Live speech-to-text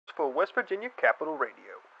for West Virginia Capital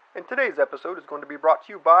Radio. And today's episode is going to be brought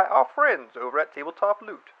to you by our friends over at Tabletop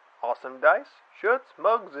Loot. Awesome dice, shirts,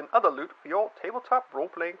 mugs, and other loot for your tabletop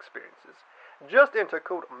role-playing experiences. Just enter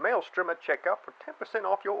code MAELSTROM at checkout for 10%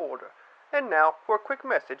 off your order. And now for a quick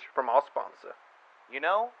message from our sponsor. You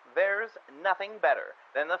know, there's nothing better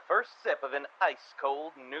than the first sip of an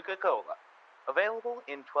ice-cold Nuka-Cola. Available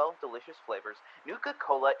in 12 delicious flavors,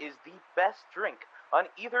 Nuka-Cola is the best drink on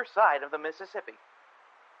either side of the Mississippi.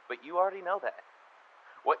 But you already know that.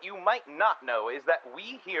 What you might not know is that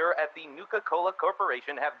we here at the Nuka-Cola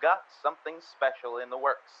Corporation have got something special in the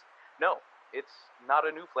works. No, it's not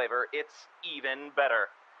a new flavor, it's even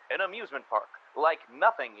better. An amusement park like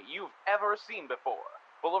nothing you've ever seen before,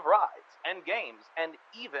 full of rides and games and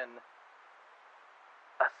even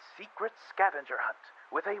a secret scavenger hunt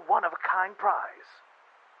with a one-of-a-kind prize.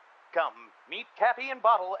 Come, meet Cappy and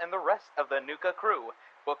Bottle and the rest of the Nuka crew.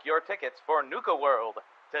 Book your tickets for Nuka World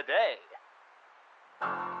today.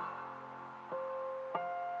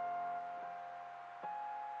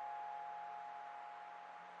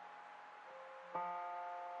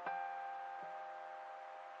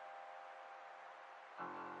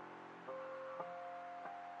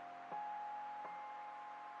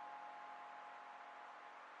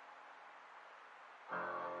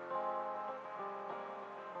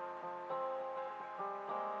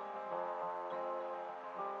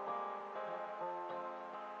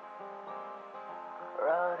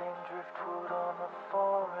 Rotting driftwood on the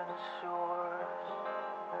foreign shores,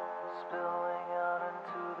 spilling out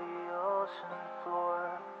into the ocean floor,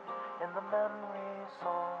 and the memories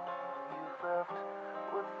all you've left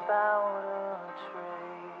without a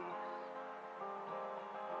trace.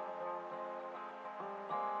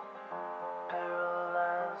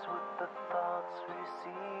 Paralyzed with the thoughts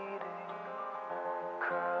receding,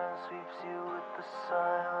 current sweeps you with the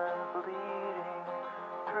silent bleeding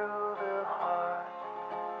through the heart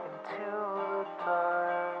into the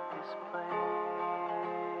darkest place.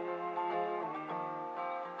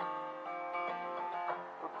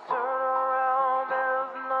 Well, turn around,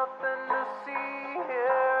 there's nothing to see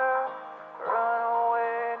here. Run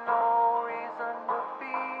away, no reason to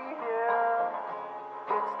be here.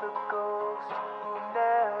 It's the ghost who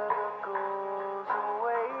never goes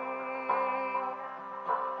away.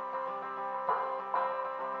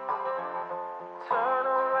 Turn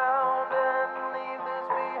around and leave this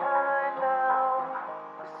behind now.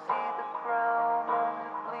 You see the ground as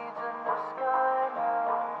it bleeds in the sky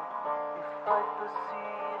now. You fight the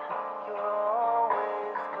sea, you're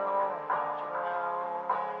always gonna drown.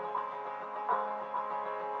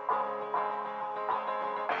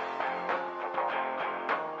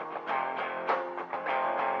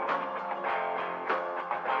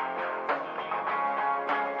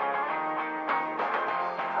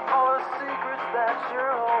 All the secrets that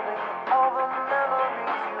you're holding, all the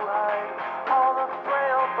memories you hide, all the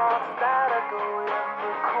frail thoughts that echo in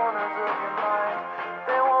the corners of your mind,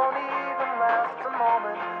 they won't even last a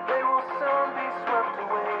moment, they will soon be swept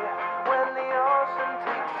away when the ocean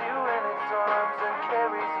takes you in its arms and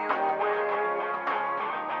carries you away.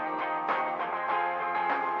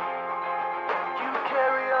 You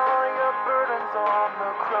carry all your burdens on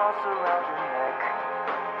the cross around your neck.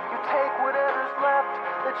 You take whatever's left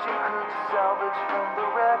that you could salvage from the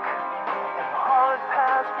wreck, and the hard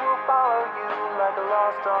past will follow you like a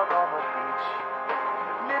lost dog on the beach,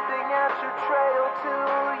 nipping at your trail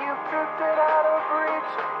till you've drifted out of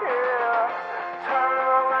reach. Yeah, turn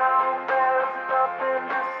around, there's nothing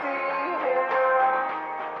to see here.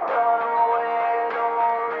 Run away, no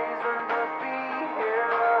reason to be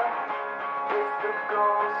here. It's the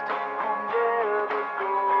ghost who never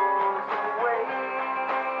goes away.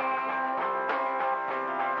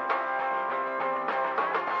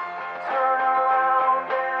 Turn around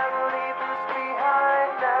and leave this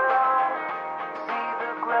behind now. See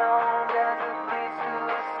the ground as it leads to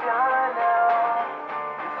the sky now.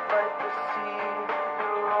 You fight the sea,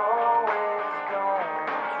 you're always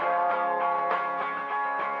gonna drown.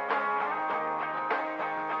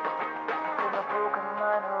 In the broken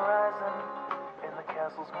line horizon, in the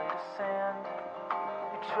castles made of sand,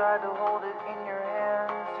 you tried to hold it in your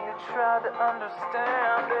hands, you tried to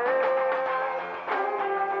understand it.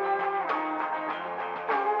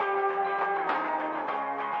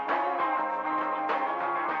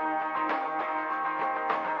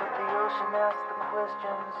 But the ocean asks the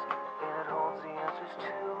questions, and it holds the answers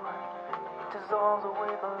too. It dissolves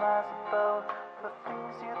away the lies about the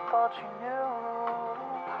things you thought you knew.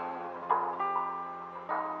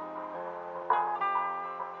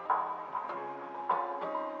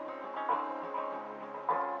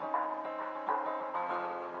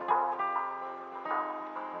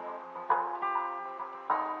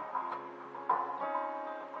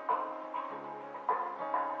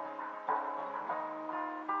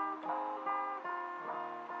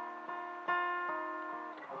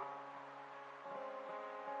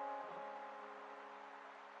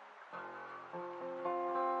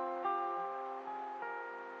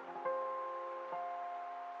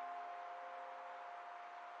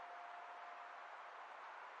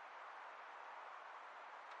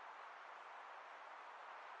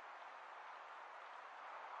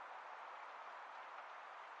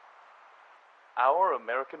 Our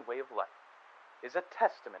American way of life is a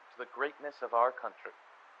testament to the greatness of our country.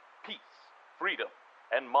 Peace, freedom,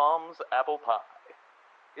 and Mom's apple pie.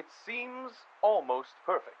 It seems almost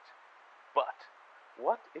perfect. But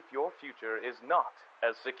what if your future is not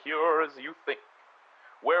as secure as you think?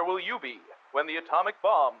 Where will you be when the atomic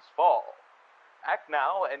bombs fall? Act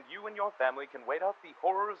now, and you and your family can wait out the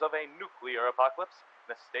horrors of a nuclear apocalypse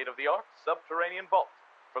in a state-of-the-art subterranean vault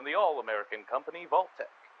from the all-American company Vault-Tec.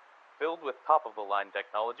 Filled with top-of-the-line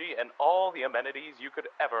technology and all the amenities you could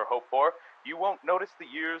ever hope for, you won't notice the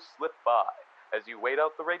years slip by as you wait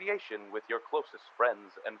out the radiation with your closest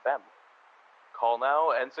friends and family. Call now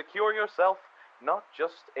and secure yourself not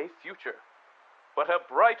just a future, but a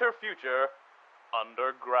brighter future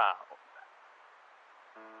underground.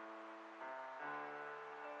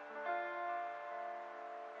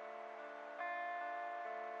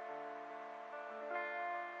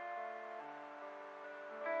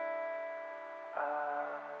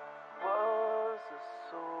 I was a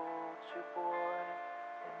soldier boy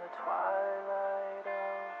in the twilight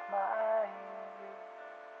of my youth,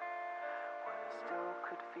 when I still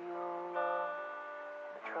could feel love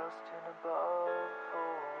and the trust in above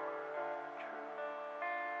for truth.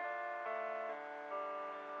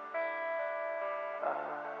 I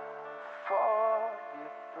fought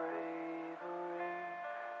with bravery,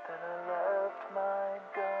 then I left my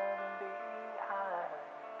gun behind.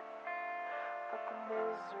 But the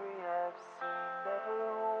misery I've seen never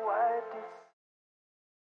wiped its.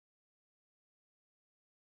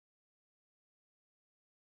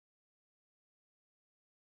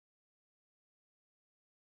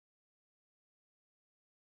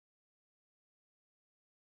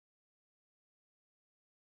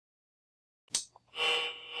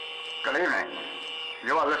 Good evening.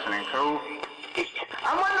 You are listening to...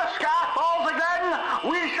 And when the sky falls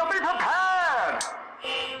again, we shall be prepared!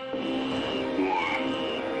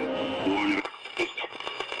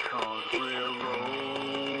 Cause we're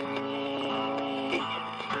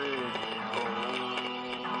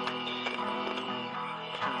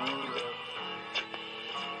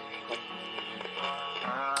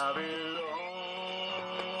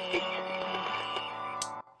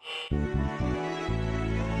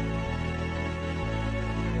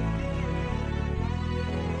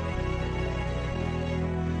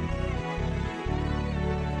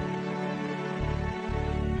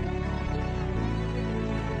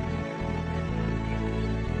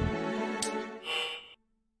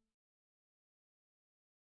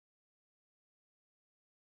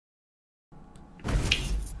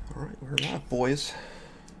Alright, we're live, boys.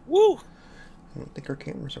 Woo! I don't think our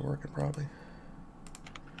cameras are working, probably.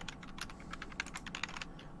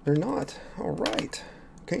 They're not. Alright.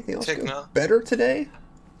 Okay, anything else go better today?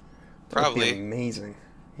 That would be Probably. amazing.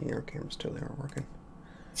 Yeah, our cameras totally are working.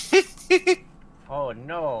 Oh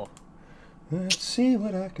no. Let's see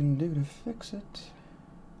what I can do to fix it.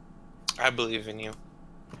 I believe in you.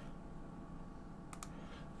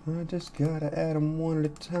 I just gotta add them one at a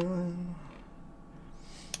time.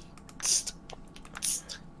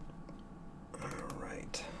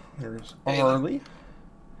 Alright. There's Arlie.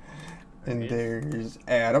 And there's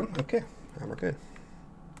Adam. Okay, now we're good.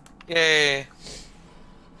 Yay!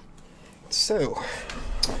 So,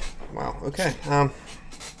 wow, okay. Man,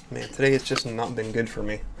 today has just not been good for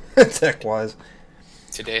me, tech-wise.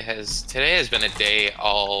 Today has been a day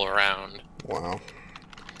all around. Wow.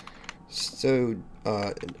 So,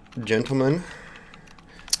 gentlemen,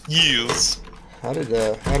 Yes. how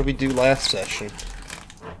did we do last session?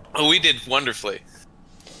 Oh, we did wonderfully.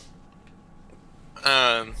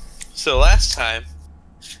 So last time,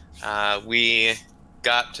 we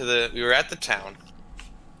were at the town.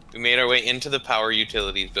 We made our way into the power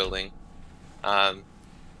utilities building.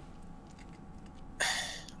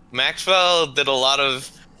 Maxwell did a lot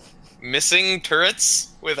of missing turrets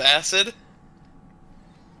with acid.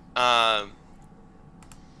 I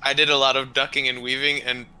did a lot of ducking and weaving,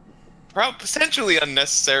 and potentially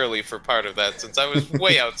unnecessarily for part of that, since I was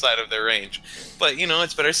way outside of their range. But, you know,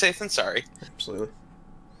 it's better safe than sorry. Absolutely.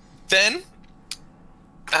 Then,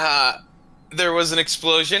 there was an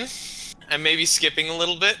explosion. I may be skipping a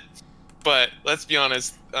little bit, but let's be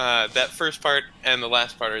honest, that first part and the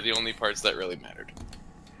last part are the only parts that really mattered.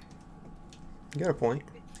 You got a point.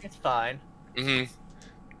 It's fine. Mm-hmm.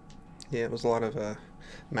 Yeah, it was a lot of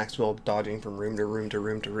Maxwell dodging from room to room to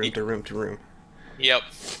room to room to room to room. Yep.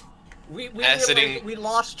 We Aciding- we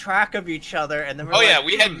lost track of each other, and then we're Oh like, yeah,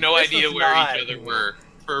 we had no this idea was where not- each other were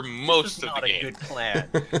for most This was of not the a game. good plan.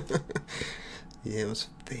 Yeah, it was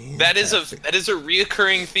fantastic. That is a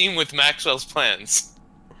reoccurring theme with Maxwell's plans.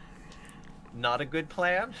 Not a good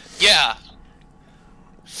plan. Yeah.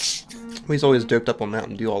 He's always doped up on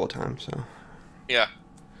Mountain Dew all the time, so. Yeah,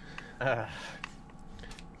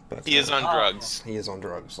 But, he is on drugs. He is on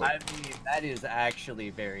drugs. I mean, that is actually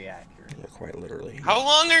very accurate. Yeah, quite literally. How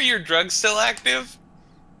long are your drugs still active?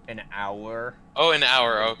 An hour. Oh, an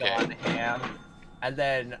hour. Okay. On ham. And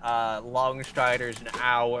then Long Strider's an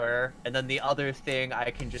hour, and then the other thing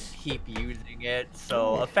I can just keep using it.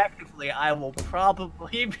 So effectively, I will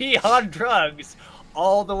probably be on drugs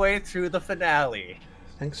all the way through the finale.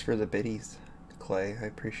 Thanks for the biddies, Clay. I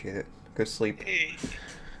appreciate it. Go sleep. Hey.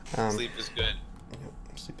 Sleep is good.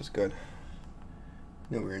 Sleep is good.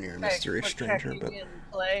 Nowhere near a mysterious stranger, but.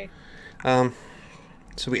 Play.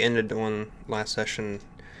 So we ended on last session.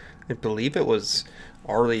 I believe it was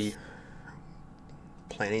Arlie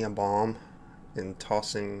planting a bomb and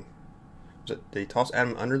tossing. Did he toss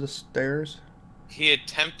Adam under the stairs? He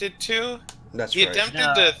attempted to. That's he right.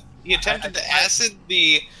 Attempted He attempted to acid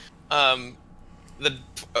the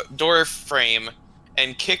door frame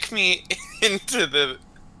and kick me into the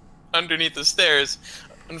underneath the stairs.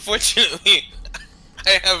 Unfortunately,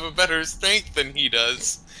 I have a better strength than he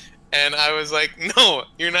does. And I was like, no,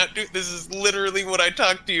 you're not doing this. Is literally what I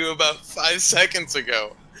talked to you about 5 seconds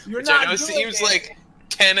ago. You're which not I know doing seems it. like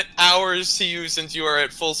 10 hours to you since you are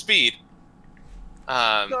at full speed.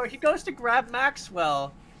 So he goes to grab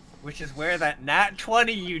Maxwell, which is where that nat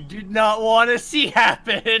 20 you did not want to see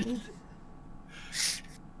happen.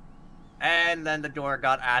 And then the door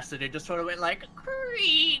got acid. It just sort of went like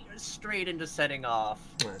straight into setting off.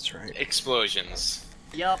 That's right. Explosions.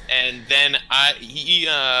 Yep. And then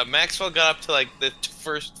Maxwell got up to like the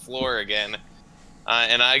first floor again,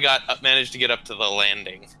 and I managed to get up to the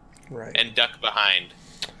landing, Right. and duck behind.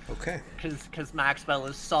 Okay. Because Maxwell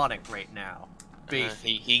is Sonic right now.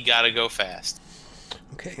 He gotta go fast.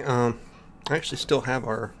 Okay. I actually still have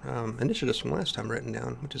our initiatives from last time written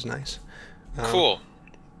down, which is nice. Cool.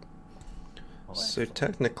 So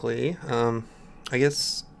technically, I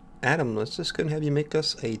guess, Adam, let's just go and have you make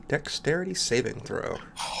us a dexterity saving throw.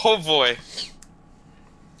 Oh boy.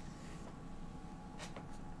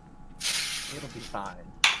 It'll be fine.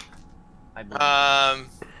 I believe.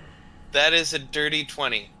 That is a dirty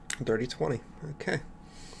 20. Dirty 20. Okay.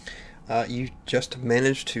 You just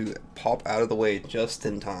managed to pop out of the way just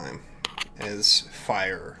in time as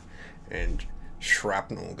fire and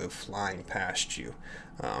shrapnel go flying past you.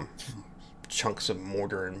 Chunks of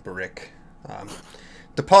mortar and brick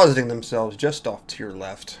depositing themselves just off to your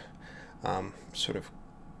left, sort of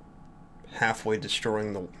halfway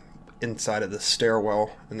destroying the inside of the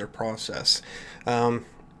stairwell in their process.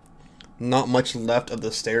 Not much left of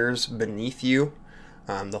the stairs beneath you.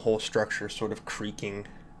 The whole structure sort of creaking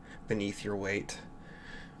beneath your weight.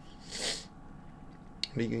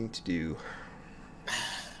 What are you going to do?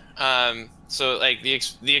 So like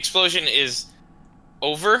the explosion is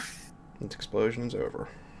over. The explosion's over.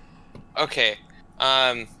 Okay.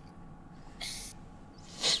 I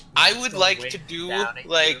would like to do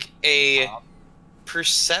like a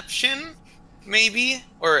perception, maybe,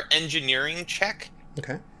 or engineering check.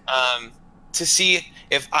 Okay. To see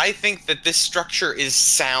if I think that this structure is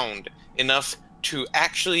sound enough to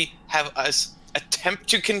actually have us attempt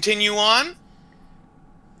to continue on,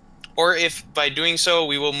 or if by doing so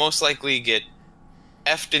we will most likely get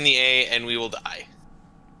F'd in the A and we will die.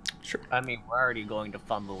 Sure. I mean, we're already going to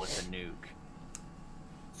fumble with a nuke.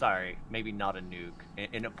 Sorry, maybe not a nuke.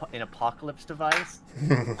 An apocalypse device?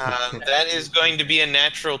 That is going to be a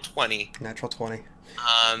natural 20. Natural 20.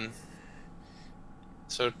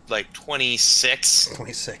 So like 26.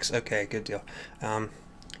 26. Okay, good deal.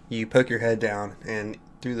 You poke your head down, and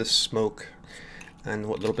through the smoke and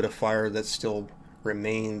what little bit of fire that still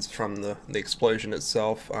remains from the explosion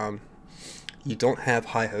itself, you don't have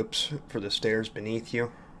high hopes for the stairs beneath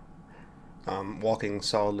you. Walking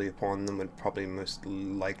solidly upon them would probably most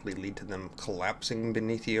likely lead to them collapsing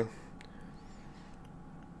beneath you.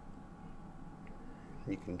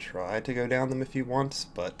 You can try to go down them if you want,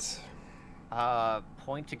 but...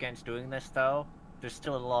 Point against doing this, though. There's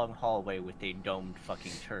still a long hallway with a domed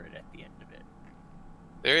fucking turret at the end of it.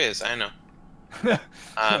 There is, I know.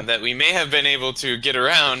 That we may have been able to get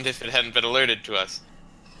around if it hadn't been alerted to us.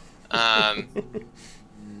 I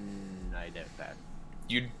doubt that.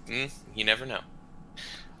 You never know.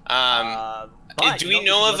 But Do you we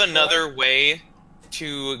know know what of we can look another way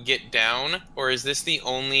to get down, or is this the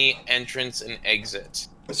only entrance and exit?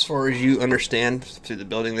 As far as you understand through the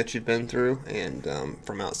building that you've been through, and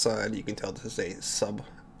from outside, you can tell this is a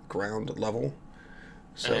sub-ground level.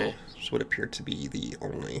 So Okay. this would appear to be the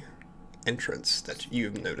only entrance that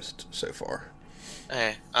you've noticed so far.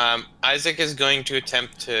 Okay. Isaac is going to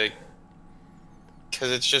attempt to,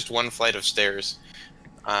 because it's just one flight of stairs,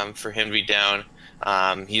 for him to be down.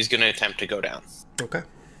 He's going to attempt to go down. Okay.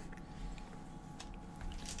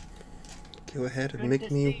 Go ahead and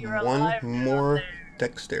make me one more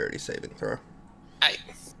dexterity saving throw.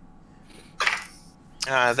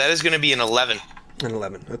 That is going to be an 11. An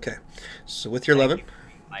 11, okay. So with your 11,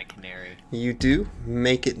 my canary, you do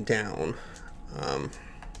make it down. Let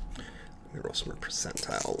me roll some more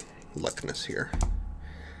percentile luckness here.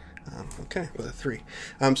 Okay, with a 3.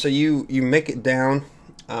 So you make it down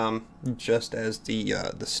just as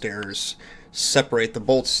the stairs separate, the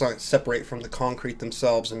bolts separate from the concrete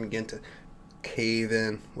themselves and begin to cave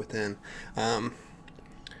in within.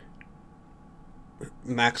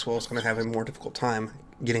 Maxwell's going to have a more difficult time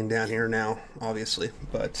getting down here now, obviously,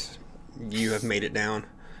 but you have made it down.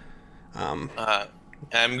 I'm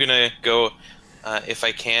going to go, if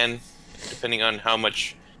I can, depending on how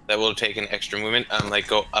much that will take an extra movement, like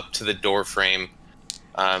go up to the door frame,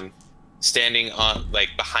 standing on, like,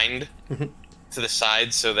 behind to the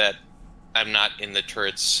side so that I'm not in the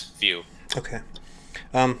turret's view. Okay.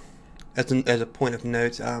 As a point of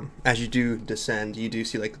note, as you do descend, you do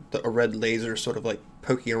see like a red laser sort of like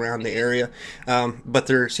poking around the area, but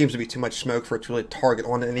there seems to be too much smoke for it to really target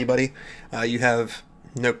on anybody. You have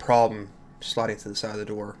no problem sliding to the side of the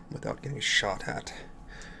door without getting shot at.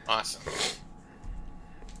 Awesome.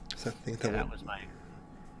 So I think that was my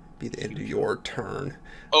be the end of your turn.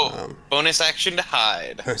 Bonus action to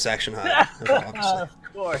hide. Bonus action hide, obviously.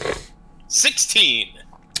 Of course. 16.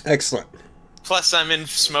 Excellent. Plus, I'm in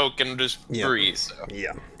smoke and just breeze. So.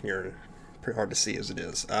 Yeah, you're pretty hard to see as it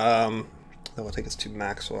is. That will take us to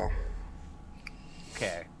Maxwell.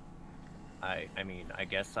 Okay. I mean, I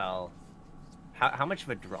guess I'll... How much of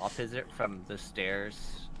a drop is it from the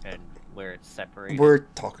stairs and where it's separated? We're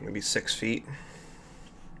talking maybe 6 feet.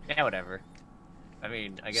 Yeah, whatever. I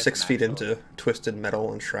mean, I guess 6 feet into twisted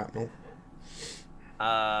metal and shrapnel.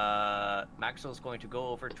 Maxwell's going to go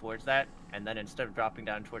over towards that, and then instead of dropping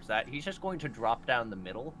down towards that, he's just going to drop down the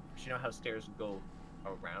middle. You know how stairs go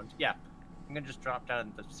around? Yeah. I'm going to just drop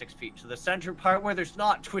down the 6 feet to the center part where there's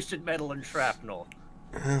not twisted metal and shrapnel.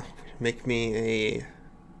 Make me a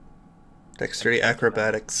dexterity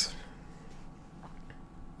acrobatics.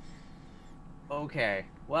 Okay.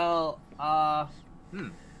 Well,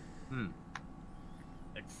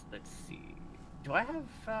 Let's see. Do I have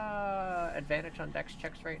advantage on dex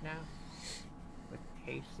checks right now? With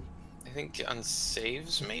haste? I think on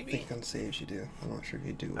saves, maybe? I think on saves you do. I'm not sure if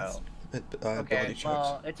you do with Okay, ability checks.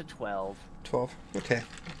 well, it's a 12. 12? Okay.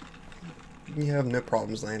 You have no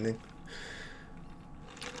problems landing.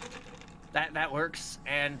 That works,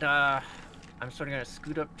 and I'm sort of going to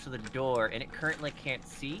scoot up to the door, and it currently can't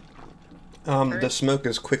see. The smoke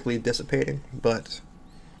is quickly dissipating, but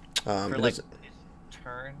For, it like, doesn't.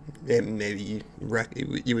 Turn. Maybe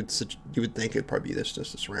you would think it'd probably be just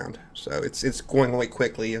this round. So it's going really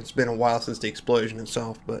quickly. It's been a while since the explosion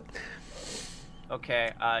itself, but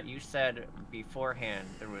Okay, you said beforehand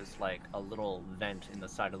there was like a little vent in the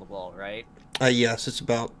side of the wall, right? yes, it's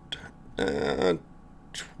about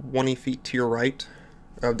 20 feet to your right,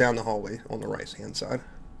 down the hallway on the right hand side.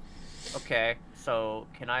 Okay, so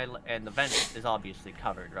and the vent is obviously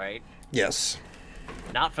covered, right? Yes.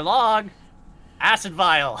 Not for long. Acid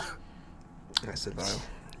vial. Acid vial.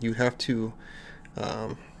 You have to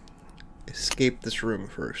escape this room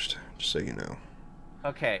first, just so you know.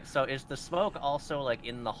 Okay, so is the smoke also like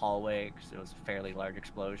in the hallway? Because it was a fairly large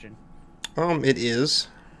explosion. It is.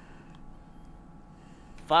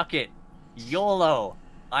 Fuck it. YOLO.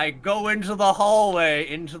 I go into the hallway,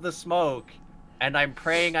 into the smoke, and I'm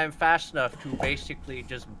praying I'm fast enough to basically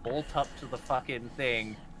just bolt up to the fucking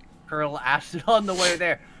thing, hurl acid on the way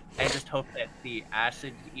there, and just hope that the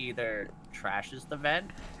acid either trashes the vent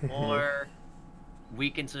or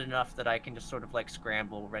weakens it enough that I can just sort of like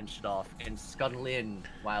scramble, wrench it off, and scuttle in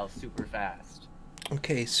while super fast.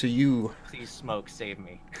 Okay, so you... Please, smoke, save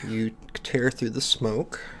me. You tear through the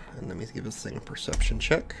smoke, and let me give this thing a perception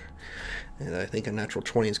check. And I think a natural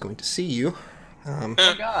 20 is going to see you. Oh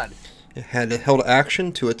god. It had a held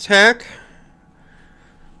action to attack.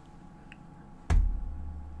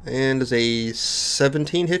 And does a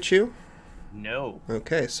 17 hit you? No.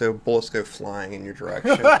 Okay, so bullets go flying in your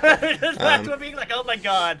direction. That's what being like, oh my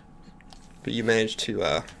god. But you managed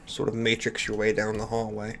to sort of matrix your way down the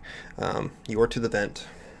hallway. You are to the vent.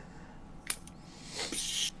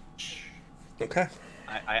 Okay.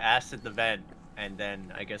 I acid the vent, and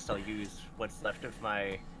then I guess I'll use what's left of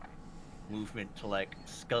my movement to like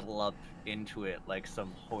scuttle up into it like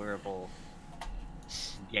some horrible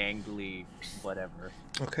gangly whatever.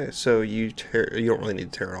 Okay, so you don't really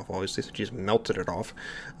need to tear it off, obviously, since you just melted it off.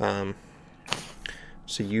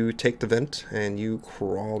 So you take the vent and you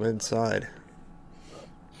crawl inside.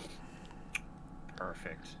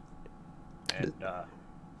 Perfect. And I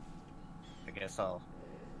guess I'll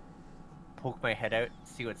poke my head out,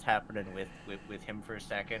 see what's happening with him for a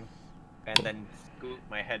second, and then scoot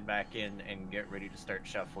my head back in and get ready to start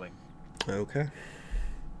shuffling. Okay.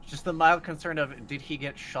 Just the mild concern of, did he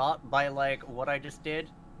get shot by, like, what I just did?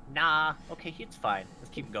 Nah. Okay, it's fine. Let's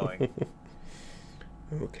keep going.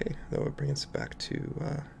 Okay, that would bring us back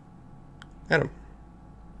to Adam.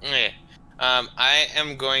 Okay. I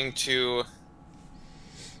am going to...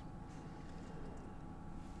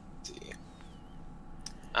 Let's see.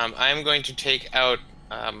 I am going to take out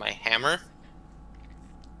my hammer,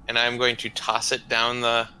 and I'm going to toss it down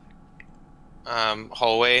the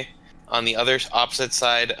hallway on the other opposite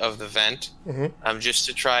side of the vent, just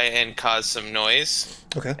to try and cause some noise,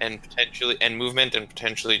 and movement, and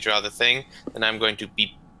potentially draw the thing. And I'm going to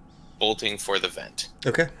be bolting for the vent.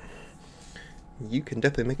 Okay. You can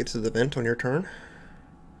definitely make it to the vent on your turn.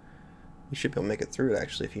 You should be able to make it through it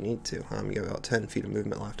actually if you need to. You have about 10 feet of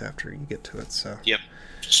movement left after you get to it. So. Yep.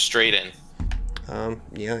 Straight in.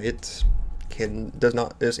 Yeah, it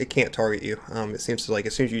can't target you. It seems to, like,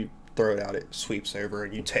 as soon as you throw it out, it sweeps over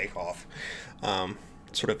and you take off,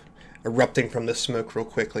 sort of erupting from the smoke real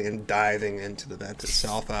quickly and diving into the vent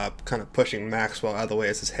itself, kind of pushing Maxwell out of the way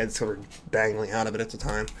as his head's sort of dangling out of it at the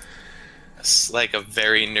time. It's like a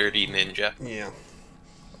very nerdy ninja. Yeah.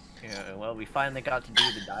 Yeah, well, we finally got to do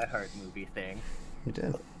the Die Hard movie thing. You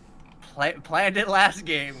did. Planned it last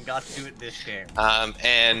game, got to do it this game.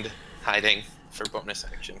 And hiding for bonus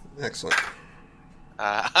action. Excellent.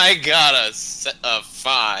 I got a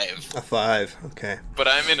 5. A 5, okay. But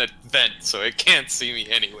I'm in a vent, so it can't see me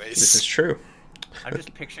anyways. This is true. I'm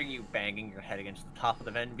just picturing you banging your head against the top of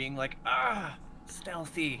the vent, being like, ah,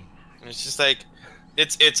 stealthy. And it's just like,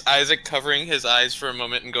 it's Isaac covering his eyes for a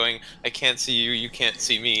moment and going, I can't see you, you can't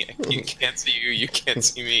see me. You can't see you, you can't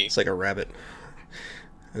see me. It's like a rabbit.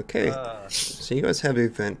 Okay, so you guys have a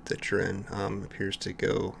vent that you're in. Appears to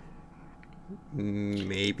go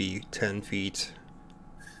maybe 10 feet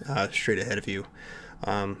straight ahead of you.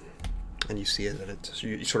 And you see it, that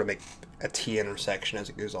you sort of make a T intersection as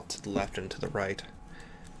it goes off to the left and to the right.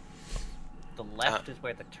 The left is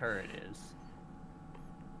where the turret is.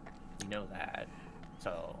 You know that.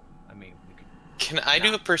 So, I mean, we could... Can I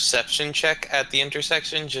do a perception check at the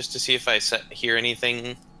intersection just to see if I hear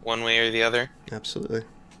anything one way or the other? Absolutely.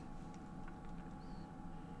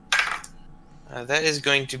 That is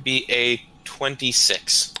going to be a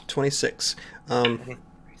 26. 26. You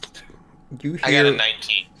hear... I got a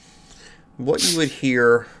 19. What you would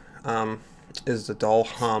hear is the dull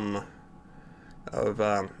hum of,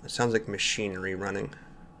 it sounds like machinery running.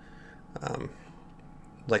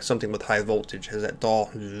 Like something with high voltage has that dull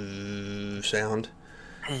sound.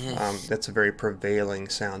 That's a very prevailing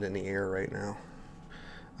sound in the air right now.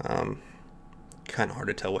 Kind of hard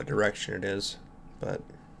to tell what direction it is, but...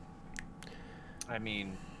 I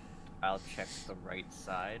mean, I'll check the right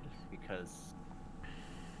side because,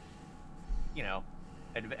 you know,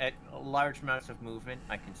 at large amounts of movement,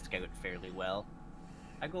 I can scout fairly well.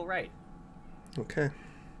 I go right. Okay.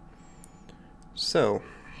 So,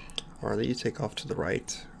 Arlie, you take off to the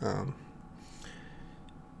right.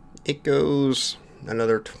 It goes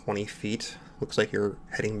another 20 feet. Looks like you're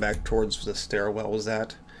heading back towards the stairwell was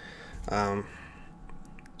at.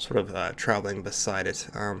 Sort of traveling beside it.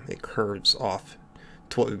 It curves off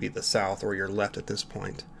to what would be the south or your left at this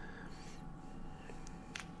point.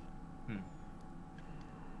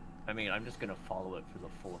 I mean, I'm just gonna follow it for the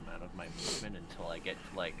full amount of my movement until I get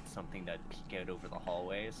to, like, something that peek out over the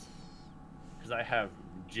hallways. Because I have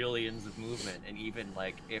jillions of movement, and even,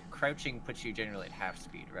 like, if crouching puts you generally at half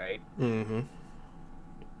speed, right? Mm-hmm.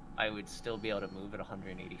 I would still be able to move at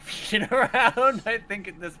 180 feet around, I think,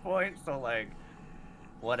 at this point. So, like,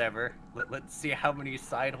 whatever. Let's see how many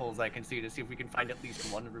side holes I can see to see if we can find at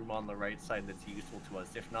least one room on the right side that's useful to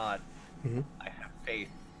us. If not, I have faith.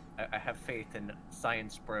 I have faith in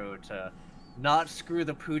Science Bro to not screw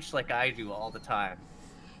the pooch like I do all the time.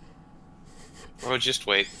 Oh, just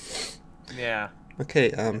wait. Yeah.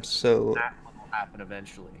 Okay, so... That will happen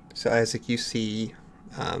eventually. So, Isaac, you see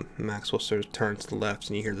Maxwell sort of turn to the left,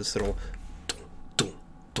 and you hear this little dum,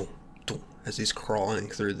 dum, dum, as he's crawling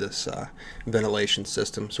through this ventilation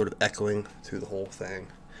system, sort of echoing through the whole thing.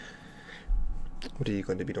 What are you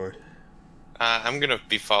going to be doing? I'm going to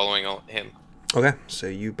be following him. Okay, so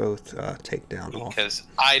you both take down off. Because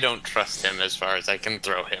I don't trust him as far as I can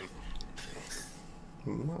throw him.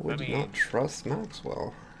 Why would you not trust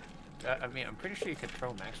Maxwell? I mean, I'm pretty sure you could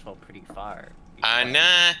throw Maxwell pretty far.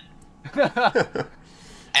 Nah.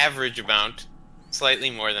 Average amount.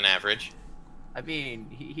 Slightly more than average. I mean,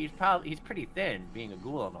 he's pretty thin, being a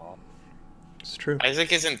ghoul and all. It's true.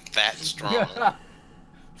 Isaac isn't that strong.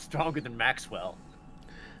 Stronger than Maxwell.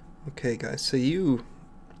 Okay, guys. So you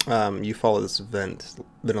follow this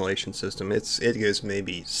ventilation system. It goes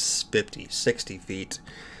maybe 50, 60 feet.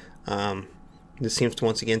 This seems to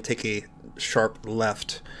once again take a sharp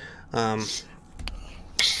left. As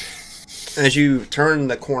you turn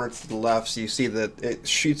the corner to the left, so you see that it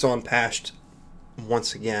shoots on past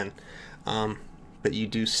once again. But you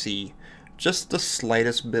do see just the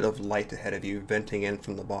slightest bit of light ahead of you venting in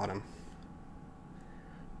from the bottom.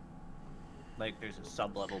 Like there's a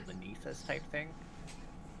sub-level beneath us type thing?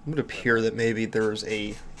 It would appear that maybe there's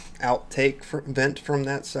a outtake vent from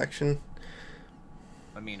that section.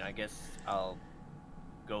 I mean, I guess I'll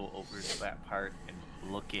go over to that part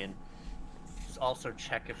and look in. Just also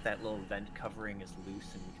check if that little vent covering is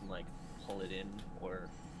loose and we can, like, pull it in, or...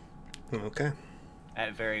 Okay.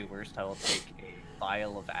 At very worst, I will take a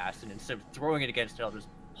vial of acid. Instead of throwing it against it, I'll just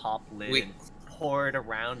pop lid and pour it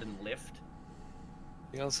around and lift.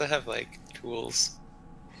 We also have, like, tools.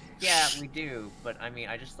 Yeah, we do, but I mean,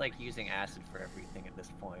 I just like using acid for everything at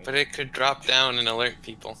this point. But it could drop down and alert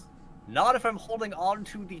people. Not if I'm holding on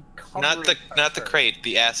to the cover. Not the crate,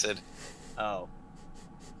 the acid. Oh.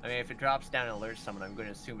 I mean, if it drops down and alerts someone, I'm going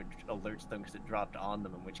to assume it alerts them because it dropped on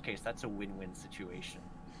them, in which case that's a win-win situation.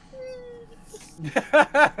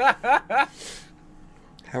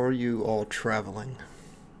 How are you all traveling?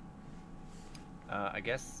 I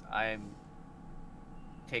guess I'm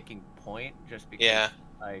taking point just because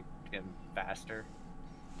I am faster.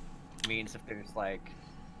 Means if there's like...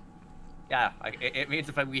 Yeah, it means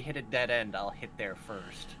if we hit a dead end, I'll hit there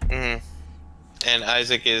first. Mm-hmm. And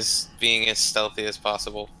Isaac is being as stealthy as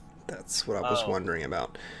possible. That's what I was wondering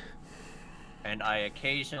about. And I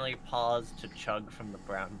occasionally pause to chug from the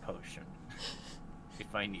brown potion.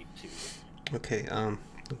 If I need to. Okay, I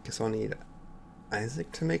guess I'll need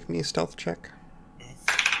Isaac to make me a stealth check.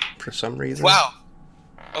 For some reason. Wow!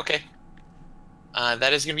 Okay.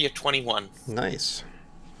 That is going to be a 21. Nice.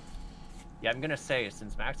 Yeah, I'm gonna say,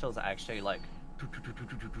 since Maxwell's actually, like,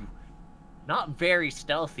 not very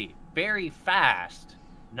stealthy, very fast,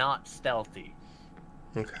 not stealthy.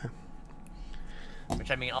 Okay. Which,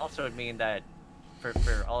 I mean, also would mean that, for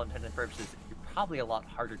all intents and purposes, you're probably a lot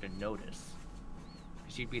harder to notice.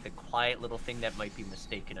 Because you'd be the quiet little thing that might be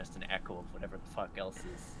mistaken as an echo of whatever the fuck else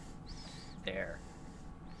is there.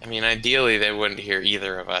 I mean, ideally, they wouldn't hear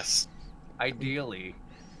either of us. Ideally.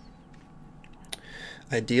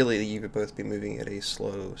 Ideally, you would both be moving at a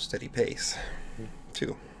slow, steady pace,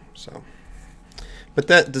 too. So, but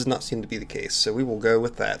that does not seem to be the case. So we will go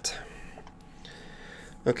with that.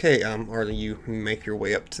 Okay, Arlie, you make your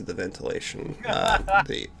way up to the ventilation,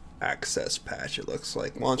 the access patch. It looks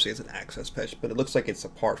like. Well, I'm saying it's an access patch, but it looks like it's a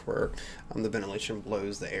part where the ventilation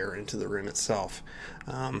blows the air into the room itself.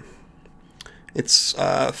 It's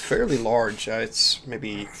fairly large. It's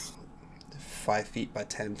maybe 5 feet by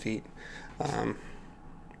 10 feet.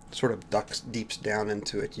 Sort of deeps down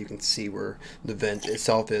into it. You can see where the vent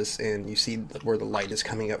itself is, and you see where the light is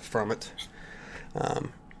coming up from it.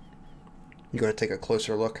 You going to take a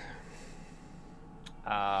closer look?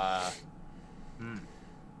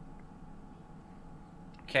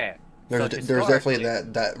 Okay. There's definitely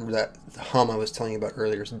that hum I was telling you about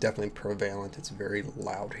earlier is definitely prevalent. It's very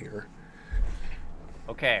loud here.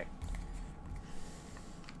 Okay.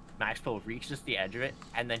 Maxwell reaches the edge of it,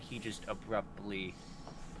 and then he just abruptly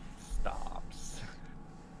stops.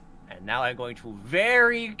 And now I'm going to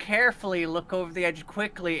very carefully look over the edge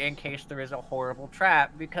quickly in case there is a horrible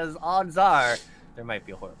trap, because odds are there might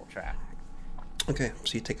be a horrible trap. Okay,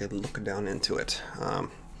 so you take a look down into it.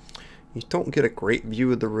 You don't get a great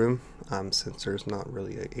view of the room, since there's not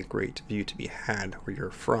really a great view to be had where you're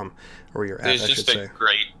from, or where you're at, I should say. There's just a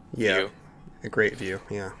great view. A great view,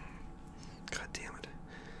 yeah. God damn it.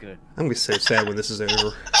 Good. I'm going to be so sad when this is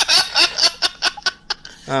over.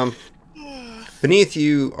 Beneath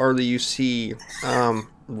you, Arlie, you see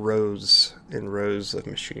rows and rows of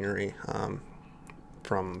machinery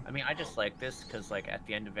from... I mean, I just like this because, like, at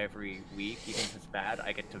the end of every week, even if it's bad,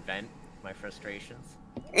 I get to vent my frustrations.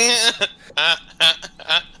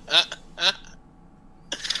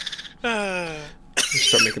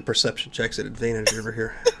 Start making perception checks at advantage over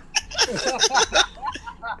here.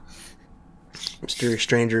 Mysterious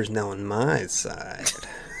strangers now on my side.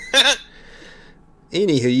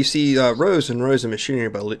 Anywho, you see rows and rows of machinery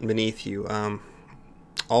beneath you,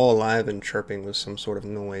 all alive and chirping with some sort of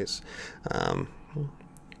noise.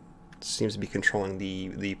 Seems to be controlling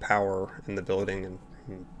the power in the building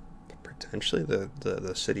and potentially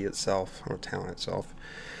the city itself or town itself.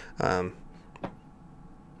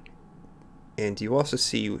 and you also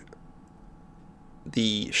see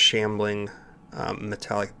the shambling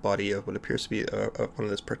metallic body of what appears to be one of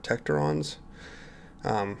those protectorons,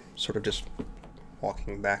 sort of just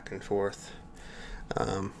walking back and forth.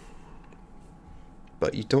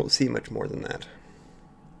 But you don't see much more than that.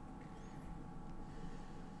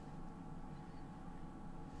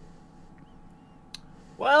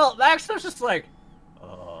 Well, Maxwell's just like,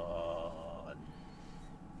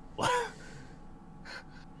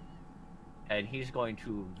 and he's going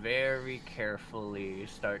to very carefully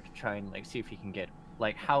start to try and like see if he can get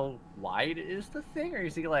like how wide is the thing, or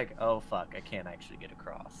is he like, oh fuck, I can't actually get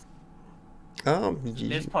across? At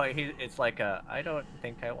this point, it's like I don't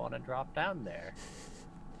think I want to drop down there.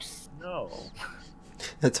 No.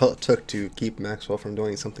 That's all it took to keep Maxwell from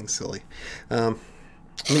doing something silly. I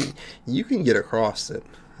mean, you can get across it.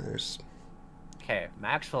 Okay,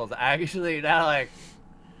 Maxwell's actually now like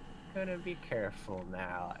gonna be careful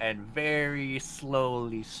now, and very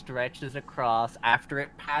slowly stretches across. After it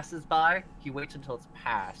passes by, he waits until it's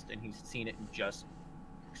passed, and he's seen it just.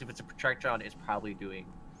 Because if it's a protectron, it's probably doing,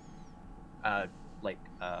 a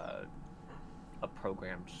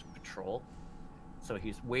programmed patrol. So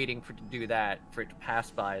he's waiting for it to do that, for it to pass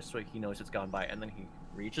by, so he knows it's gone by, and then he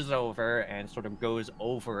reaches over and sort of goes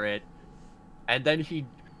over it, and then he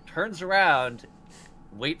turns around,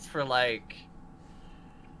 waits for like,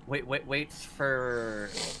 waits for,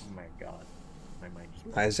 oh my god, my mind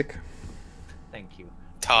just... Isaac. Thank you.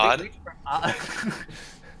 Todd. For,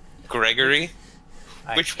 Gregory.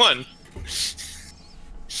 Which one?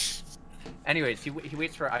 Anyways, he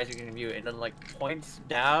waits for Isaac in view, and then like points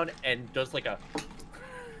down and does like a.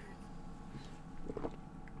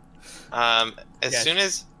 As soon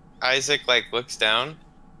as Isaac like looks down,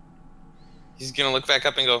 he's gonna look back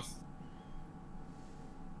up and go.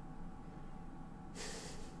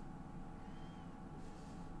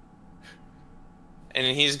 And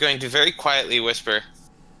he's going to very quietly whisper,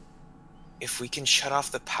 "If we can shut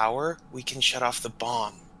off the power, we can shut off the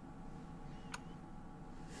bomb."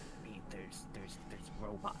 I mean, there's a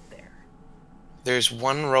robot there. There's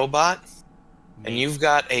one robot, Maybe. and you've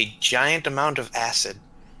got a giant amount of acid.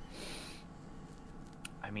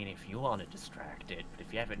 I mean, if you want to distract it, but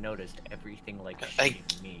if you haven't noticed, everything like shooting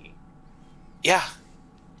me. Yeah.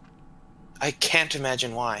 I can't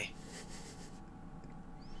imagine why.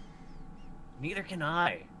 Neither can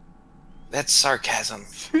I. That's sarcasm.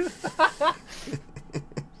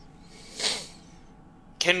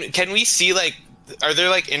 Can we see like, are there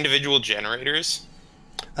like individual generators?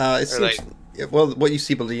 It seems, well, what you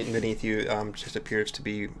see beneath you just appears to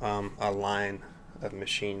be a line of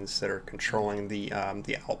machines that are controlling the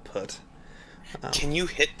output. Can you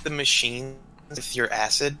hit the machine with your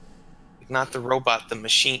acid? Not the robot, the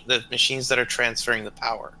machines that are transferring the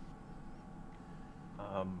power.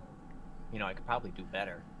 You know, I could probably do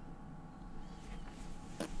better.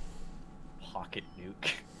 Pocket nuke.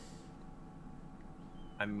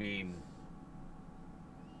 I mean,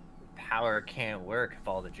 power can't work if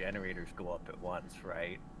all the generators go up at once,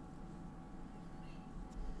 right?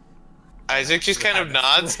 Isaac just kind of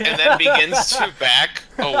nods and then begins to back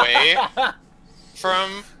away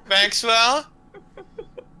from Maxwell.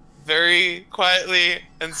 Very quietly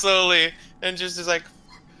and slowly, and just is like,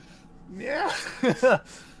 yeah.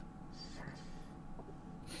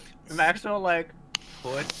 Maxwell like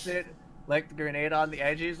puts it like the grenade on the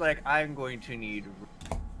edge. He's like, I'm going to need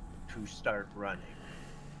to start running.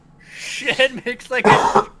 Shit makes like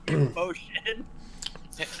a motion.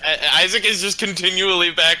 Isaac is just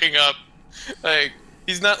continually backing up. Like,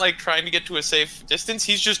 he's not like trying to get to a safe distance,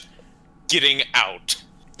 he's just getting out.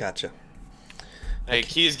 Gotcha. Like,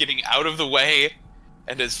 he is getting out of the way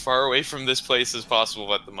and as far away from this place as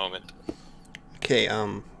possible at the moment. Okay,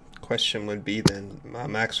 question would be then,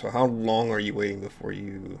 Maxwell, how long are you waiting before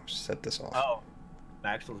you set this off? Oh,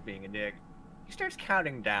 Maxwell's being a dick. He starts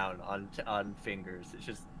counting down on fingers.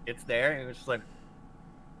 It's there, and it's just like,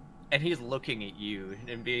 and he's looking at you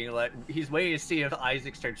and being like, he's waiting to see if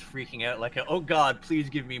Isaac starts freaking out, like, oh god, please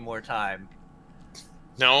give me more time.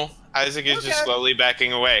 No, Isaac is just slowly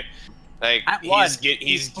backing away. Like,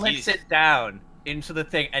 he flips it down into the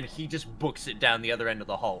thing, and he just books it down the other end of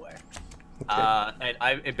the hallway. Okay.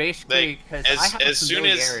 And it basically, because I have a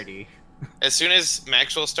familiarity. As soon as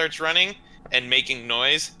Maxwell starts running and making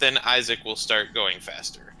noise, then Isaac will start going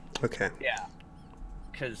faster. Okay. Yeah.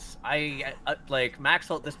 Because like,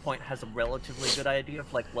 Maxwell at this point has a relatively good idea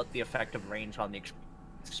of, like, what the effective range on the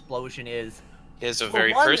explosion is. He has a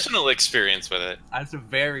very personal experience with it. Has a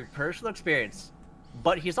very personal experience.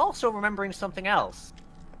 But he's also remembering something else.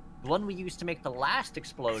 The one we used to make the last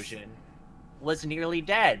explosion was nearly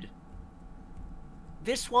dead.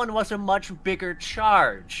 This one was a much bigger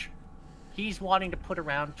charge. He's wanting to put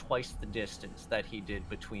around twice the distance that he did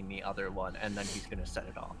between the other one, and then he's going to set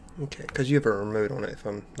it off. Okay, because you have a remote on it, if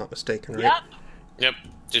I'm not mistaken, right? Yep. Yep.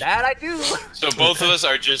 Just, That I do. so both of us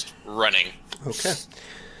are just running. Okay.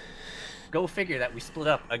 Go figure that we split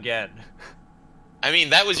up again. I mean,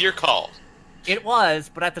 that was your call. It was,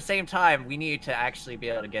 but at the same time, we need to actually be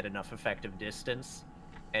able to get enough effective distance,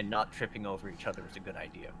 and not tripping over each other is a good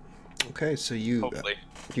idea. Okay, so you Hopefully.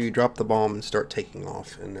 you drop the bomb and start taking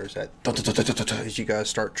off, and there's that as you guys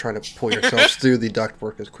start trying to pull yourselves through the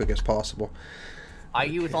ductwork as quick as possible. I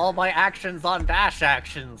use all my actions on dash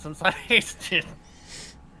actions since I hasted.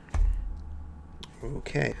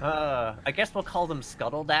 Okay. I guess we'll call them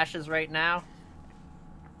scuttle dashes right now.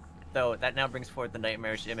 Though that now brings forward the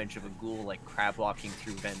nightmarish image of a ghoul like crab walking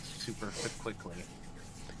through vents super quickly.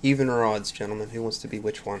 Even or odds, gentlemen? Who wants to be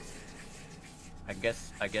which one? I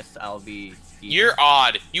guess I'll be. Even. You're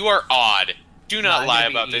odd. You are odd. Do not I'm lie gonna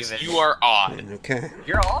be about this. even. You are odd. Okay.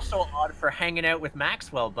 You're also odd for hanging out with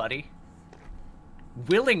Maxwell, buddy.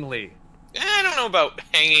 Willingly. I don't know about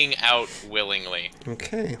hanging out willingly.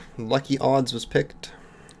 Okay. Lucky odds was picked,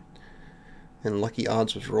 and lucky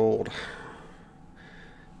odds was rolled.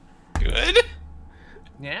 Good.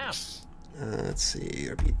 Yeah. Let's see.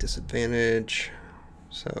 There'll be disadvantage.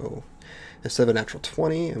 So instead of a natural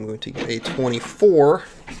 20, I'm going to get a 24.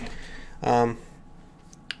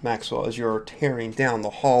 Maxwell, as you're tearing down the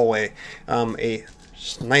hallway, a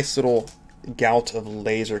nice little gout of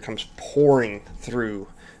laser comes pouring through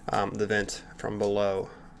the vent from below.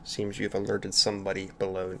 Seems you've alerted somebody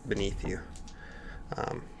beneath you.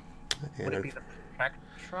 Would it be the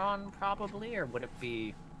Protectron, probably, or would it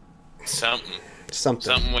be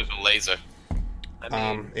Something with a laser.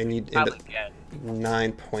 I mean, and you end probably up get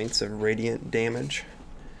 9 points of radiant damage.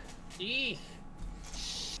 Eesh.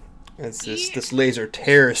 As this laser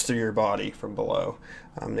tears through your body from below,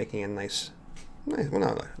 making a nice, well,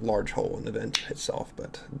 not a large hole in the vent itself,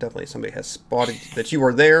 but definitely somebody has spotted that you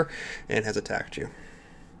are there and has attacked you.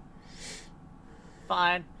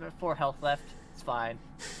 Fine. 4 health left. It's fine.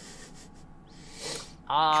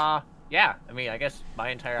 Yeah. I mean, I guess my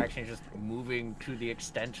entire action is just moving to the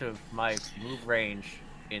extent of my move range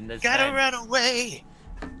in this. Gotta run away.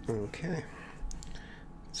 Okay.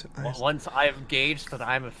 So Once I've gauged that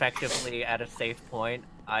I'm effectively at a safe point,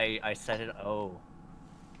 I set it. Oh.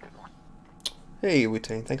 Hey,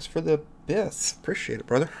 Wu-Tang, thanks for the bits. Appreciate it,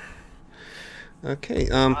 brother. Okay.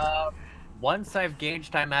 Once I've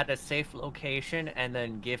gauged I'm at a safe location, and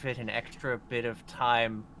then give it an extra bit of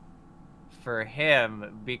time for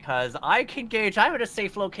him, because I can gauge I'm at a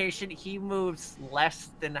safe location. He moves less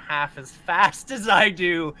than half as fast as I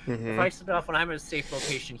do. If I set off when I'm at a safe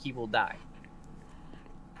location, he will die.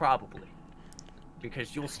 Probably.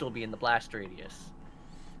 Because you'll still be in the blast radius.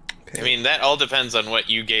 Okay. I mean, that all depends on what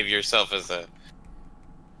you gave yourself as a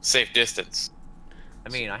safe distance. I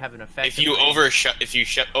mean, I have an effect. If you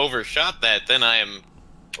overshot that, then I am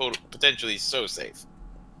potentially so safe.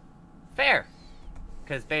 Fair.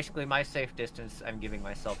 Because basically my safe distance I'm giving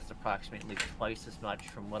myself is approximately twice as much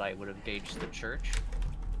from what I would have gauged the church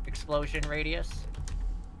explosion radius.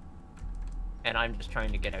 And I'm just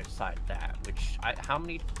trying to get outside that, which,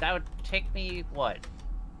 that would take me, what?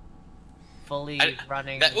 Fully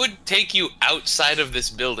running... That would take you outside of this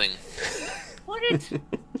building. Would it?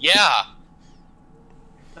 Yeah.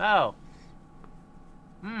 Oh.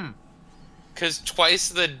 Because twice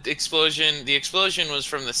the explosion was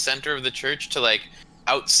from the center of the church to, like,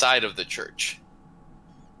 outside of the church.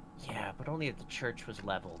 Yeah, but only if the church was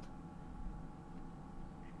leveled.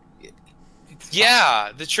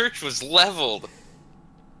 Yeah, the church was leveled.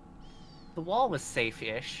 The wall was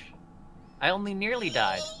safe-ish. I only nearly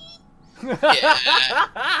died.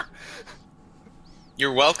 Yeah.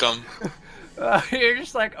 You're welcome. You're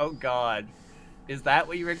just like, oh god. Is that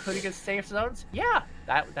what you're including as safe zones? Yeah,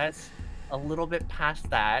 that's a little bit past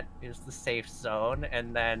that is the safe zone,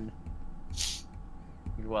 and then...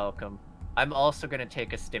 You're welcome. I'm also gonna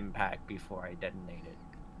take a stim pack before I detonate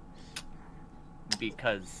it.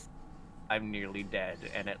 Because I'm nearly dead,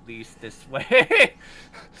 and at least this way...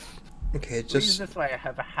 Okay, this way I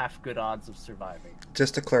have a half good odds of surviving.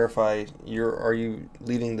 Just to clarify, are you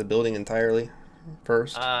leaving the building entirely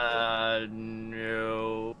first?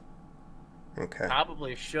 No. Okay.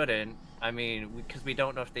 Probably shouldn't. I mean, because we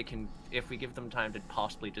don't know if they can... If we give them time to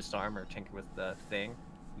possibly disarm or tinker with the thing,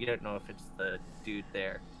 we don't know if it's the dude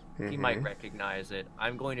there. He might recognize it.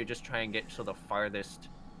 I'm going to just try and get to the farthest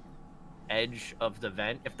edge of the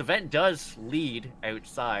vent. If the vent does lead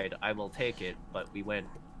outside, I will take it, but we went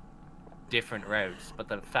different routes. But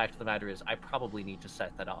the fact of the matter is, I probably need to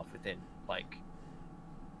set that off within, like,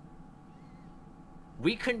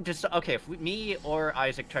 We couldn't just okay. If me or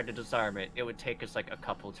Isaac tried to disarm it, it would take us like a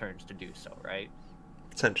couple turns to do so, right?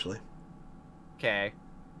 Essentially. Okay,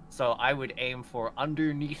 so I would aim for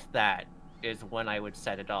underneath that is when I would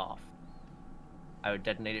set it off. I would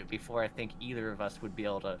detonate it before I think either of us would be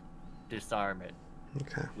able to disarm it.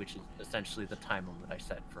 Okay. Which is essentially the time limit I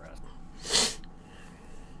set for us.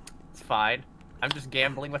 It's fine. I'm just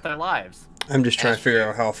gambling with our lives. I'm just trying to figure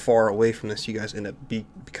out how far away from this you guys end up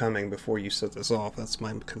becoming before you set this off. That's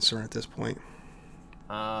my concern at this point.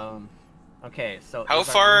 Okay, so... How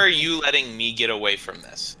far are you letting me get away from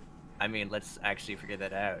this? I mean, let's actually figure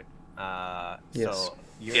that out. Yes. So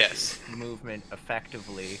your movement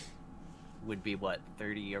effectively would be, what,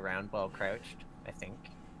 30 around while crouched, I think?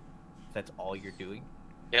 That's all you're doing?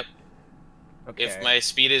 Yep. Okay. If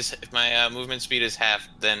my movement speed is half,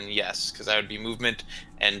 then yes, because I would be movement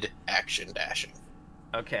and action dashing.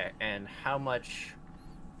 Okay, and how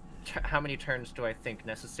many turns do I think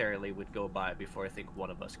necessarily would go by before I think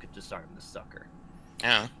one of us could disarm the sucker?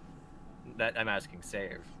 Yeah. That I'm asking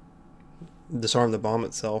Save. Disarm the bomb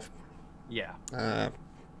itself. Yeah.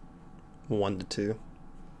 1 to 2.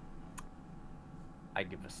 I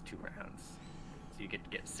give us 2 rounds. So you get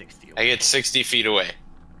to get 60 away. I get 60 feet away.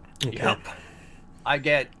 Okay. Yep. I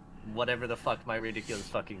get whatever the fuck my ridiculous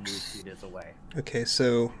fucking move speed is away. Okay,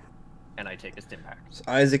 so... And I take a stimpack. So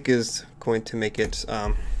Isaac is going to make it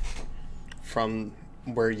from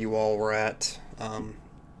where you all were at,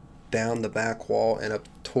 down the back wall and up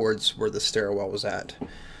towards where the stairwell was at.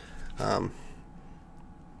 But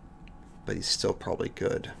he's still probably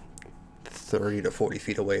good 30 to 40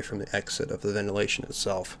 feet away from the exit of the ventilation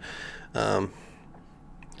itself.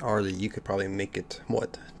 Arlie, you could probably make it,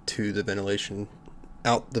 what, to the ventilation,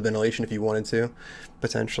 out the ventilation if you wanted to,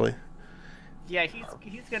 potentially. Yeah,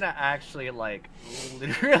 he's gonna actually, like,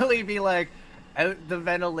 literally be, like, out the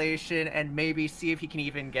ventilation and maybe see if he can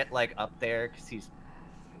even get, like, up there, because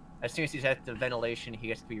as soon as he's at the ventilation, he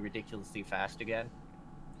has to be ridiculously fast again.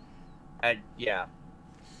 And, yeah.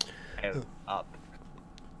 Out, up.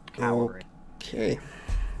 Cowering. Okay.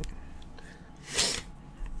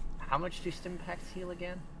 How much do stimpaks heal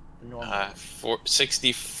again? The normal.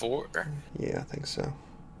 64. Yeah, I think so.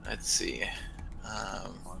 Let's see.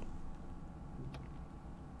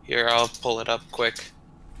 Here, I'll pull it up quick.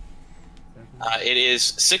 It is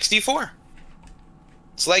 64.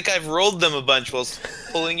 It's like I've rolled them a bunch while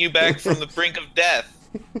pulling you back from the brink of death.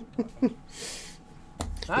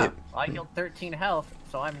 Ah, I healed 13 health,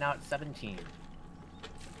 so I'm now at 17.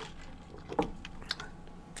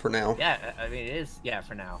 For now. Yeah, I mean, it is, yeah,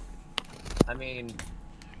 for now. I mean,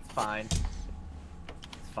 it's fine.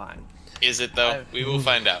 It's fine. Is it, though? We will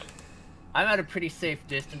find out. I'm at a pretty safe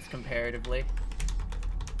distance comparatively.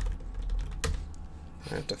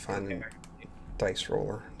 I have to find the dice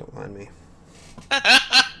roller. Don't mind me.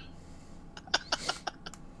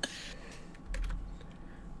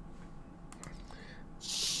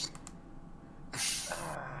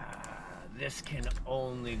 This can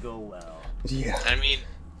only go well. Yeah. I mean,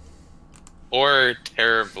 or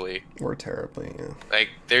terribly. Or terribly, yeah. Like,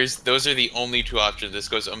 those are the only two options. This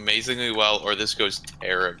goes amazingly well, or this goes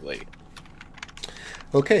terribly.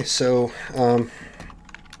 Okay, so,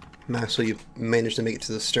 Maxwell, you managed to make it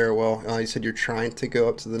to the stairwell. You said you're trying to go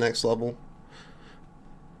up to the next level?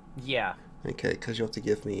 Yeah. Okay, because you'll have to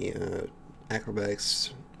give me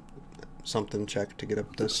acrobatics something check to get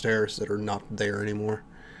up the stairs that are not there anymore.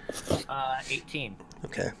 18.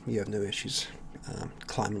 Okay, you have no issues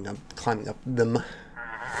climbing up them.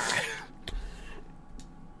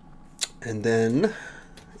 And then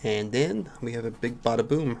we have a big bada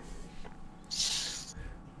boom. It's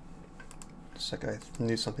like I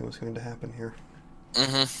knew something was going to happen here.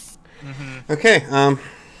 Mm-hmm. Mm-hmm. Okay,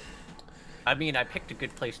 I mean, I picked a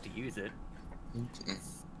good place to use it.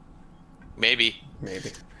 Maybe.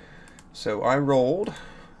 So I rolled.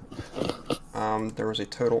 There was a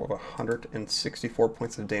total of 164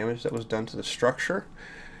 points of damage that was done to the structure.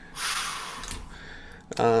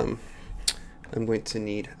 I'm going to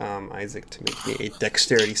need Isaac to make me a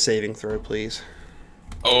dexterity saving throw, please.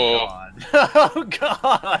 Oh, God. Oh,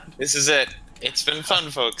 God! This is it. It's been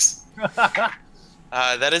fun, folks.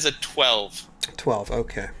 That is a 12. 12,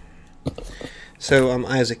 okay. So,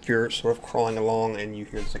 Isaac, you're sort of crawling along, and you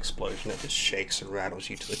hear this explosion that just shakes and rattles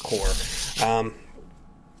you to the core.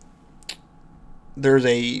 There's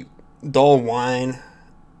a dull whine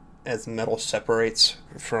as metal separates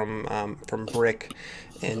from brick,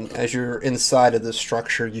 and as you're inside of the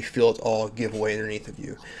structure, you feel it all give way underneath of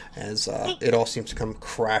you, as it all seems to come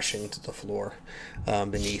crashing to the floor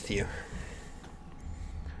beneath you.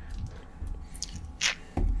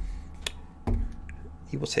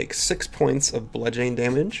 You will take 6 points of bludgeoning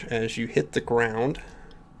damage as you hit the ground.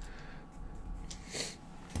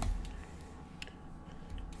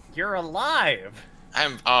 You're alive.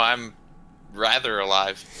 I'm rather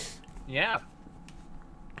alive. Yeah.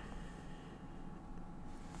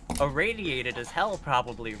 Irradiated as hell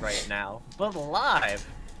probably right now, but alive.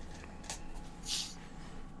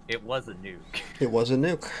 It was a nuke. It was a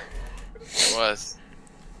nuke. It was.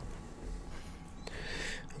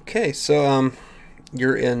 Okay, so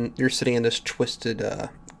you're sitting in this twisted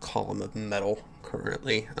column of metal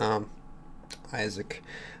currently. Isaac,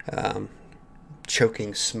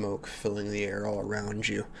 choking smoke filling the air all around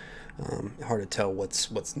you. Hard to tell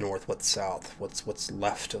what's north, what's south, what's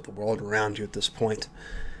left of the world around you at this point.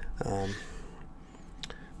 Let's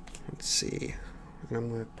see. And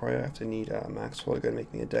I'm gonna probably have to need Maxwell to go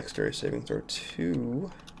make me a dexterity saving throw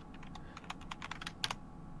 2.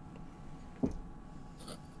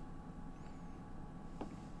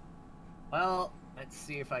 Well, let's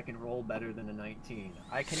see if I can roll better than a 19.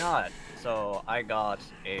 I cannot. So I got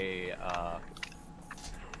a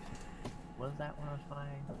was that one of my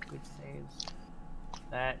good saves?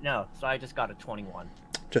 No, so I just got a 21.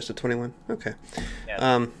 Just a 21? Okay.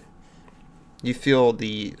 Yeah. You feel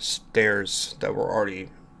the stairs that were already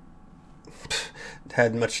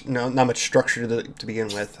had not much structure to begin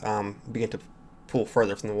with, begin to pull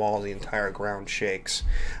further from the wall. The entire ground shakes.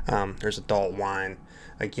 There's a dull whine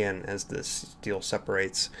again as the steel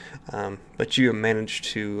separates, but you manage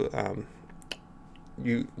to I'm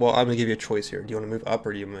gonna give you a choice here. Do you want to move up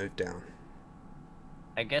or do you move down?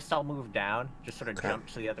 I guess I'll move down, just sort of Okay. jump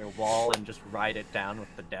to the other wall and just ride it down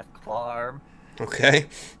with the death claw arm. Okay.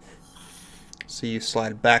 So you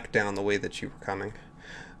slide back down the way that you were coming.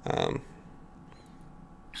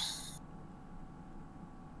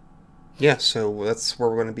 Yeah, so that's where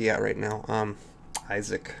we're going to be at right now.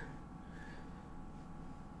 Isaac.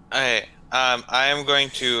 I am going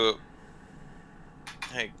to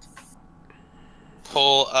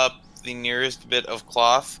pull up the nearest bit of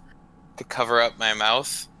cloth to cover up my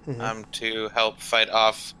mouth, to help fight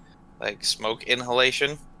off smoke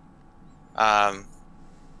inhalation.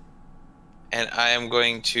 And I am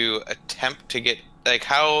going to attempt to get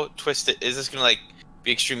how twisted is this going to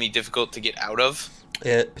be extremely difficult to get out of?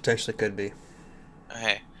 It potentially could be.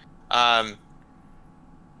 Okay. I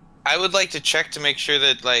would like to check to make sure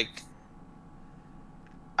that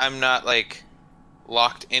I'm not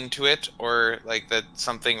locked into it, or that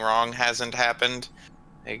something wrong hasn't happened,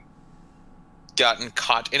 gotten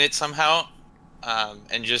caught in it somehow,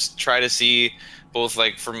 and just try to see both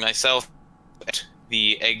for myself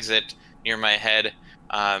the exit near my head,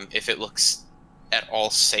 if it looks at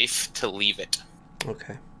all safe to leave it.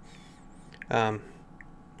 Okay.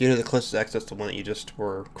 The closest exit's the one that you just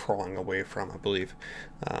were crawling away from, I believe.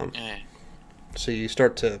 So you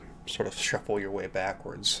start to sort of shuffle your way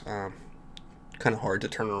backwards. Kind of hard to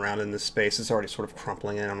turn around in this space. It's already sort of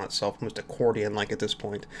crumpling in on itself, almost accordion-like at this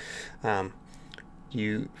point.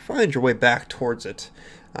 You find your way back towards it.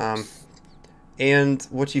 And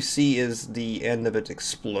what you see is the end of it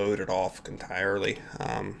exploded off entirely.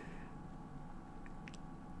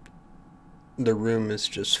 The room is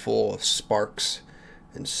just full of sparks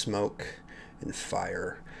and smoke and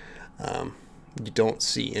fire. You don't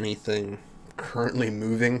see anything currently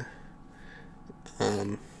moving.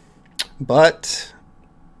 But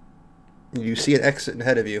you see an exit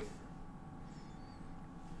ahead of you.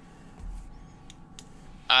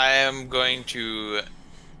 I am going to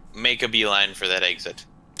make a beeline for that exit.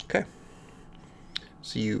 Okay.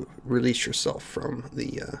 So you release yourself from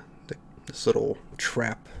this little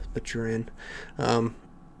trap that you're in.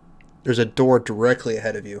 There's a door directly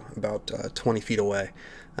ahead of you, about 20 feet away.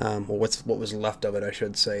 What was left of it, I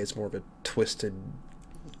should say. It's more of a twisted,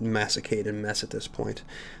 masticated mess at this point.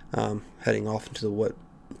 Heading off into what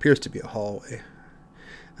appears to be a hallway.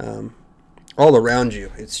 All around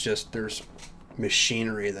you, there's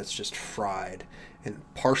machinery that's just fried and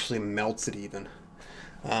partially melted even,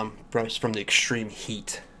 from the extreme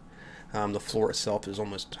heat. The floor itself is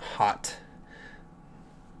almost hot.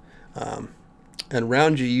 And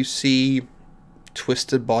around you, you see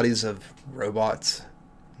twisted bodies of robots.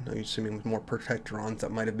 I'm assuming with more protectrons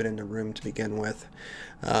that might have been in the room to begin with.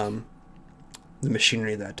 The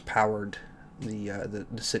machinery that powered the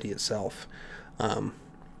city itself.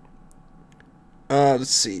 Let's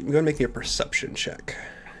see. I'm going to make me a perception check.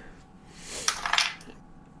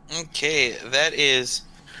 Okay, that is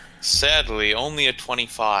sadly only a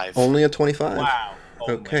 25. Only a 25? Wow.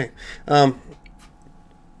 Okay.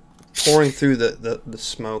 Pouring through the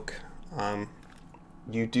smoke,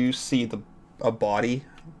 you do see a body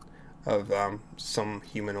of some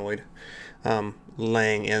humanoid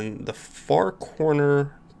laying in the far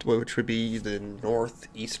corner, which would be the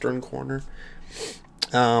northeastern corner,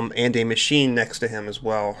 and a machine next to him as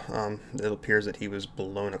well. It appears that he was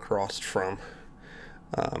blown across from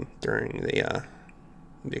during the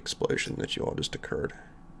explosion that you all just occurred.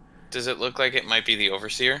 Does it look like it might be the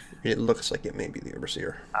Overseer? It looks like it may be the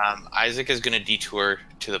Overseer. Isaac is going to detour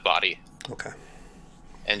to the body. Okay.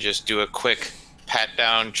 And just do a quick pat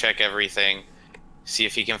down, check everything, see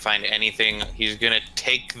if he can find anything. He's going to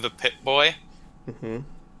take the Pit Boy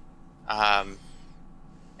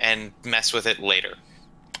and mess with it later.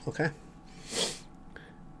 Okay.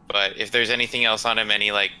 But if there's anything else on him,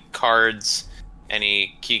 any like cards,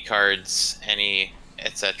 any key cards, any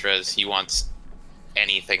etceteras, he wants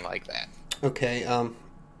anything like that. Okay,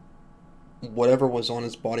 whatever was on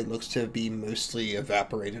his body looks to be mostly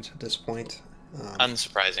evaporated at this point.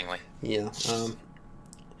 Unsurprisingly. Yeah.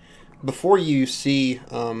 Before you see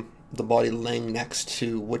the body laying next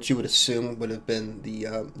to what you would assume would have been the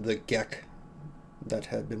Gek that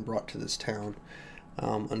had been brought to this town,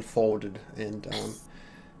 unfolded, and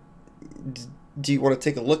do you want to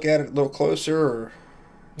take a look at it a little closer, or?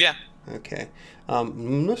 Yeah. Okay.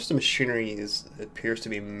 Most of the machinery appears to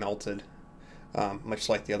be melted, much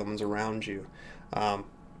like the other ones around you. Go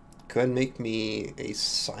ahead and make me a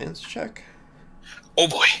science check. Oh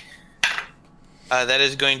boy. That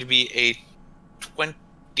is going to be a 20.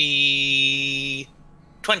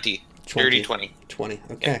 Dirty 20. 20,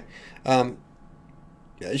 okay. Yeah.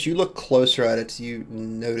 As you look closer at it, you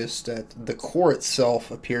notice that the core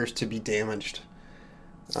itself appears to be damaged.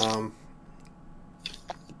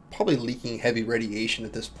 Probably leaking heavy radiation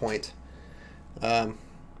at this point. But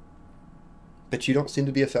you don't seem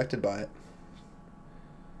to be affected by it.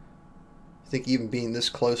 I think even being this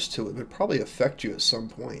close to it would probably affect you at some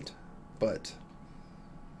point, but...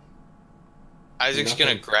 Isaac's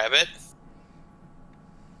going to grab it.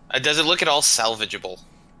 Does it look at all salvageable?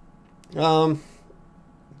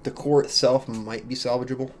 The core itself might be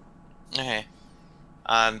salvageable. Okay.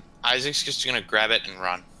 Isaac's just going to grab it and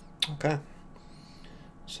run. Okay.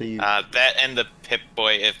 So you... that and the Pip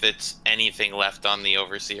Boy, if it's anything left on the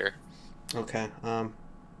Overseer. Okay.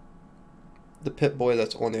 The Pip Boy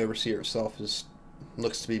that's on the Overseer itself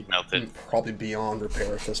looks to be melted, probably beyond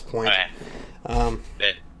repair at this point.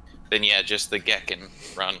 Okay. Then yeah, just the Gek and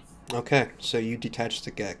run. Okay, so you detach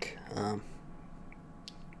the Gek.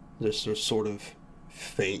 There's a sort of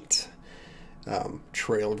faint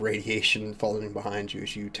trail of radiation following behind you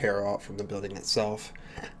as you tear out from the building itself.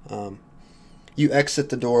 You exit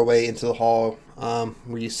the doorway into the hall,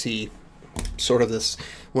 where you see sort of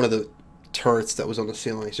one of the turrets that was on the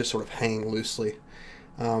ceiling is just sort of hanging loosely.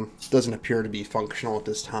 Doesn't appear to be functional at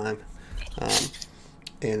this time.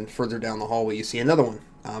 And further down the hallway you see another one.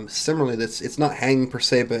 Similarly, it's not hanging per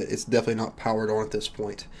se, but it's definitely not powered on at this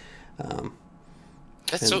point.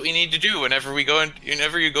 That's what we need to do whenever you go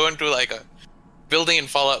into like a building in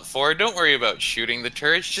Fallout 4. Don't worry about shooting the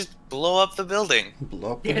turrets, just blow up the building.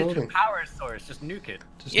 Blow up the building. It's a power source, just nuke it.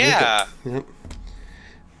 Yeah. Nuke it. Yep.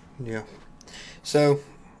 Yeah. So,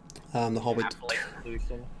 the hallway.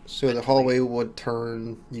 So the hallway would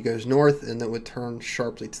turn. You goes north, and then would turn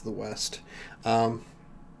sharply to the west.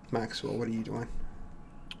 Maxwell, what are you doing?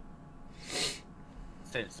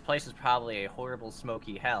 This place is probably a horrible,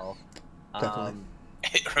 smoky hell. Definitely.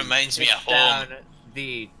 It reminds me of home. Down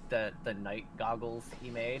the night goggles he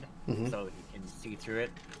made, so he can see through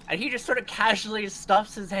it, and he just sort of casually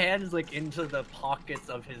stuffs his hands like into the pockets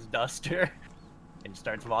of his duster, and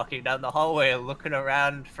starts walking down the hallway, looking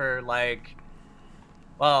around for like,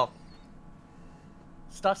 well,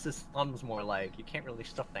 stuffs his thumbs more like. You can't really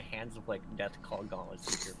stuff the hands of like death call gauntlets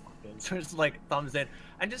in your pockets. So it's like thumbs in.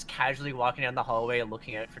 I'm just casually walking down the hallway,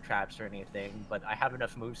 looking out for traps or anything, but I have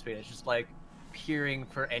enough move speed. It's just like peering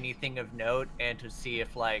for anything of note and to see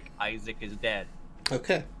if like Isaac is dead.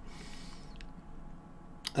 Okay.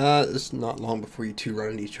 It's not long before you two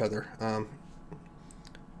run into each other.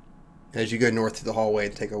 As you go north through the hallway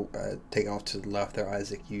and take off to the left there,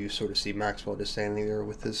 Isaac, you sort of see Maxwell just standing there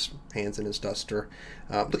with his hands in his duster,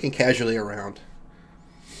 looking casually around.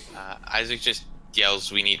 Isaac just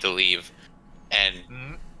yells, "We need to leave,"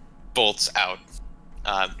 and bolts out,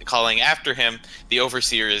 calling after him, "The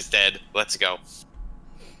Overseer is dead. Let's go."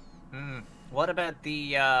 What about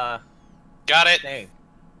the, Got it! thing?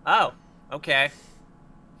 Oh, okay.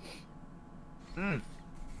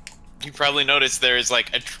 You probably noticed there is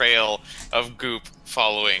like a trail of goop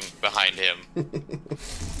following behind him.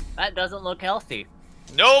 That doesn't look healthy.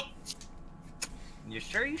 Nope! You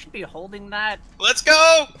sure you should be holding that? Let's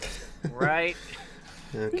go! Right.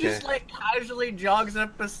 Okay. He just like casually jogs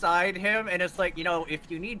up beside him, and it's like, if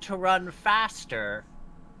you need to run faster.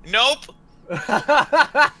 Nope.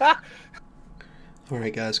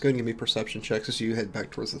 Alright, guys, go ahead and give me perception checks as you head back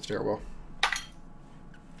towards the stairwell.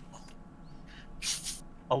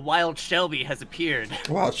 A wild Shelby has appeared.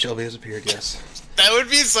 Wow, Shelby has appeared, yes. That would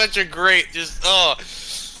be such a great, Nat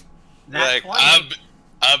 20.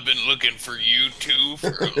 I've been looking for you two for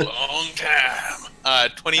a long time.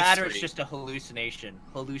 23. That or it's just a hallucination.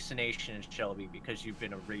 Hallucination, Shelby, because you've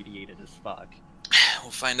been irradiated as fuck.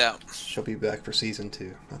 We'll find out. She'll be back for season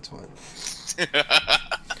 2. That's what.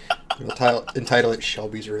 We'll entitle it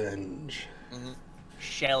Shelby's Revenge. Mm-hmm.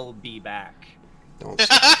 Shall be back. Don't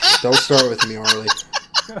start with me, Arlie.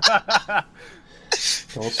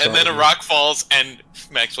 And then a rock falls and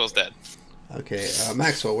Maxwell's dead. Okay,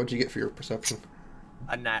 Maxwell, what'd you get for your perception?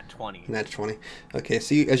 A nat 20. Nat 20. Okay,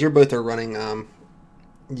 so as you both are running,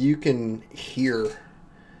 you can hear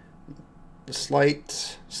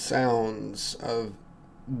slight sounds of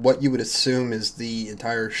what you would assume is the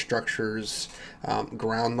entire structure's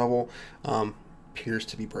ground level appears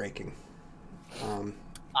to be breaking.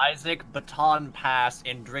 Isaac, baton pass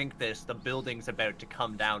and drink this. The building's about to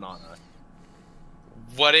come down on us.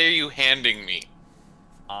 What are you handing me?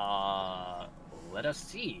 Let us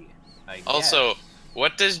see. Also,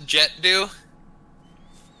 what does Jet do?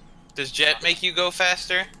 Does Jet make you go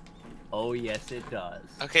faster? Oh yes, it does.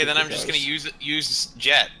 Okay, then I'm just gonna use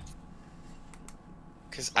Jet.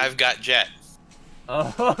 Cause I've got Jet.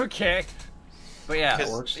 Oh, okay. But yeah,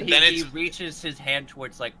 he reaches his hand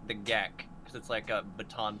towards like the Gek, because it's like a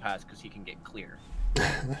baton pass, because he can get clear.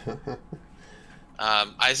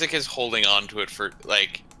 Isaac is holding on to it for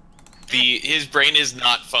like his brain is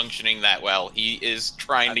not functioning that well. He is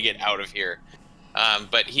trying to get out of here.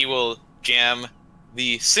 But he will jam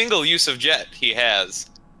the single use of Jet he has.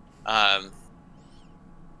 And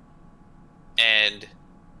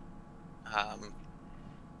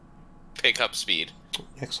pick up speed.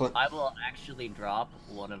 Excellent. I will actually drop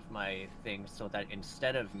one of my things so that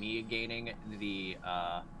instead of me gaining the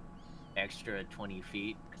extra 20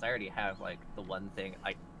 feet, because I already have like the one thing,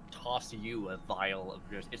 I toss you a vial of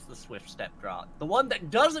yours. It's the swift step drop, the one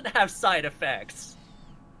that doesn't have side effects.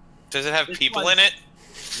 Does it have people in it?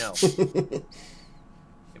 No.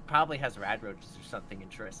 It probably has rad roaches or something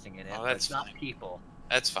interesting in it. Oh, but that's it's not fine. people.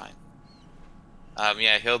 That's fine.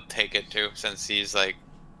 Yeah, he'll take it too, since he's like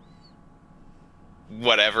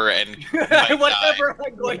whatever and whatever,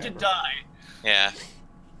 I'm going to die. Yeah.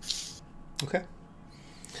 Okay.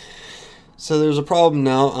 So there's a problem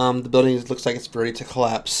now. The building looks like it's ready to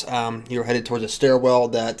collapse. You're headed towards a stairwell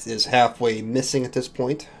that is halfway missing at this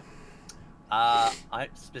point.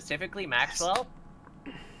 Specifically Maxwell,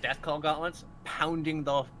 Death Call gauntlets, pounding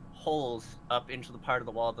the holes up into the part of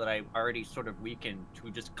the wall that I already sort of weakened to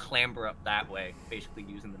just clamber up that way, basically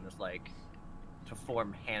using them as like to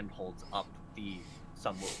form handholds up the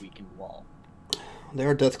somewhat weakened wall. They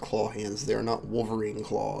are Death Claw hands. They are not Wolverine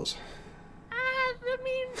claws. I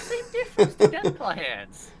mean, same difference to Death Claw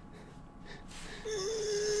hands.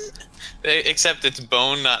 Except it's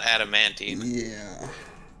bone, not adamantine. Yeah.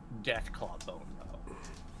 Death Claw bone, though.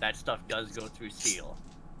 That stuff does go through steel.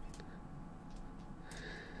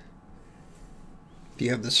 Do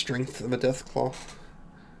you have the strength of a Death Claw?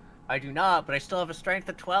 I do not, but I still have a strength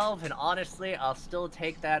of 12, and honestly, I'll still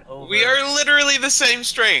take that over. We are literally the same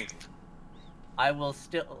strength. I will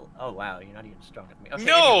still... Oh, wow, you're not even stronger than me. Okay,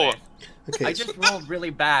 No! anyways, Okay. I just rolled really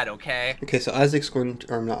bad, okay? Okay, so Isaac's going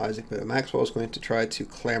to, or not Isaac, but Maxwell is going to try to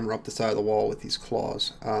clamber up the side of the wall with these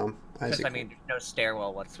claws. Isaac, I mean, there's no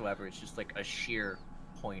stairwell whatsoever. It's just like a sheer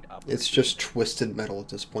point up. it's just twisted metal at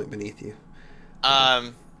this point beneath you.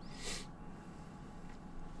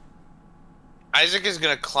 Isaac is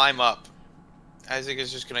gonna climb up. Isaac is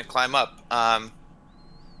just gonna climb up.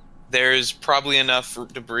 There's probably enough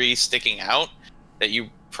debris sticking out that you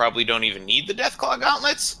probably don't even need the Deathclaw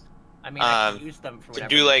gauntlets. I mean, I can use them for to whatever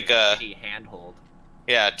do like a handhold.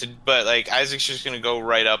 Yeah, but like Isaac's just gonna go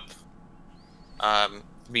right up,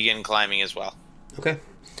 begin climbing as well. Okay.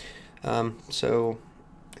 So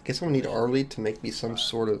I guess I'm gonna need Arlie to make me some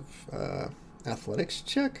sort of athletics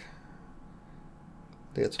check.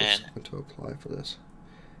 I think that's what's going to apply for this.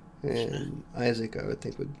 And Isaac, I would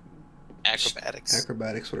think, would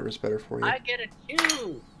acrobatics, whatever's better for you. I get a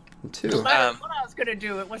 2. 2. No matter what I was gonna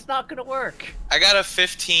do, it was not gonna work. I got a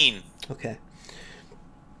 15. Okay.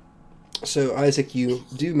 So Isaac, you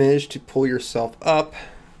do manage to pull yourself up.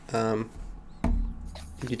 You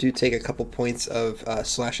do take a couple points of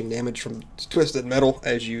slashing damage from twisted metal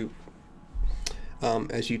as you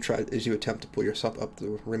attempt to pull yourself up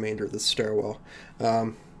the remainder of the stairwell.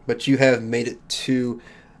 But you have made it to,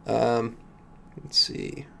 let's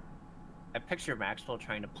see. I picture Maxwell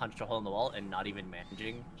trying to punch a hole in the wall and not even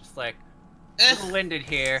managing. Just like, a little winded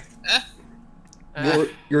here.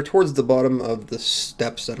 You're towards the bottom of the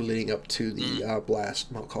steps that are leading up to the blast.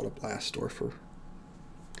 I'll call it a blast door for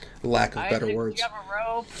lack of better words. Do you have a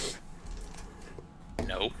rope?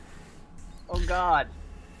 No. Oh God.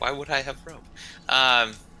 Why would I have rope?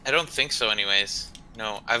 I don't think so anyways.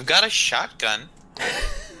 No, I've got a shotgun.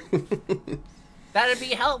 That'd be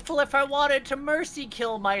helpful if I wanted to mercy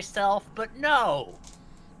kill myself, but no.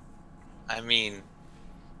 I mean,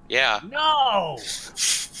 yeah. No!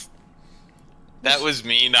 That was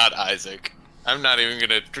me, not Isaac. I'm not even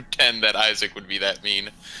gonna pretend that Isaac would be that mean.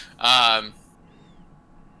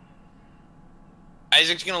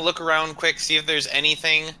 Isaac's gonna look around quick, see if there's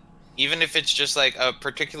anything, even if it's just like a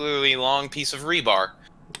particularly long piece of rebar,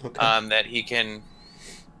 that he can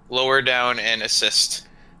lower down and assist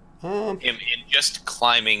him in just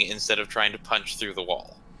climbing instead of trying to punch through the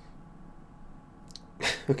wall.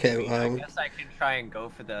 Okay. I guess I can try and go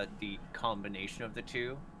for the combination of the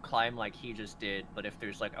two. Climb like he just did, but if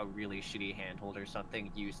there's like a really shitty handhold or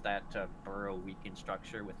something, use that to burrow weakened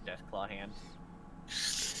structure with Deathclaw hands.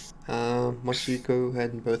 Why don't you go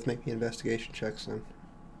ahead and both make me investigation checks then?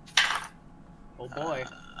 Oh boy.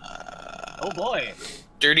 Oh boy.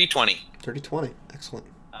 Dirty 20. Dirty 20. Excellent.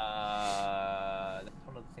 That's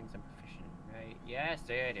one of the things I'm proficient in, right? Yes,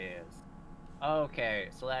 it is. Okay,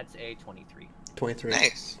 so that's a 23. 23.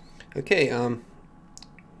 Nice. Okay,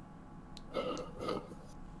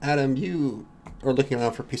 Adam, you are looking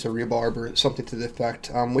around for a piece of rebar or something to the effect.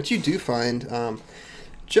 What you do find,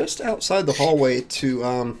 just outside the hallway to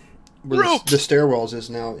where the stairwells is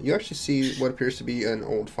now, you actually see what appears to be an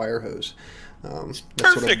old fire hose that's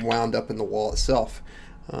sort of wound up in the wall itself,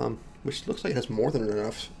 which looks like it has more than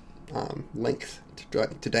enough length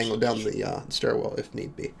to dangle down the stairwell if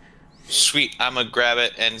need be. Sweet, I'm gonna grab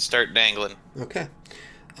it and start dangling. Okay.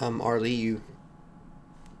 Arlie, you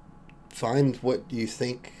find what you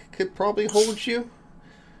think could probably hold you.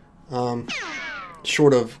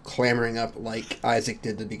 Short of clambering up like Isaac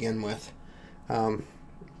did to begin with.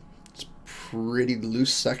 It's a pretty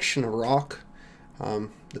loose section of rock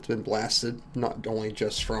that's been blasted, not only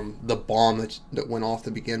just from the bomb that went off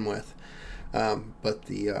to begin with, but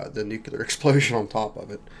the nuclear explosion on top of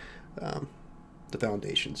it. The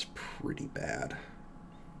foundation's pretty bad.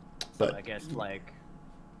 But So I guess like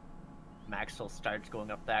Maxwell starts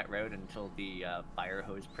going up that road until the fire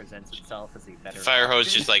hose presents itself as a better. Fire hose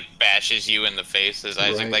option. just like bashes you in the face as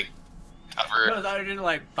Isaac Right. like cover. No, I didn't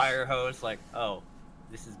like fire hose. Like, oh,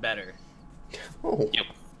 this is better. oh, Yep.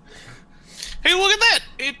 Hey, look at that!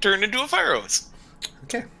 It turned into a fire hose.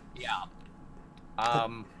 okay. Yeah.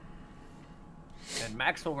 And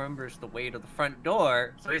Maxwell remembers the way to the front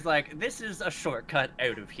door, so he's like, "This is a shortcut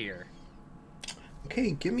out of here."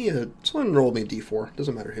 Okay, give me someone roll me a d4.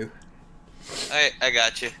 Doesn't matter who. I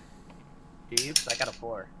got you. Jeeves, I got a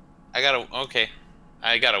 4. I got a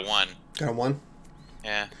I got a 1. Got a 1?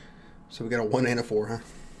 Yeah. So we got a 1 and a 4, huh?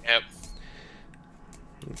 Yep.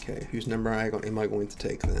 Okay, whose number am I going to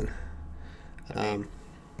take then? Up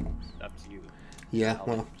to you. Yeah,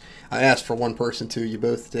 well, I asked for one person too. You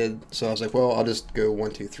both did, so I was like, well, I'll just go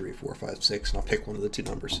 1, 2, 3, 4, 5, 6, and I'll pick one of the two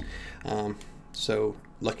numbers. So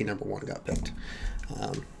lucky number 1 got picked.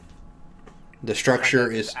 The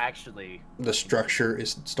structure is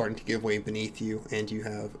starting to give way beneath you, and you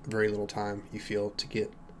have very little time, you feel, to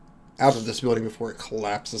get out of this building before it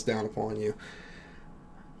collapses down upon you.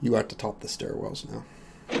 You are at the top of the stairwells now.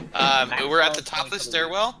 We're at the top of the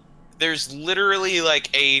stairwell. There's literally like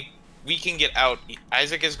we can get out.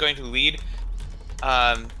 Isaac is going to lead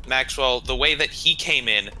Maxwell the way that he came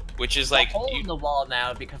in, which is like a hole in the wall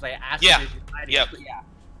now because I asked Yeah. him to Yep. Yeah.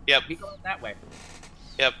 Yep. We go that way.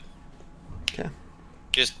 Yep. Okay.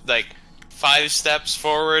 Just like 5 steps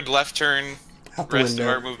forward, left turn, Out the rest of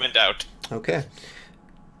window. our movement out. Okay.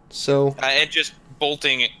 So, And just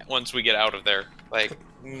bolting once we get out of there. Like,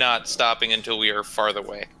 not stopping until we are farther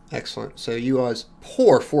away. excellent. So you guys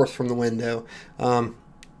pour forth from the window.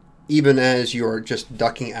 Even as you're just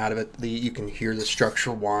ducking out of it, you can hear the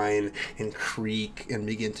structure whine and creak and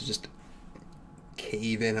begin to just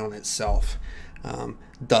cave in on itself.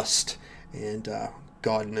 Dust and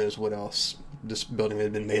God knows what else this building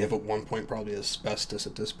had been made of at one point, probably asbestos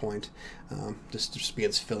at this point. Just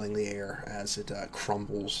begins filling the air as it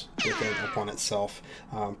crumbles within upon itself.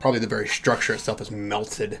 Probably the very structure itself is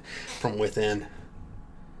melted from within.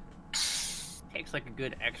 Takes like a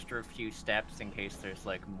good extra few steps in case there's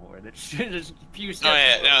like more. That's just a few Oh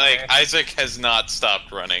steps. yeah, no, like there. Isaac has not stopped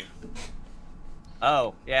running.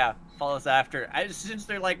 Oh yeah, follows after. Since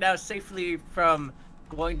they're like now safely from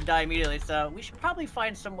going to die immediately, so we should probably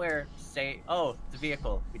find somewhere safe. Oh, the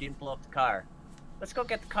vehicle. We didn't blow up the car. Let's go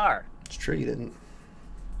get the car. It's true you didn't.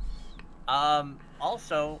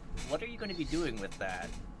 Also, what are you going to be doing with that?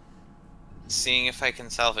 Seeing if I can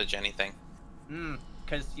salvage anything.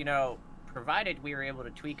 Because, you know, provided we were able to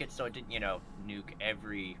tweak it so it didn't, you know, nuke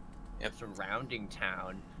every surrounding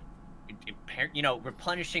town, you know,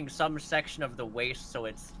 replenishing some section of the waste so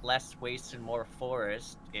it's less waste and more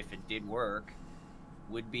forest, if it did work,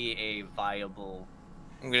 would be a viable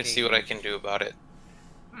I'm gonna see what I can do about it.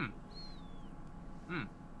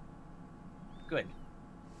 Good.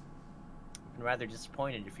 I'm rather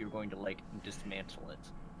disappointed if you were going to, like, dismantle it.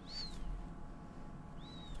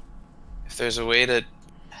 If there's a way to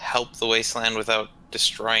help the wasteland without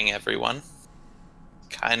destroying everyone,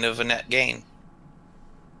 kind of a net gain.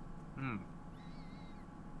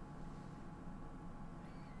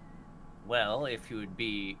 Well, if you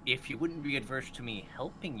wouldn't be adverse to me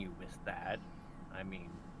helping you with that, I mean...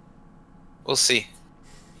 We'll see.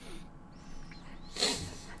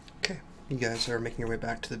 Okay, you guys are making your way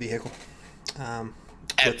back to the vehicle.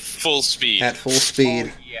 At full speed. At full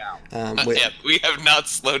speed. Oh, yeah. Yeah, we have not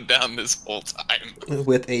slowed down this whole time.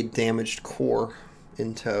 With a damaged core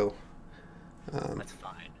in tow. That's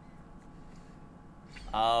fine.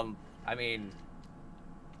 I mean,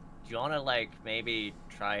 do you want to, like, maybe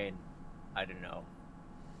try and, I don't know,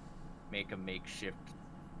 make a makeshift...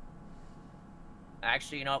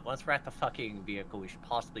 Actually, you know what, once we're at the fucking vehicle, we should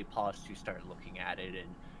possibly pause to start looking at it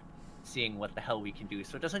and seeing what the hell we can do,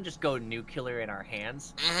 so it doesn't just go nuclear in our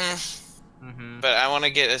hands. But I want to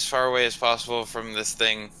get as far away as possible from this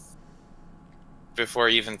thing before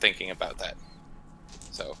even thinking about that.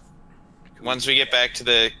 So, once we get back to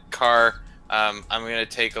the car, I'm going to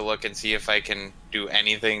take a look and see if I can do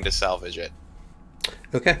anything to salvage it.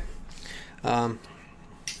 Okay.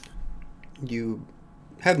 You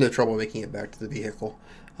have no trouble making it back to the vehicle.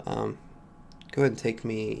 Go ahead and take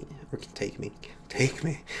me.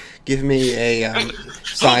 Give me a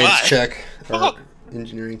science check or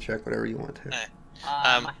engineering check, whatever you want to.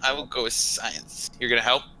 I will go with science. You're going to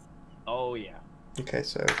help? Oh, yeah. Okay,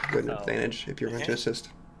 so good advantage if you're going to assist.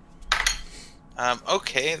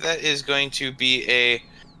 Okay, that is going to be a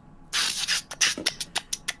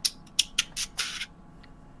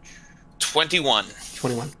 21.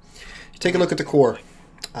 21. You take a look at the core.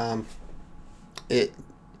 It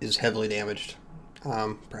is heavily damaged,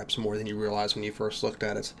 perhaps more than you realized when you first looked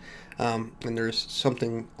at it. And there's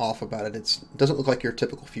something off about it. It doesn't look like your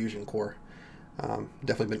typical fusion core.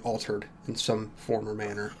 Definitely been altered in some form or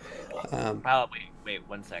manner. Wait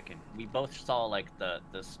 1 second. We both saw, like, the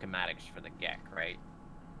schematics for the GEC, right?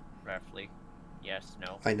 Roughly. Yes,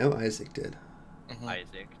 no? I know Isaac did.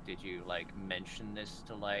 Isaac, did you, like, mention this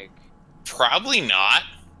to, like... Probably not,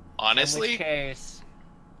 honestly. In which case...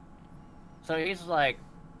 So he's like,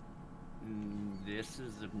 this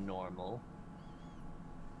is abnormal.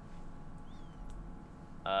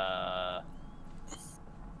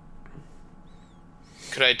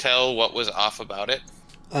 Could I tell what was off about it?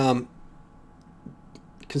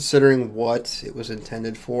 Considering what it was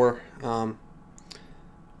intended for,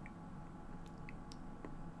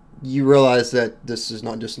 you realize that this is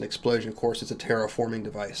not just an explosion, of course, it's a terraforming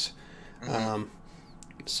device.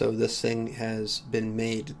 So this thing has been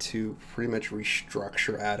made to pretty much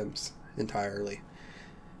restructure atoms entirely.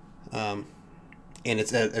 And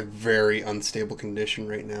it's at a very unstable condition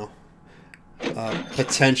right now.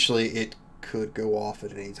 Potentially it could go off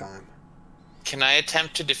at any time. Can I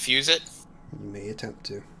attempt to defuse it? You may attempt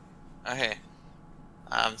to. Okay.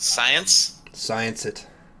 Science? Science it.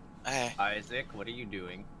 Okay. Isaac, what are you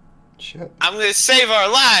doing? Shit. I'm gonna save our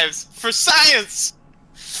lives for science!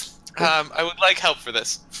 I would like help for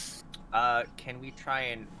this. Can we try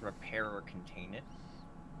and repair or contain it?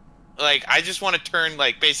 Like, I just want to turn,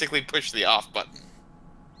 like, basically push the off button.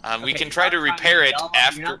 We Okay, can you're try not to trying repair it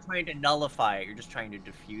after... You're not trying to nullify it, you're just trying to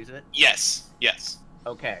diffuse it? Yes.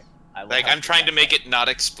 Okay. Like, I'm trying to make it not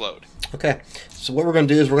explode. Okay, so what we're going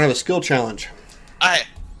to do is we're going to have a skill challenge. Aye.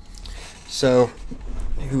 So,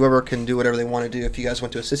 whoever can do whatever they want to do. If you guys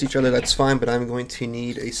want to assist each other, that's fine, but I'm going to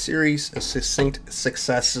need a series of succinct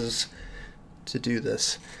successes to do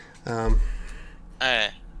this.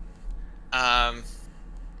 Aye.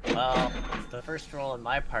 Well, the first roll on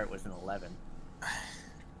my part was an 11.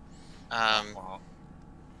 I'm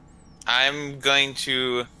going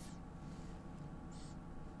to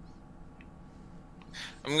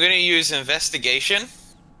use investigation.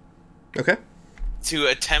 Okay. To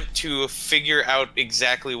attempt to figure out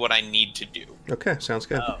exactly what I need to do. Okay, sounds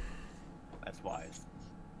good. Oh, that's wise.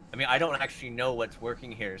 I mean, I don't actually know what's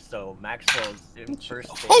working here, so Maxwell's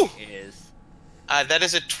first thing is... That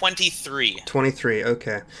is a 23. 23.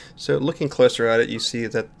 Okay. So looking closer at it, you see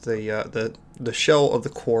that the shell of the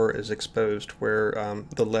core is exposed where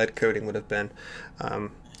the lead coating would have been.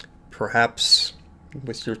 Perhaps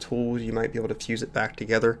with your tools, you might be able to fuse it back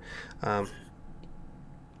together.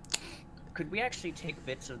 Could we actually take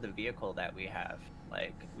bits of the vehicle that we have?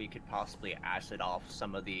 Like, we could possibly acid off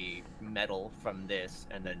some of the metal from this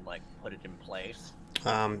and then, like, put it in place.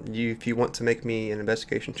 If you want to make me an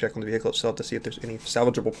investigation check on the vehicle itself to see if there's any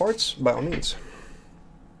salvageable parts, by all means.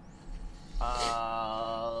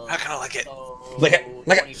 Not gonna lick it. Lick it.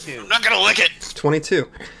 Lick it. I'm not gonna lick it. 22.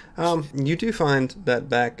 You do find that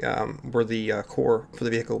back where the core for the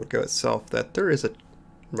vehicle would go itself, that there is a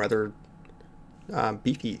rather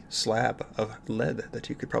beefy slab of lead that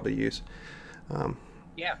you could probably use.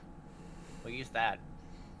 Yeah, we'll use that.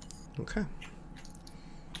 Okay.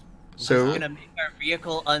 So it's gonna make our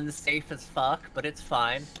vehicle unsafe as fuck, but it's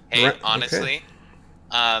fine. Hey, Right, honestly,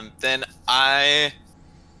 then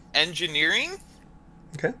engineering.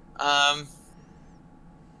 Okay.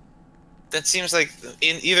 That seems like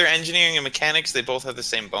in either engineering and mechanics, they both have the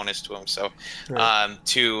same bonus to them. So, Right.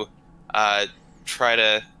 to try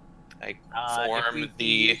to like form if we the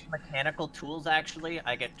use mechanical tools, actually,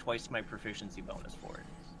 I get twice my proficiency bonus for it.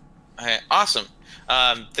 awesome.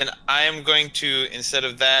 Then I am going to, instead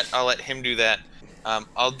of that, I'll let him do that.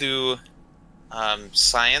 I'll do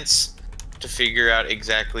science to figure out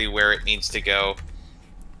exactly where it needs to go.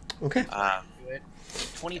 Okay. Do it.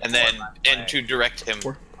 24, And then by the way. and to direct him.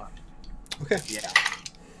 Okay.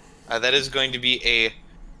 Yeah. That is going to be a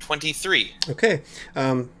 23. Okay.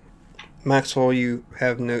 Maxwell, you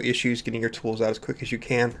have no issues getting your tools out as quick as you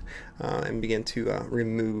can and begin to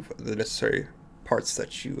remove the necessary parts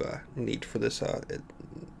that you need for this.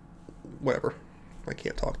 Whatever. I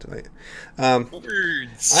can't talk tonight.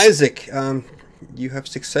 Words. Isaac, you have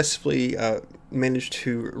successfully managed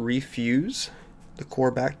to refuse the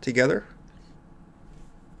core back together.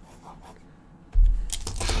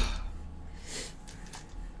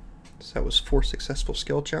 So that was 4 successful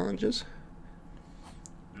skill challenges.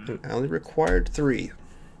 And I only required 3.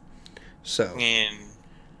 So. And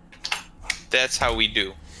that's how we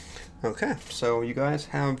do. Okay, so you guys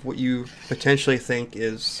have what you potentially think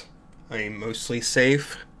is a mostly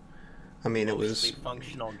safe. I mean, it was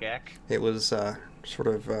functional Gek. It was sort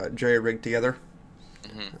of jerry-rigged together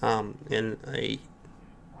in a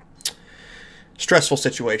stressful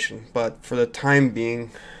situation, but for the time being,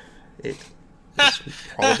 it is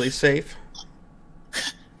probably safe.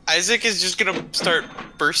 Isaac is just gonna start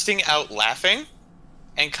bursting out laughing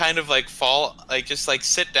and kind of like fall, like just like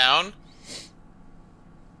sit down.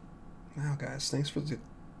 Wow, guys, thanks for the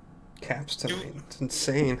caps tonight. It's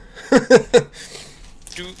insane.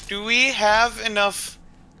 Do we have enough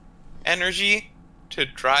energy to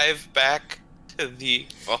drive back to the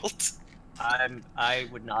vault? I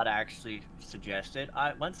would not actually suggest it.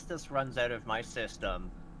 Once this runs out of my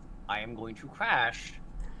system, I am going to crash.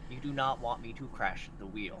 You do not want me to crash the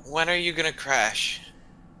wheel. When are you gonna crash?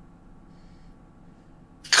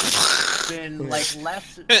 It's been like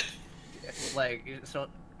less, like so.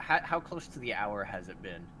 How close to the hour has it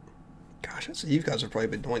been? Gosh, so you guys have probably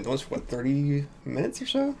been doing those for what, 30 minutes or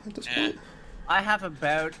so at this point? I have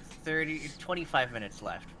about 25 minutes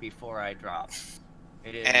left before I drop.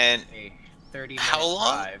 It is And a 30-minute how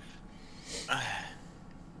long? drive.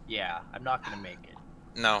 Yeah, I'm not gonna make it.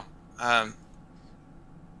 No.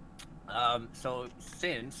 So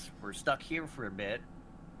since we're stuck here for a bit,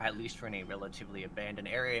 at least we're in a relatively abandoned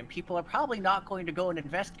area, and people are probably not going to go and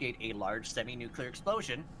investigate a large semi-nuclear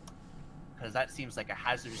explosion, because that seems like a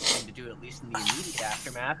hazardous thing to do, at least in the immediate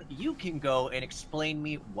aftermath. You can go and explain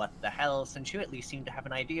me what the hell, since you at least seem to have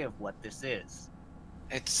an idea of what this is.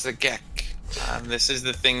 It's the Gek. This is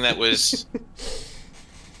the thing that was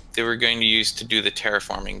they were going to use to do the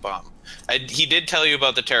terraforming bomb. He did tell you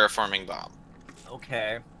about the terraforming bomb.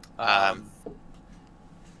 Okay.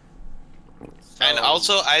 And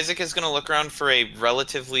also, Isaac is going to look around for a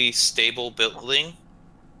relatively stable building,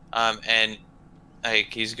 and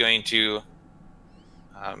like he's going to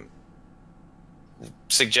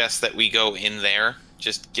suggest that we go in there,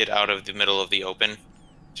 just get out of the middle of the open,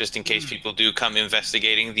 just in case people do come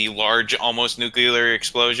investigating the large, almost nuclear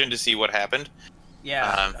explosion to see what happened.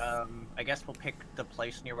 Yeah. I guess we'll pick the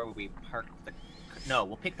place near where we parked the. No,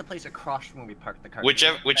 we'll pick the place across from where we parked the car.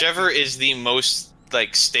 Whichever is the most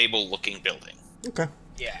like stable looking building. Okay.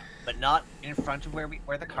 Yeah, but not in front of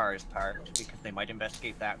where the car is parked, because they might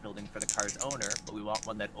investigate that building for the car's owner. But we want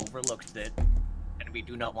one that overlooks it, and we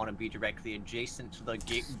do not want to be directly adjacent to the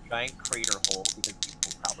giant crater hole, because people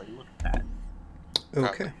will probably look at that.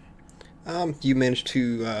 Okay. You managed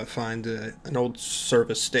to find an old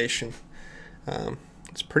service station.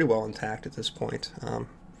 It's pretty well intact at this point.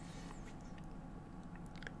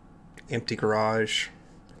 Empty garage,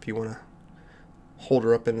 if you want to hold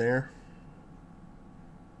her up in there.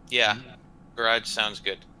 Yeah, garage sounds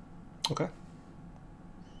good. Okay.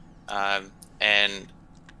 And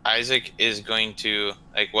Isaac is going to,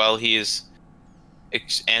 like, while he's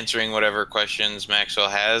answering whatever questions Maxwell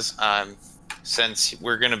has, since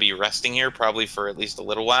we're going to be resting here probably for at least a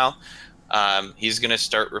little while, he's going to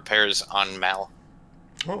start repairs on Mal.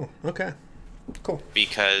 Oh, okay. Cool.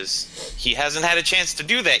 Because he hasn't had a chance to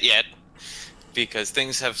do that yet, because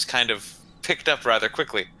things have kind of picked up rather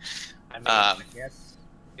quickly. I mean, I guess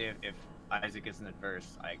if Isaac isn't adverse,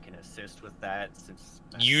 I can assist with that, since...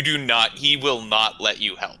 You do not, he will not let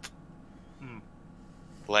you help. Hmm.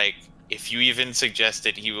 Like, if you even suggest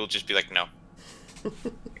it, he will just be like, no.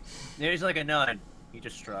 There's like a nod. He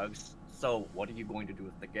just shrugs. So, what are you going to do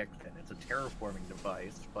with the Gek then? It's a terraforming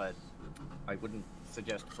device, but I wouldn't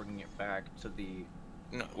suggest bringing it back to the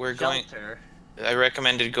No, we're shelter. I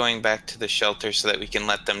recommended going back to the shelter so that we can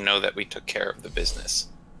let them know that we took care of the business.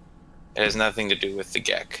 It has nothing to do with the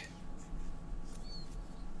Gek.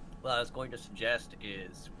 What I was going to suggest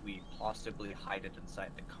is we possibly hide it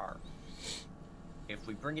inside the car. If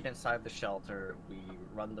we bring it inside the shelter, we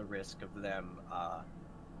run the risk of them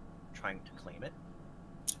trying to claim it.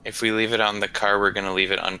 If we leave it on the car, we're going to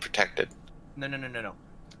leave it unprotected. No.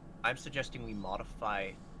 I'm suggesting we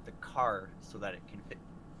modify the car so that it can fit.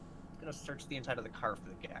 I'm going to search the inside of the car for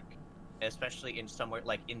the Gek. Especially in somewhere,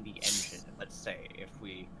 like in the engine, let's say. If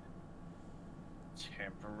we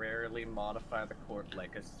temporarily modify the core,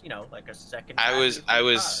 like a second. I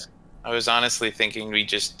was honestly thinking we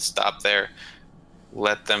just stop there,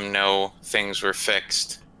 let them know things were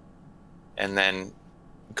fixed, and then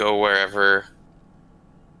go wherever,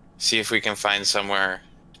 see if we can find somewhere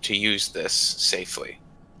to use this safely.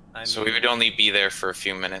 So we would only be there for a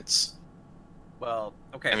few minutes. Well,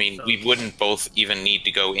 okay. I mean, so, we wouldn't both even need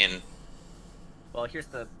to go in. Well, here's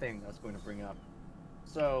the thing I was going to bring up.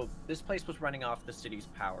 So, this place was running off the city's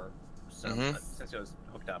power, so since it was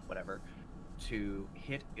hooked up, whatever, to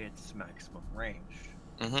hit its maximum range.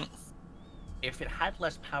 If it had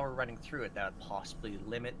less power running through it, that would possibly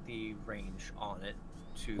limit the range on it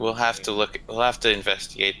to... We'll have to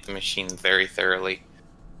investigate the machine very thoroughly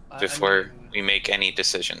before we make any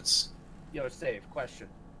decisions. Yo, Save, question.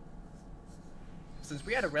 Since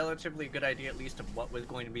we had a relatively good idea, at least, of what was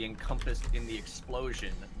going to be encompassed in the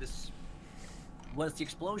explosion, was the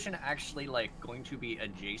explosion actually, like, going to be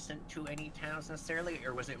adjacent to any towns necessarily,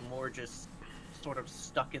 or was it more just sort of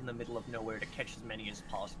stuck in the middle of nowhere to catch as many as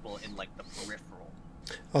possible in, like, the peripheral?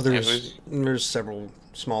 Oh, there's several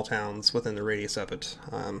small towns within the radius of it.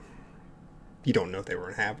 You don't know if they were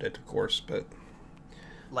inhabited, of course, but...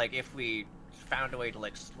 Like, if we found a way to,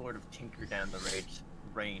 like, sort of tinker down the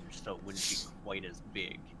range so it wouldn't be quite as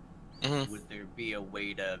big, would there be a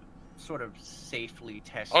way to sort of safely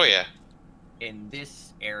test it in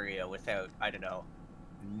this area without, I don't know,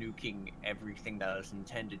 nuking everything that was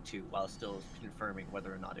intended to, while still confirming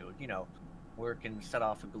whether or not it would, work and set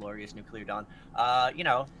off a glorious nuclear dawn?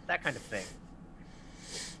 That kind of thing.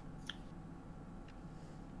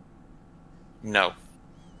 No.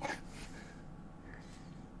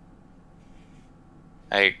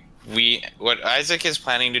 What Isaac is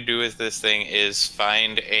planning to do with this thing is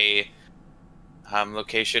find a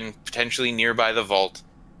location potentially nearby the vault,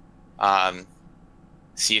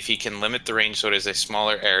 see if he can limit the range so it is a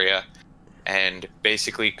smaller area, and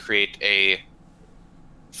basically create a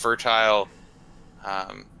fertile,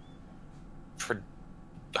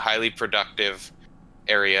 highly productive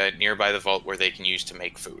area nearby the vault where they can use to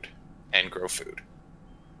make food and grow food.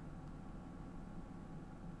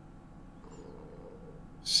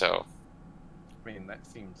 So, I mean, that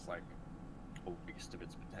seems like a waste of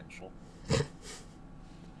its potential.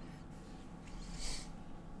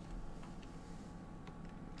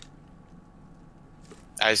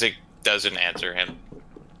 Isaac doesn't answer him.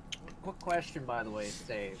 Quick question, by the way,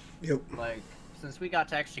 Save. Yep. Like, since we got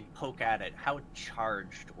to actually poke at it, how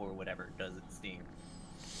charged or whatever does it seem?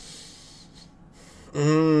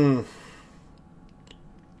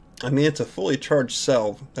 I mean, it's a fully charged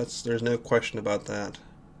cell. There's no question about that.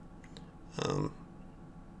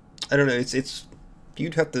 I don't know. It's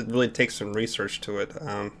you'd have to really take some research to it.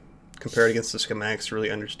 Compare it against the schematics to really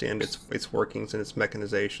understand its workings and its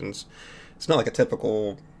mechanizations. It's not like a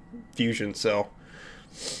typical fusion cell.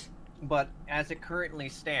 But as it currently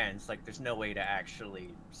stands, like, there's no way to actually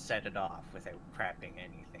set it off without crapping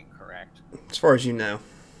anything, correct? As far as you know.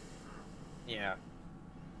 Yeah.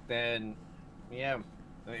 then, yeah,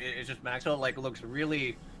 it's just Maxwell like looks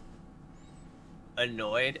really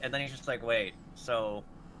annoyed, and then he's just like, wait, so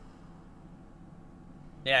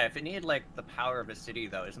yeah, if it needed like the power of a city,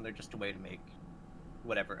 though, isn't there just a way to make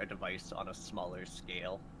whatever a device on a smaller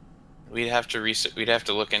scale? We'd have to We'd have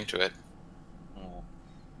to look into it. Oh.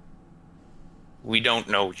 We don't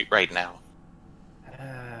know right now.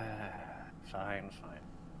 Fine.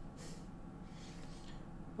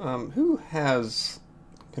 Who has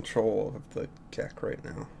control of the Gek right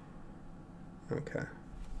now? Okay.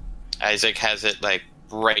 Isaac has it like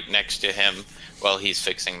right next to him while he's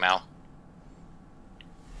fixing Mal.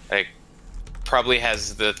 Like, probably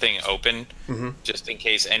has the thing open just in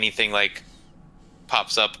case anything like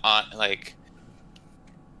pops up on like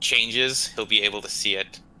changes. He'll be able to see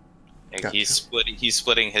it. Like, gotcha. He's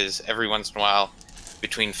splitting his every once in a while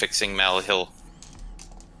between fixing Mel. He'll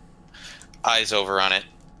eyes over on it.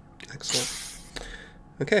 Excellent.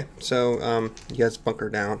 Okay, so you guys bunker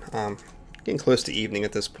down. Getting close to evening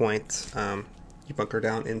at this point. You bunker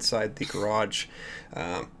down inside the garage.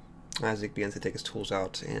 Isaac begins to take his tools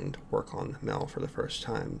out and work on Mel for the first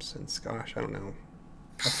time since, gosh, I don't know,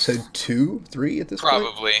 episode 2, 3 at this point?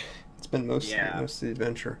 Probably. It's been most of the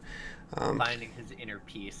adventure. Finding his inner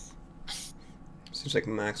peace. Seems like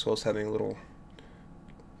Maxwell's having little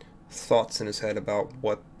thoughts in his head about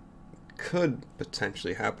what could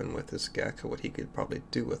potentially happen with this Gek, what he could probably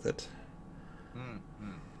do with it.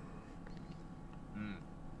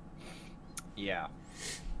 Yeah.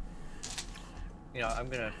 You know, I'm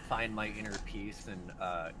gonna find my inner peace and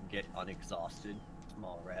get unexhausted.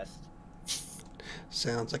 Small rest.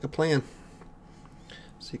 Sounds like a plan.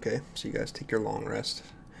 So, okay, so you guys take your long rest.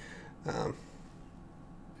 I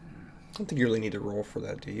don't think you really need to roll for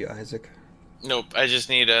that, do you, Isaac? Nope. I just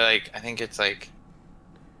need a I think it's like.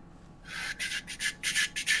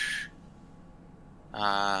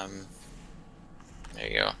 There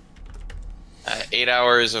you go. 8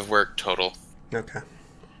 hours of work total. Okay.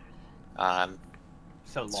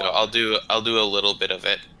 So I'll do a little bit of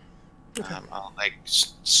it. Okay. I'll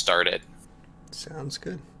start it. Sounds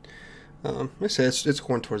good. I say it's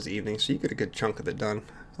going towards the evening, so you get a good chunk of it done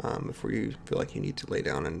before you feel like you need to lay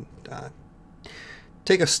down and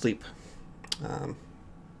take a sleep.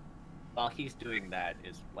 While he was doing that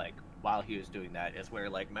is where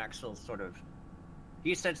like Maxwell sort of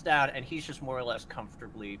he sits down and he's just more or less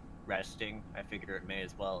comfortably resting. I figure it may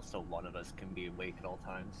as well, so one of us can be awake at all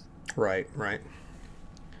times. Right.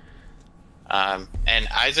 And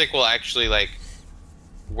Isaac will actually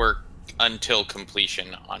work until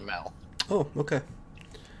completion on Mel. Oh, okay.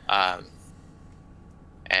 And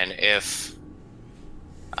if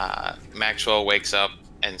Maxwell wakes up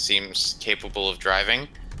and seems capable of driving,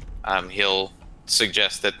 he'll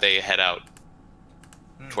suggest that they head out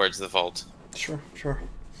towards the vault. Sure.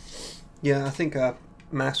 Yeah, I think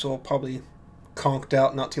Maxwell probably conked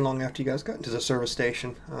out not too long after you guys got into the service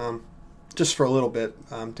station. Just for a little bit,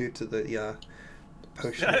 due to the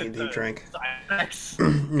potion he drank.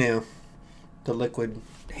 Yeah, the liquid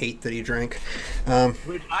hate that he drank.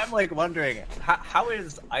 Which I'm wondering, how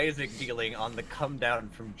is Isaac dealing on the come down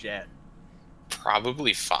from Jet?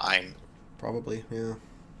 Probably fine. Probably, yeah.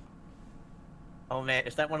 Oh man,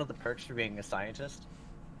 is that one of the perks for being a scientist?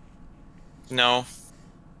 No.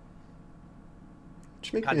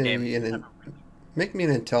 Just make me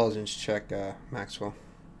an intelligence check, Maxwell.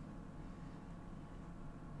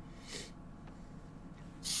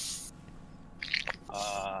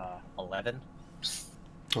 11.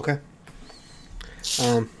 Okay.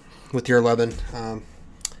 With your 11,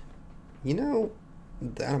 you know,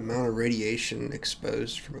 that amount of radiation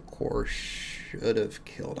exposed from a core should have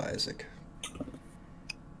killed Isaac.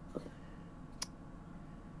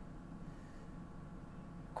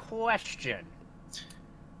 Question.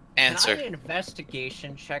 Answer. Can I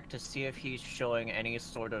investigation check to see if he's showing any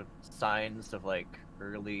sort of signs of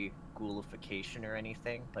early ghoulification or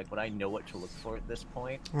anything? Would I know what to look for at this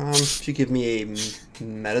point? If you give me a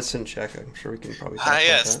medicine check, I'm sure we can probably talk about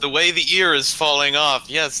yes, that. the way the ear is falling off.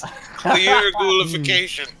 Yes, clear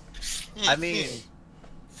ghoulification. I mean,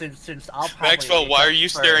 since I'll probably Maxwell, why are you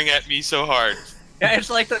staring at me so hard? Yeah, it's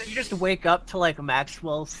like that you just wake up to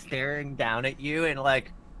Maxwell staring down at you and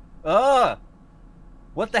oh,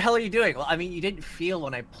 what the hell are you doing? Well, I mean, you didn't feel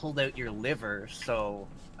when I pulled out your liver, so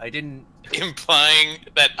I didn't. Implying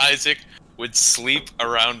that Isaac would sleep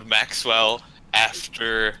around Maxwell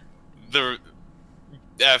after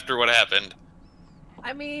what happened.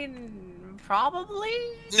 I mean, probably.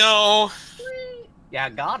 No. Yeah,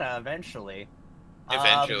 gotta eventually.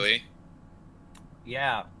 Eventually.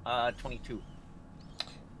 Yeah, 22.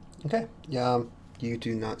 Okay. Yeah. You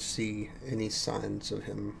do not see any signs of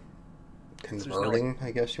him there's no, converting,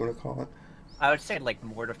 I guess you want to call it. I would say like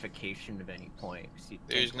mortification of any point. 'cause you'd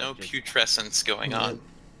There's think, no like, just- putrescence going on.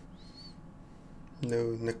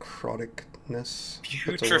 No necroticness.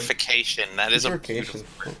 Putrefaction. That is a Putrefaction.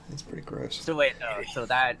 beautiful word. That's pretty gross. So wait, no. So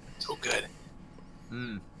that. So good.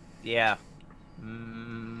 Yeah.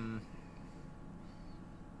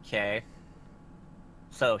 Okay.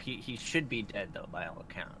 So he should be dead though, by all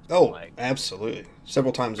accounts. Oh, Like, absolutely.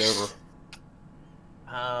 Several times over.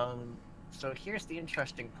 So here's the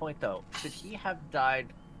interesting point though. Should he have died?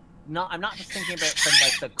 No, I'm not just thinking about it from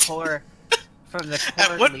like the core. From the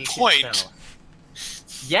core At what leak point? itself.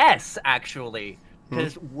 Yes, actually.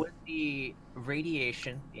 Because would the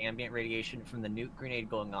radiation, the ambient radiation from the nuke grenade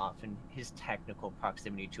going off and his technical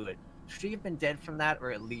proximity to it, should he have been dead from that,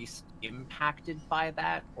 or at least impacted by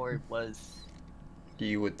that, or was...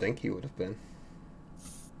 You would think he would have been.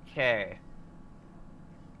 Okay.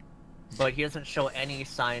 But he doesn't show any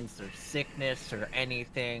signs of sickness or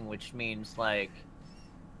anything, which means, like...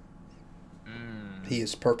 He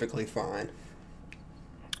is perfectly fine.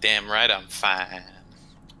 Damn right I'm fine.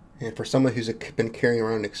 And for someone who's been carrying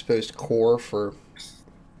around an exposed core for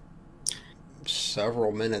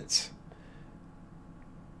several minutes.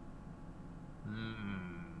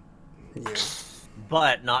 Yeah.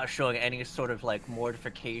 But not showing any sort of, like,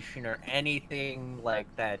 mortification or anything like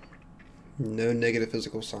that. No negative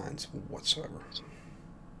physical signs whatsoever.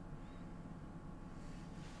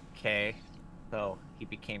 Okay. So, he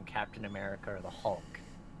became Captain America or the Hulk.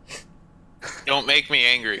 Don't make me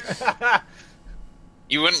angry.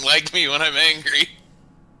 You wouldn't like me when I'm angry.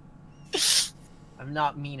 I'm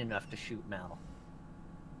not mean enough to shoot Mel.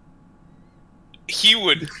 He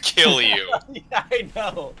would kill you. Yeah, I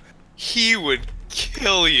know. He would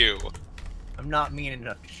kill you. I'm not mean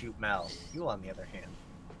enough to shoot Mel. You, on the other hand.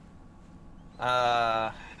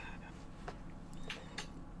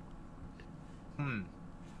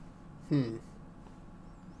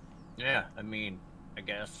 Yeah, I mean, I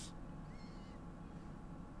guess.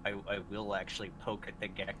 I will actually poke at the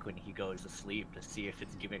Gek when he goes to sleep to see if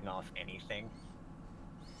it's giving off anything.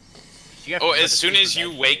 Oh, as soon as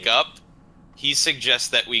you wake up, he suggests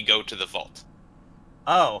that we go to the vault.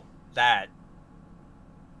 Oh, that.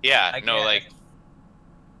 Yeah, I no, guess. like...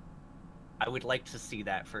 I would like to see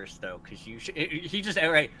that first, though, because you should. He just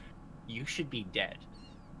outright. You should be dead.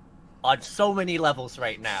 On so many levels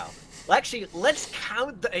right now. Well, actually, let's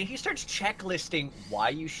count. He starts checklisting why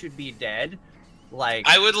you should be dead. Like.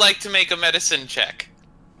 I would like to make a medicine check.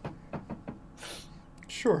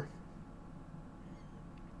 Sure.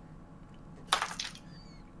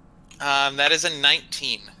 That is a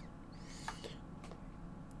 19.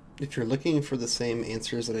 If you're looking for the same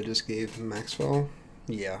answers that I just gave Maxwell,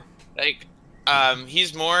 yeah. Like,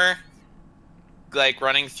 he's more, like,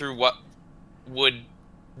 running through what would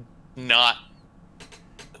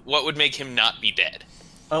make him not be dead.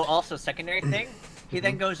 Oh, also, secondary thing, he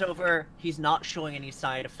then goes over, he's not showing any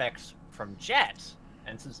side effects from Jet.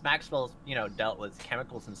 And since Maxwell's, dealt with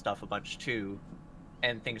chemicals and stuff a bunch too,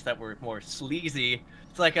 and things that were more sleazy,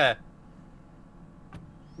 it's like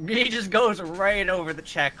he just goes right over the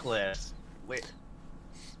checklist. Wait.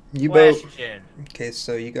 Question. Okay,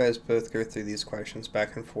 so you guys both go through these questions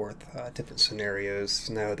back and forth, different scenarios.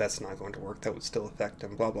 No, that's not going to work. That would still affect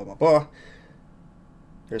him. Blah blah blah blah.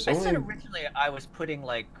 I said originally I was putting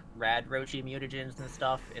like rad roachy mutagens and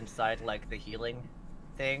stuff inside like the healing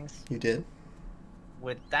things. You did?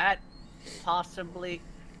 Would that possibly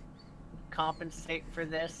compensate for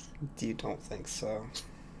this? You don't think so?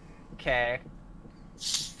 Okay.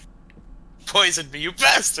 Poisoned me, you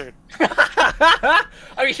bastard! I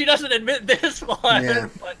mean, he doesn't admit this one. Yeah,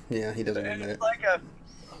 but yeah, he doesn't admit it. Like a...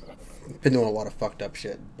 Been doing a lot of fucked up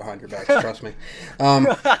shit behind your back, trust me.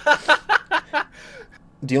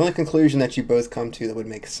 The only conclusion that you both come to that would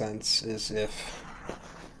make sense is if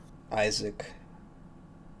Isaac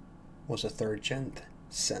was a third-gen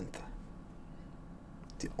synth.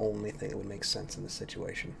 The only thing that would make sense in this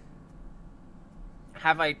situation.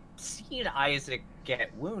 Have I seen Isaac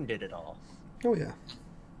get wounded at all? Oh yeah.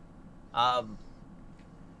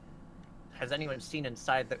 Has anyone seen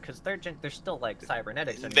inside the? Because they're still like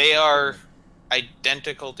cybernetics. They are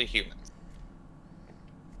identical to humans,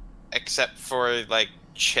 except for like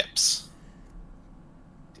chips.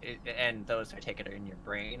 And those, I take it, are in your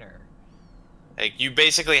brain, or? Like, you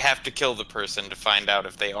basically have to kill the person to find out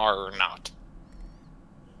if they are or not.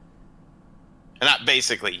 And not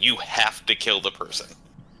basically, you have to kill the person.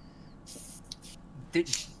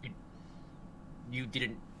 You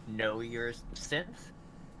didn't know you're a synth?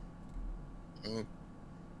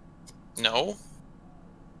 No.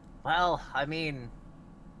 Well, I mean...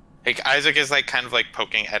 Like, Isaac is, like, kind of, like,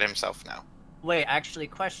 poking at himself now. Wait, actually,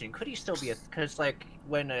 question. Could he still be a... Because, like,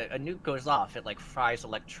 when a nuke goes off, it, like, fries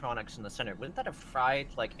electronics in the center. Wouldn't that have fried,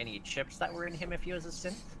 like, any chips that were in him if he was a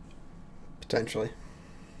synth? Potentially.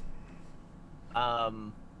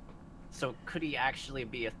 So could he actually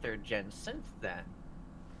be a third-gen synth, then?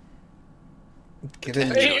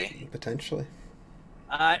 Potentially.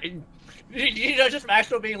 Just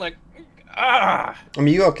Maxwell being like, ah! I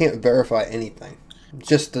mean, you all can't verify anything. It's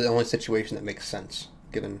just the only situation that makes sense,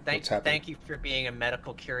 given what's happening. Thank you for being a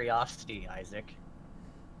medical curiosity, Isaac.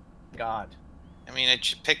 God. I mean, I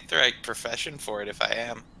should pick the right profession for it if I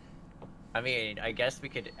am. I mean, I guess we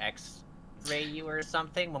could X-ray you or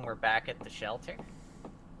something when we're back at the shelter.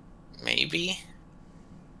 Maybe.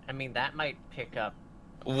 I mean, that might pick up...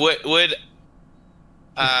 Would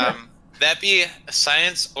that be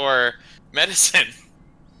science or medicine?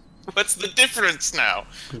 What's the difference now?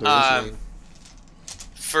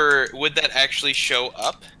 Would that actually show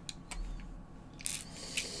up?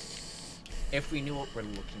 If we knew what we're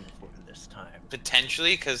looking for this time.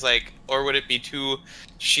 Potentially, because, like, or would it be too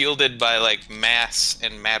shielded by, like, mass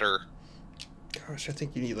and matter? Gosh, I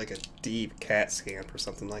think you need, like, a deep CAT scan or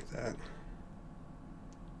something like that.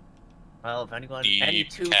 Well, if anyone... Deep any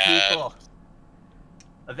two cat. people...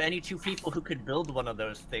 Of any two people who could build one of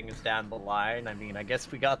those things down the line, I mean, I guess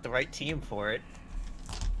we got the right team for it.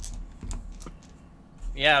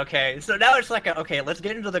 Yeah, okay. So now it's like, okay, let's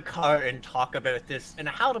get into the car and talk about this and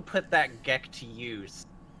how to put that Gek to use.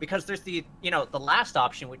 Because there's the, the last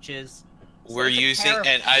option, which is... We're using...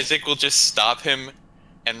 And Isaac will just stop him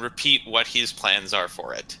and repeat what his plans are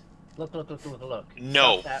for it. Look.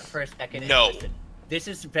 No. Stop that for a second. No. This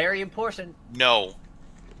is very important. No.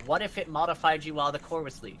 What if it modified you while the core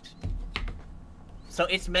was leaked? So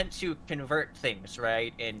it's meant to convert things,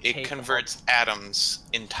 right? And it converts atoms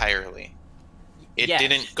entirely. It yes.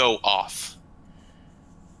 didn't go off.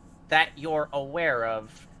 That you're aware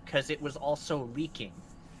of, because it was also leaking.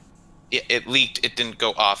 It leaked, it didn't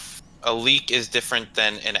go off. A leak is different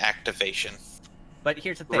than an activation. But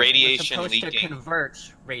here's the thing. Radiation it's supposed leaking. to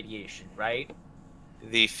convert radiation, right?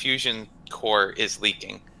 The fusion core is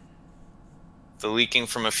leaking. The leaking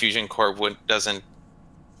from a fusion core doesn't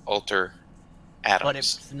alter atoms. But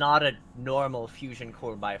it's not a normal fusion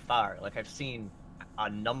core by far. Like, I've seen a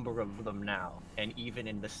number of them now, and even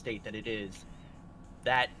in the state that it is,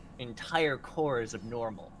 that entire core is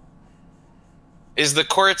abnormal. Is the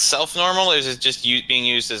core itself normal, or is it just being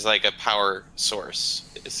used as, like, a power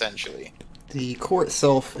source, essentially? The core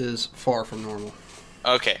itself is far from normal.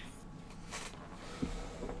 Okay.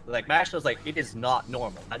 Like, Maxwell's like, it is not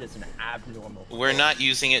normal. That is an abnormal core. We're not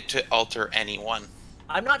using it to alter anyone.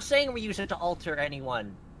 I'm not saying we use it to alter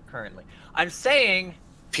anyone currently. I'm saying...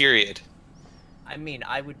 Period. I mean,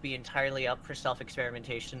 I would be entirely up for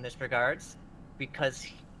self-experimentation in this regards. Because,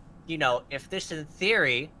 if this in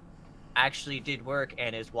theory actually did work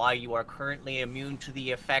and is why you are currently immune to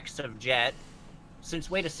the effects of Jet,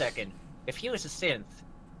 since, wait a second, if he was a synth,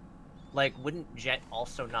 like, wouldn't Jet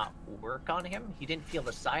also not work on him? He didn't feel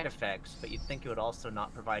the side effects, but you'd think it would also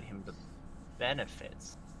not provide him the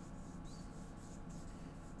benefits.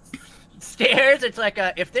 Stairs, it's like,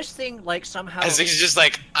 if this thing, like, somehow... As he's just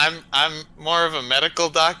like, I'm more of a medical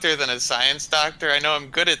doctor than a science doctor. I know I'm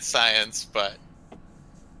good at science, but...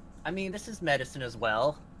 I mean, this is medicine as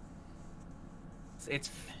well.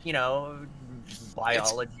 It's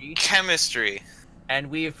biology. It's chemistry.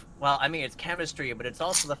 And it's chemistry, but it's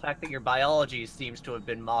also the fact that your biology seems to have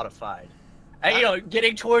been modified. And,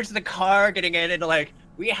 getting towards the car, getting in, and like,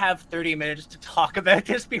 we have 30 minutes to talk about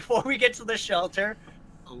this before we get to the shelter.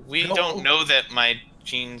 We don't know that my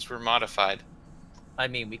genes were modified. I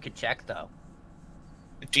mean, we could check, though.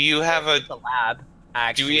 Do you have the lab,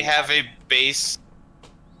 actually. Do we have a base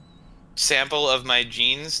sample of my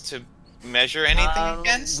genes to measure anything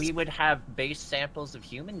against? We would have base samples of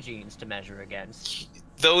human genes to measure against.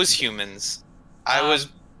 Those humans.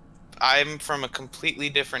 I'm from a completely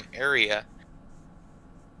different area.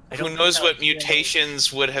 Who knows what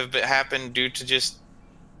mutations would have happened due to just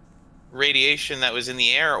radiation that was in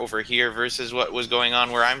the air over here versus what was going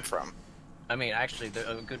on where I'm from. I mean, actually,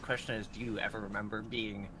 a good question is, do you ever remember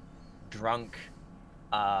being drunk?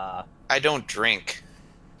 I don't drink.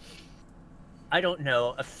 I don't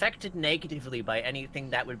know, affected negatively by anything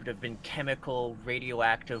that would have been chemical,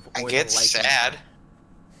 radioactive, or I get sad.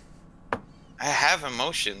 I have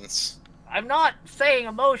emotions. I'm not saying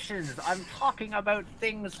emotions. I'm talking about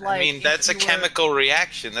things like... I mean, that's a chemical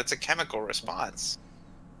reaction. That's a chemical response.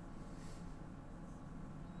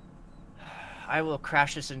 I will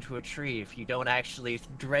crash this into a tree if you don't actually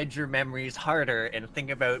dredge your memories harder and think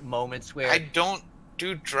about moments where... I don't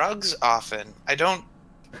do drugs often. I don't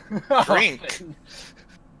drink.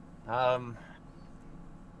 I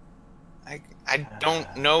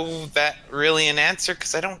don't know that really an answer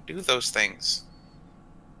because I don't do those things.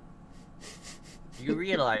 You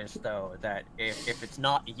realize, though, that if it's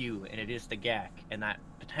not you and it is the GAC, and that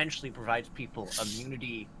potentially provides people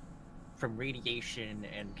immunity from radiation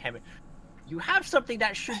and you have something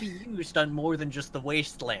that should be used on more than just the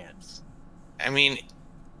wastelands. I mean,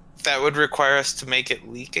 that would require us to make it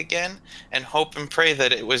leak again and hope and pray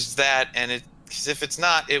that it was that, and because if it's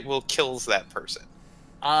not, it will kill that person.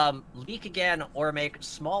 Leak again or make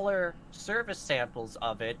smaller service samples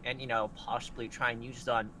of it and, possibly try and use it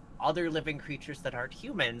on other living creatures that aren't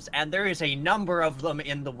humans, and there is a number of them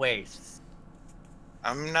in the wastes.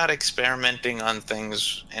 I'm not experimenting on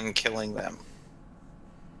things and killing them.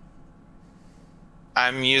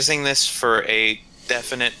 I'm using this for a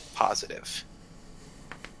definite positive.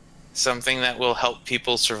 Something that will help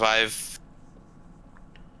people survive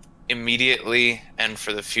immediately and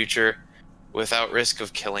for the future without risk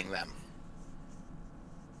of killing them.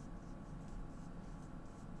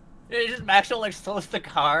 Maxwell slows the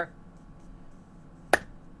car.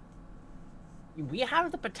 We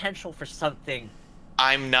have the potential for something.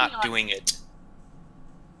 I'm not doing it.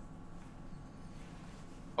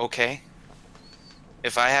 Okay?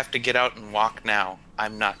 If I have to get out and walk now,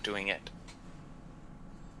 I'm not doing it.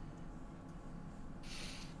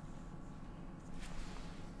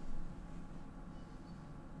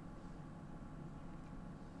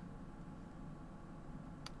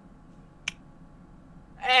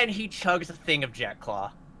 And he chugs a thing of Jet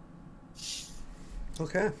Claw.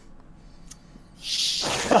 Okay.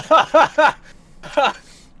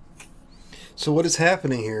 So what is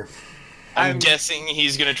happening here? I'm guessing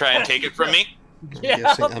he's gonna try and take it from me.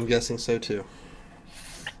 I'm guessing so too.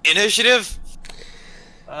 Initiative?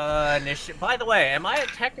 Initiative. By the way, am I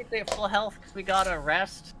technically at full health because we got a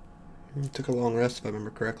rest? You took a long rest if I remember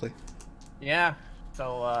correctly. Yeah,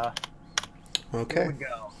 so, okay. Here we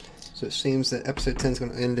go. So it seems that episode 10 is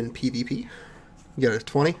going to end in PvP. You got a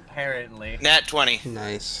 20? Apparently. Nat 20.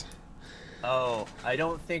 Nice. Oh, I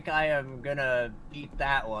don't think I am gonna beat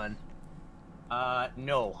that one.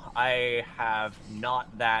 No, I have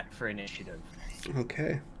not that for initiative.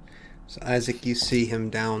 Okay. So Isaac, you see him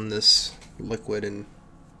down this liquid and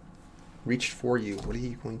reached for you. What are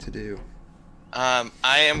you going to do? I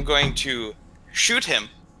am going to shoot him.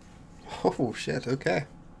 Oh, shit, okay.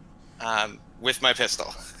 With my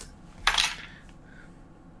pistol.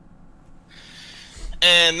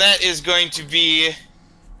 And that is going to be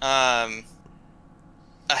a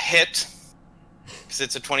hit, because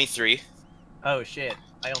it's a 23. Oh shit,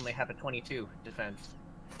 I only have a 22 defense.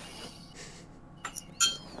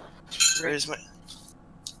 Where's my...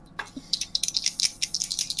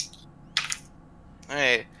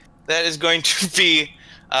 Alright, that is going to be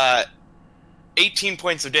 18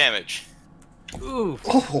 points of damage. Ooh.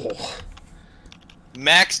 Oh.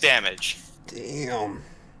 Max damage. Damn.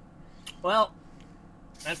 Well,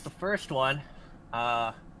 that's the first one.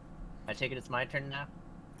 I take it it's my turn now?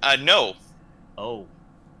 No. Oh.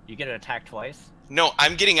 You get an attack twice? No,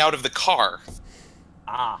 I'm getting out of the car.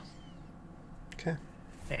 Ah. Okay.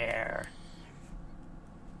 Fair.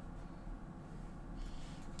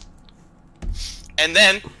 And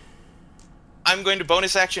then, I'm going to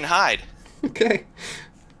bonus action hide. Okay.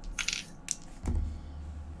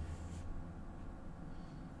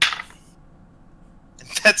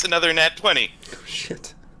 That's another nat 20. Oh,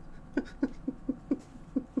 shit.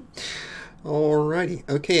 Alrighty.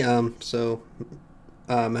 Okay, so,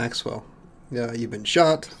 Maxwell, you've been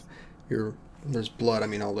shot. There's blood,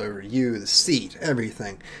 all over you, the seat,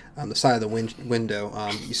 everything. On the side of the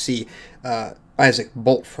window, you see Isaac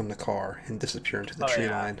bolt from the car and disappear into the tree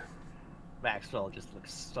line. Maxwell just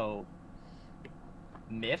looks so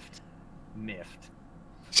miffed.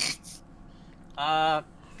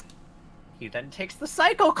 He then takes the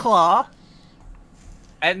Psycho Claw,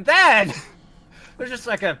 and then there's just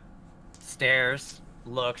like a stares,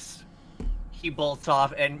 looks, he bolts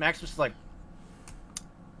off, and Max just like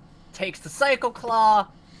takes the Psycho Claw,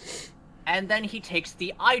 and then he takes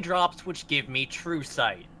the eye drops, which give me true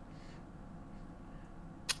sight.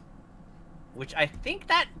 Which I think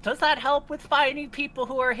does that help with finding people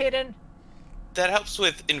who are hidden? That helps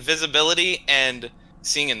with invisibility and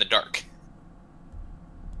seeing in the dark.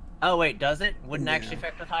 Oh wait, does it? Wouldn't actually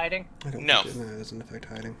affect with hiding? I don't No. think it doesn't affect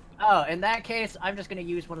hiding. Oh, in that case, I'm just gonna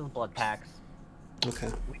use one of the blood packs.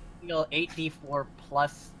 Okay. We heal 8d4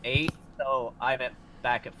 plus 8, so I'm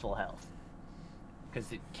back at full health.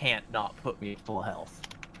 because it can't not put me at full health.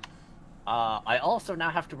 I also now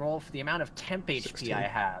have to roll for the amount of temp HP 16. I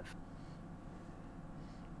have.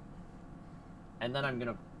 And then I'm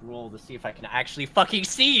gonna roll to see if I can actually fucking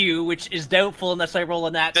see you, which is doubtful unless I roll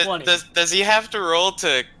a nat 20. Does he have to roll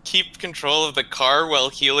to keep control of the car while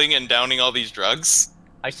healing and downing all these drugs?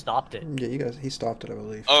 I stopped it. Yeah, he stopped it, I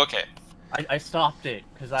believe. Oh, okay. I stopped it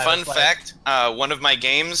because I. Fun fact: one of my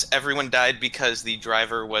games, everyone died because the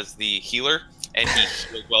driver was the healer, and he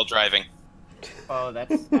healed while driving. Oh,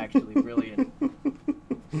 that's actually brilliant.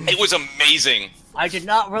 It was amazing. I did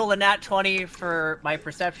not roll a nat 20 for my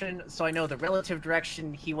perception, so I know the relative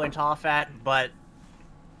direction he went off at, but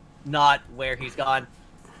not where he's gone.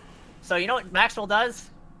 So you know what Maxwell does?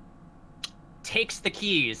 Takes the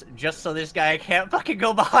keys, just so this guy can't fucking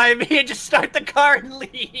go behind me and just start the car and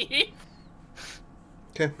leave.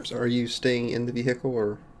 Okay, so are you staying in the vehicle,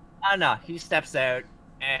 or...? No, he steps out,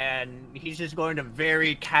 and he's just going to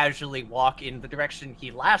very casually walk in the direction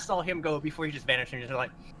he last saw him go before he just vanished, and he's just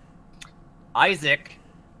like, Isaac,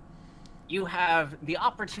 you have the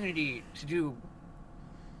opportunity to do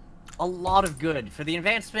a lot of good for the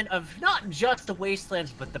advancement of not just the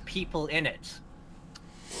wastelands, but the people in it.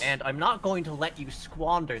 And I'm not going to let you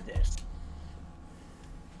squander this.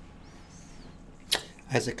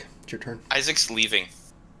 Isaac, it's your turn. Isaac's leaving.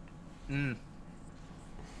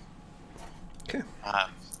 Okay.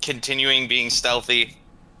 Continuing being stealthy.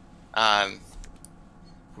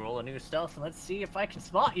 Roll a new stealth, and let's see if I can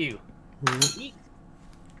spot you.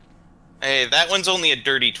 Hey, that one's only a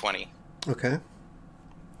dirty 20. Okay.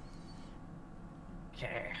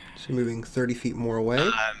 Okay. So you're moving 30 feet more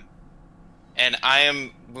away. And I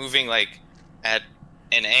am moving, like, at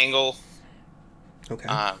an angle. Okay.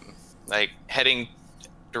 Like, heading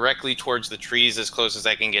directly towards the trees as close as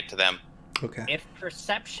I can get to them. Okay. If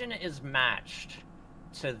perception is matched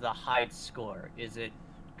to the hide score, is it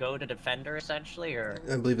go to defender, essentially, or...?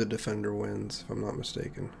 I believe the defender wins, if I'm not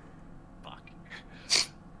mistaken. Fuck.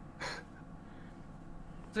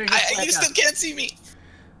 You still can't see me!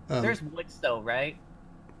 There's woods, though, right?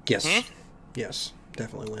 Yes. Yes.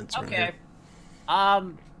 Definitely wins. Okay.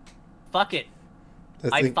 Fuck it.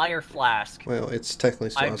 I think, fire flask. well, it's technically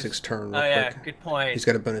still Isaac's turn. Oh, yeah, quick. good point. He's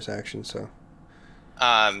got a bonus action, so...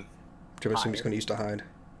 I'm assuming he's going to use the hide.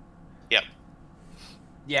 Yep.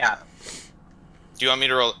 Yeah. Do you want me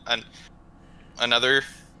to roll another?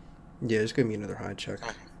 Yeah, just give me another hide check.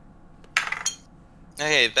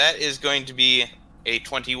 Okay, that is going to be a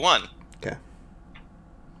 21. Okay.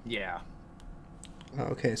 Yeah.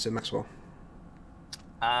 Okay, so Maxwell.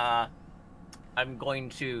 I'm going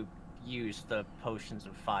to use the potions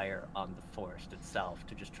of fire on the forest itself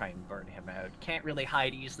to just try and burn him out. Can't really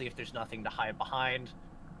hide easily if there's nothing to hide behind.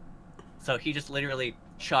 So he just literally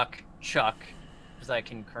chuck, because I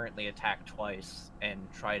can currently attack twice and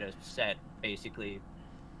try to set basically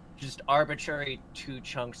just arbitrary 2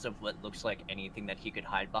 chunks of what looks like anything that he could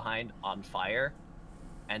hide behind on fire.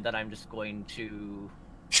 And then I'm just going to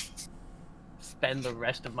spend the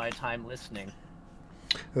rest of my time listening.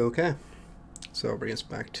 Okay. So I'll bring us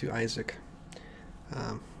back to Isaac.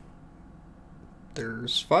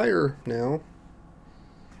 There's fire now.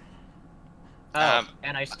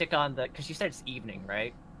 And I stick on the... Because you said it's evening,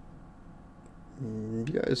 right? You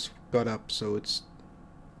guys got up, so it's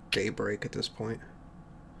daybreak at this point.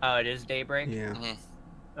 Oh, it is daybreak? Yeah.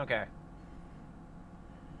 Okay.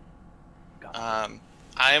 I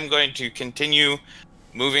am going to continue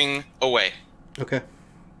moving away. Okay.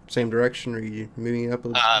 Same direction? Are you moving it up a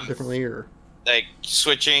little differently, or...? Like,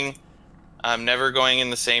 switching. I'm never going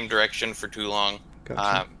in the same direction for too long.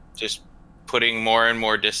 Gotcha. Just putting more and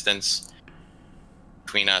more distance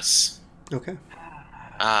between us. Okay.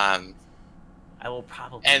 I will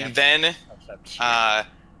probably... And then, I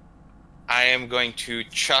am going to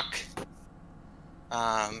chuck...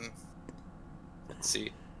 let's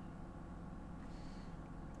see.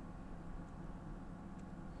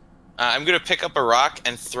 I'm going to pick up a rock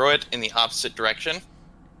and throw it in the opposite direction,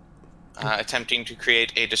 attempting to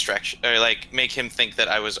create a distraction, or like make him think that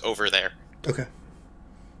I was over there. Okay.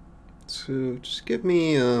 So just give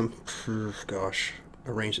me, a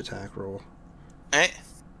ranged attack roll. Alright.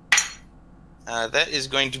 That is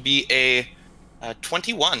going to be a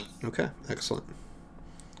 21. Okay, excellent.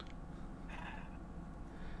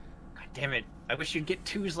 God damn it. I wish you'd get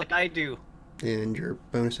 2s like I do. And your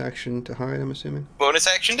bonus action to hide, I'm assuming? Bonus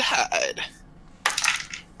action to hide.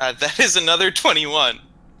 That is another 21.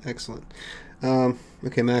 Excellent.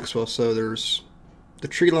 Okay, Maxwell, so there's the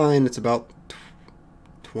tree line that's about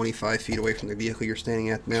 25 feet away from the vehicle you're standing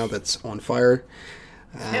at now that's on fire.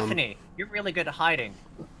 Tiffany, you're really good at hiding.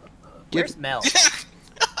 Where's Mel?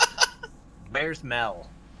 Where's Mel?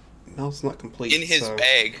 Mel's not complete. In his so,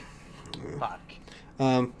 bag. Fuck.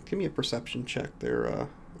 Give me a perception check there,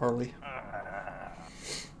 Arlie.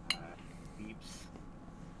 Beeps.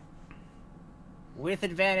 With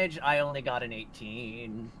advantage, I only got an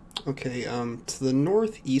 18. Okay, to the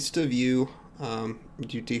northeast of you,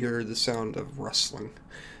 you do hear the sound of rustling.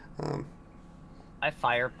 I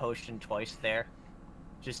fire potion twice there,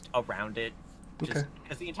 just around it. Okay.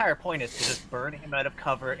 Because the entire point is to just burn him out of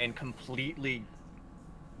cover and completely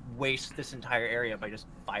waste this entire area by just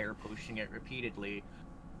fire potioning it repeatedly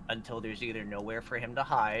until there's either nowhere for him to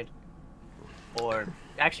hide, or...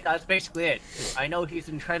 Actually, that's basically it. 'Cause I know he's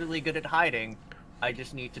incredibly good at hiding, I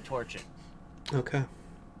just need to torch it. Okay.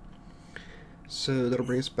 So that'll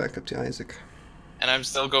bring us back up to Isaac. And I'm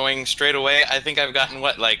still going straight away. I think I've gotten,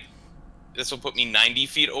 what, like... This will put me 90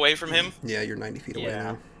 feet away from him? Yeah, you're 90 feet away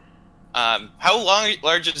Yeah. How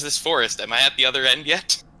large is this forest? Am I at the other end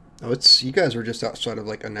yet? now. Oh, you guys were just outside of,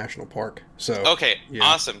 like, a national park, so... Okay, yeah.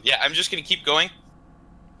 awesome. Yeah, I'm just gonna keep going.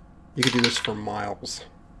 You could do this for miles.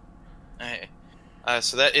 Alright.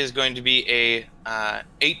 So that is going to be a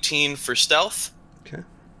 18 for stealth. Okay.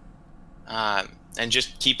 And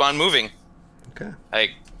just keep on moving. Okay.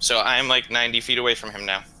 So I'm like 90 feet away from him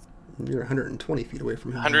now. You're 120 feet away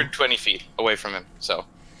from him. 120 feet away from him. So,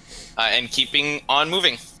 and keeping on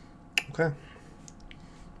moving. Okay.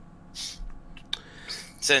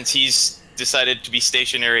 Since he's decided to be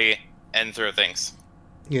stationary and throw things.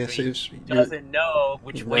 Yeah, so He doesn't know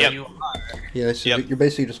which way Yep. you are. yeah, so Yep. you're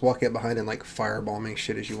basically just walking up behind and like firebombing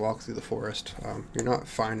shit as you walk through the forest. You're not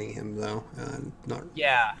finding him though, not.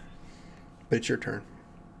 Yeah. But it's your turn.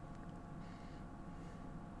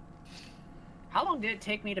 How long did it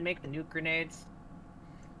take me to make the nuke grenades?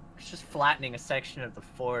 It's just flattening a section of the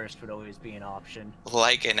forest would always be an option.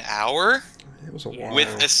 Like an hour? It was a Yeah. while.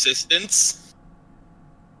 With assistance?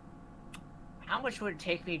 How much would it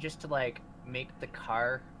take me just to, like, make the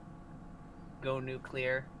car go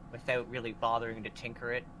nuclear without really bothering to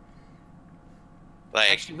tinker it?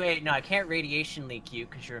 Like, Actually, wait, no, I can't radiation leak you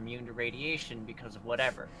because you're immune to radiation because of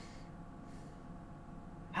whatever.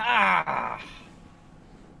 Ah!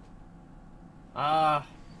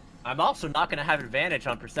 I'm also not going to have advantage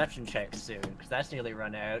on perception checks soon, because that's nearly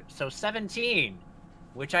run out. So 17,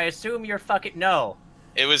 which I assume you're fucking... No.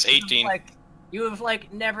 it was 18. You have,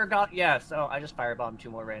 like, never got... Yeah, so I just firebombed 2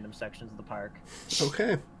 more random sections of the park.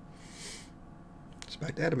 Okay. It's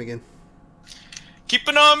back to Adam again.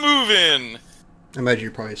 Keeping on moving! I imagine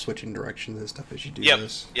you're probably switching directions and stuff as you do Yep,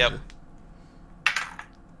 this. yep. Yeah.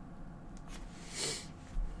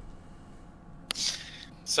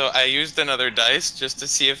 So I used another dice just to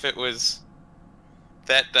see if it was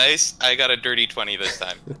that dice. I got a dirty 20 this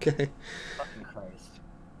time. Okay. Fucking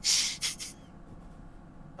Christ.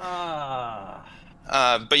 Ah.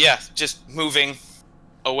 But yeah, just moving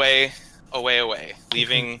away,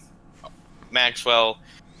 leaving Maxwell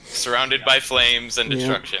surrounded by flames and Yeah.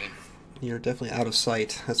 destruction. You're definitely out of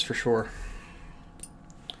sight, that's for sure.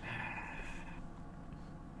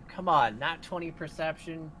 Come on, not 20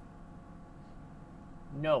 perception.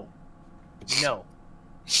 No. No.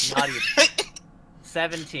 Not even.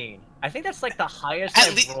 17. I think that's like the highest At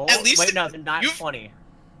I've le- rolled. at least Wait, no, not you've- 20.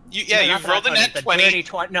 Yeah, No, you've not rolled a that net the 20. Dirty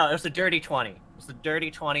 20. No, it was the dirty 20. It was the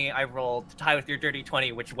dirty 20 I rolled to tie with your dirty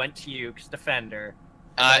 20, which went to you, 'cause Defender.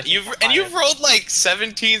 You've rolled like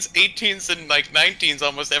 17s, 18s, and like 19s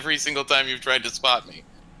almost every single time you've tried to spot me.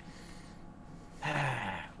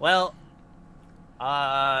 Well,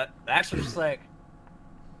 actually just like,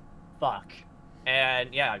 fuck.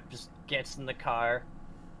 And yeah, just gets in the car.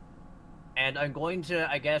 And I'm going to,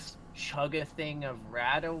 I guess, chug a thing of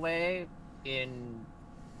rat away in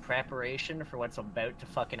preparation for what's about to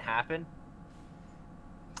fucking happen.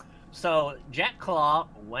 So, Jet Claw,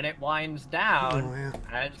 when it winds down, Oh, yeah.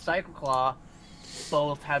 and Cycle Claw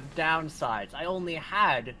both have downsides. I only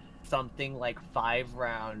had something like 5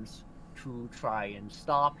 rounds to try and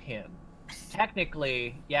stop him.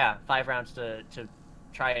 Technically, yeah, 5 rounds to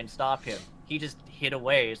try and stop him. He just hid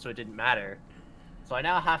away, so it didn't matter. So I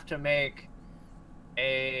now have to make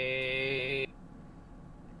a...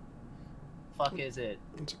 Fuck is it?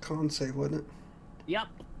 It's a con save, wasn't it? Yep.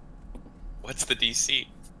 What's the DC?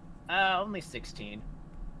 Only 16.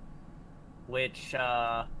 Which,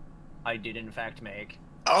 I did in fact make.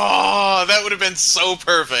 Oh, that would have been so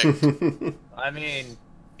perfect. I mean...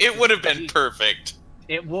 It would have been perfect.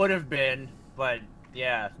 It would have been, but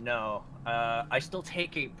yeah, no. I still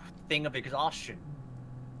take a thing of exhaustion,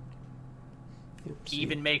 Yep, so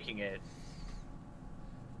even making it.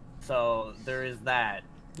 So, there is that.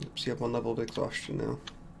 you have 1 level of exhaustion now.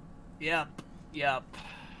 Yep.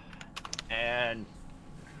 And...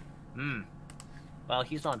 Well,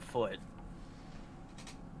 he's on foot.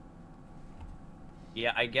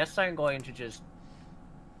 Yeah, I guess I'm going to just...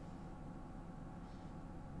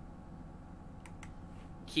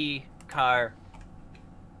 Key, car...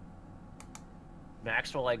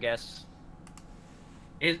 Maxwell, I guess...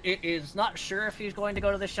 is not sure if he's going to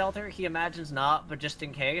go to the shelter. He imagines not, but just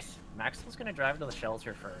in case, Maxwell's going to drive to the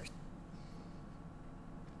shelter first.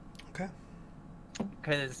 Okay.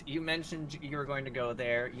 Because you mentioned you were going to go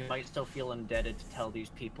there. You might still feel indebted to tell these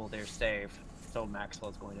people they're safe. So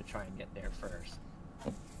Maxwell's going to try and get there first.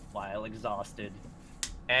 While exhausted.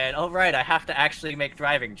 And, oh right, I have to actually make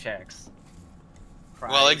driving checks.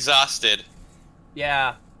 Well, exhausted.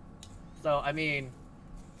 Yeah. So, I mean,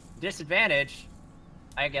 disadvantage,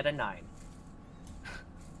 I get a 9.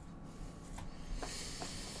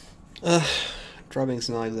 Driving's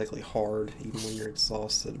not exactly hard, even when you're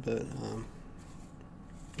exhausted, but,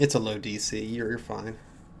 it's a low DC. You're fine.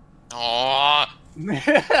 Aww.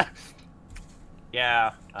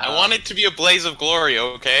 Yeah. I want it to be a blaze of glory,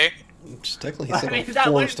 okay? Just technically set a that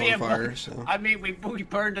forest wouldn't be on fire, so... I mean, we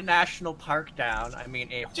burned a national park down. I mean,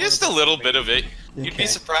 Just a little bit of it. You'd Okay. be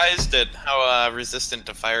surprised at how resistant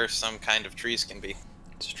to fire some kind of trees can be.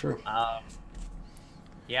 It's true.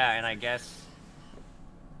 Yeah, and I guess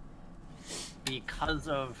because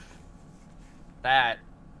of that,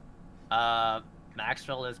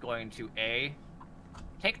 Maxwell is going to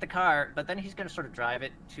take the car, but then he's going to sort of drive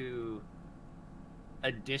it to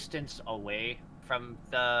a distance away from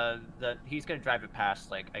he's going to drive it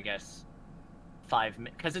past, like, I guess 5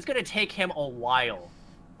 minutes, because it's going to take him a while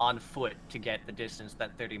on foot to get the distance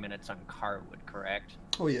that 30 minutes on car would, correct?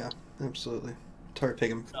 Oh yeah, absolutely. It'll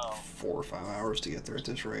take him So- 4 or 5 hours to get there at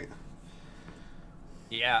this rate.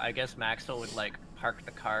 Yeah, I guess Maxwell would, like, park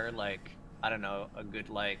the car, like, I don't know, a good,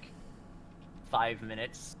 like, 5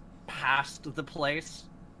 minutes past the place,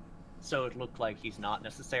 so it looked like he's not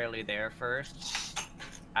necessarily there first.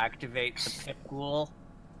 Activate the pip ghoul,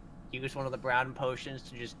 use one of the brown potions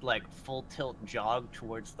to just, like, full tilt jog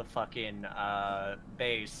towards the fucking,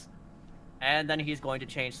 base. And then he's going to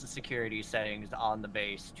change the security settings on the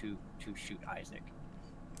base to shoot Isaac.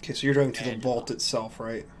 Okay, so you're driving to the And- vault itself,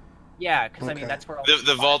 right? Yeah, because, I Okay. mean, that's where all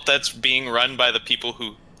The vault that's being run by the people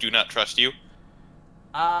who do not trust you.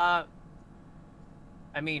 I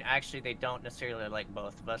mean, actually, they don't necessarily like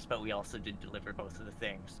both of us, but we also did deliver both of the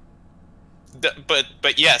things.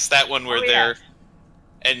 But yes, that one where Oh, they're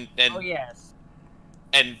yes. and Oh, yes.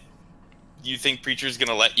 and you think Preacher's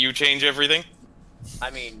gonna let you change everything? I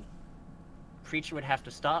mean, Preacher would have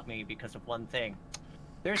to stop me because of one thing.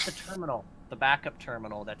 There's the terminal, the backup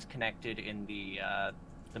terminal that's connected in the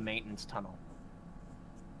maintenance tunnel.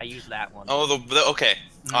 I use that one. Oh, the okay,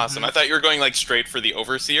 awesome. I thought you were going like straight for the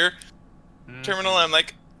overseer terminal. I'm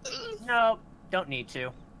like, No, don't need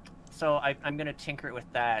to. So I'm gonna tinker it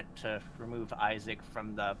with that to remove Isaac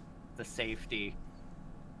from the safety.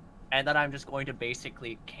 And then I'm just going to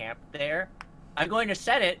basically camp there. I'm going to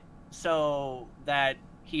set it so that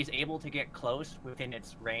he's able to get close within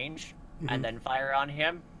its range and then fire on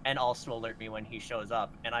him and also alert me when he shows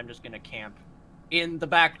up. And I'm just gonna camp in the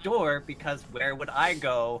back door because where would I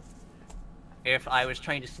go if I was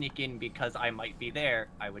trying to sneak in because I might be there?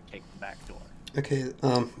 I would take the back door. Okay,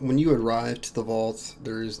 when you arrive to the vault,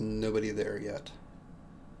 there is nobody there yet.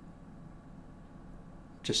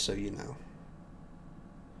 Just so you know.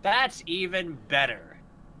 That's even better.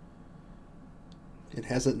 It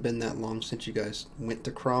hasn't been that long since you guys went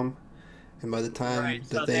to Crum, and by the time Right,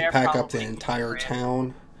 that so they they're pack up the probably entire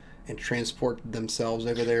town and transport themselves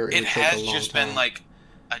over there, it would take has a long just time. been like,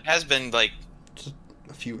 it has been like, Just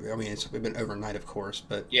a few. I mean, it's been overnight, of course,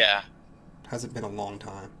 but yeah, hasn't been a long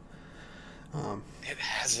time. it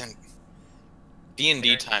hasn't.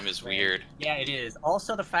 D&D time is weird. Yeah, it is.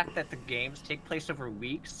 Also, the fact that the games take place over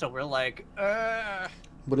weeks, so we're like,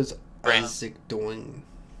 What is Right. Isaac doing?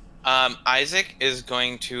 Isaac is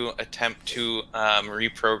going to attempt to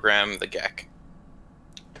reprogram the Gek.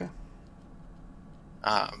 Okay.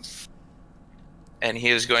 And he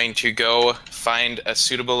is going to go find a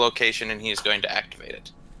suitable location, and he is going to activate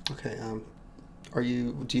it. Okay. Do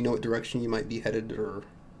you know what direction you might be headed, or?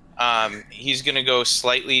 He's gonna go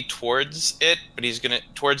slightly towards it, but he's gonna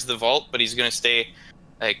towards the vault, but he's gonna stay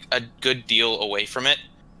like a good deal away from it,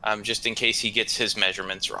 just in case he gets his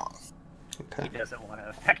measurements wrong. Okay. he doesn't want to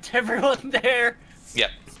affect everyone there.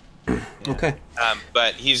 Yep. Okay.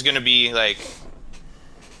 But he's gonna be like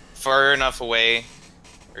far enough away,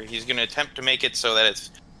 or he's gonna attempt to make it so that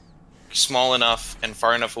it's small enough and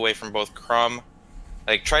far enough away from both Crum.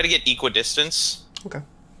 Like try to get equidistance. Okay.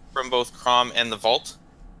 From both Crum and the vault.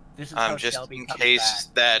 This is how Just Shelby in comes case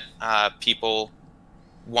back. that people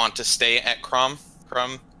want to stay at Crum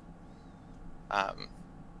Crum,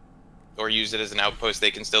 or use it as an outpost, they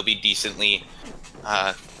can still be decently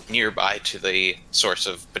nearby to the source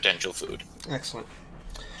of potential food. Excellent.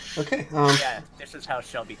 Okay. Yeah, this is how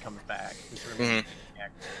Shelby comes back.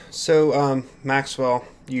 So, Maxwell,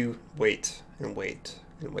 you wait and wait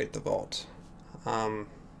and wait the vault.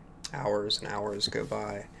 Hours and hours go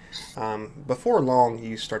by. Before long,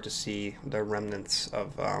 you start to see the remnants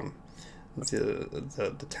of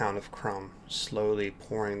the town of Crum slowly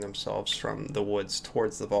pouring themselves from the woods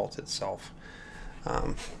towards the vault itself,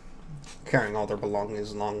 carrying all their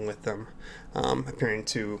belongings along with them, appearing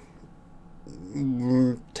to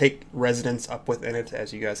take residence up within it,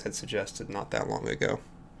 as you guys had suggested not that long ago.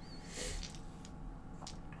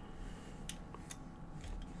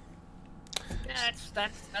 Yeah,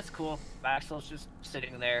 that's cool. Maxwell's just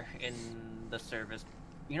sitting there in the service.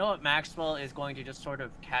 You know what? Maxwell is going to just sort of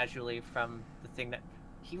casually from the thing that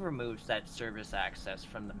he removes that service access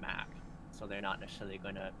from the map, so they're not necessarily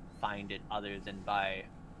going to find it other than by.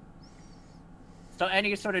 So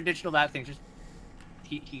any sort of digital map thing, just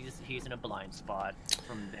he's in a blind spot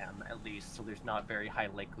from them at least, so there's not very high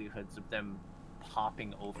likelihoods of them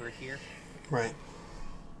popping over here. Right.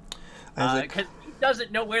 Because he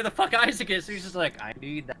doesn't know where the fuck Isaac is, so he's just like, I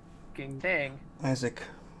need that fucking thing. Isaac,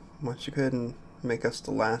 why don't you go ahead and make us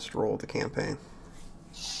the last roll of the campaign?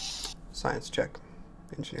 Science check,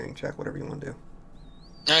 engineering check, whatever you want to do.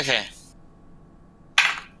 Okay.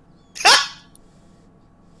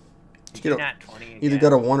 You Nat 20 either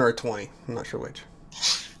got a 1 or a 20. I'm not sure which.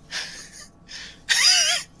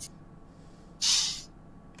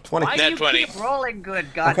 20. Why Nat do you 20. keep rolling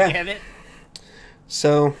good, God Okay. damn it?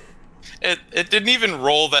 So, It didn't even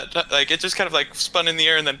roll that, like, it just kind of, like, spun in the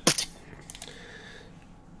air and then...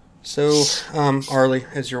 So, Arlie,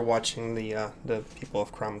 as you're watching the people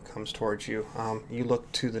of Crum comes towards you, you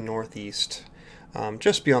look to the northeast,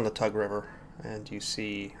 just beyond the Tug River, and you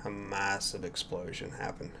see a massive explosion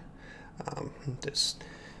happen. This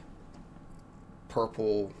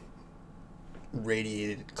purple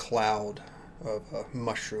radiated cloud of a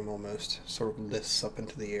mushroom almost sort of lifts up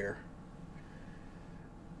into the air,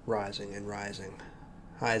 rising and rising.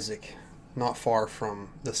 Isaac, not far from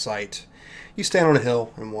the site, you stand on a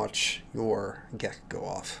hill and watch your Gek go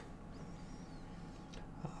off.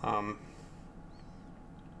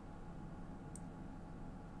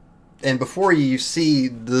 And before you see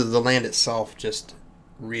the land itself just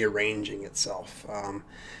rearranging itself.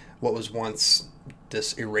 What was once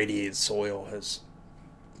this irradiated soil has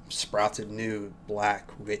sprouted new, black,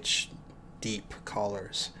 rich, deep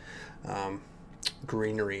colors.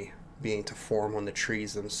 Greenery beginning to form on the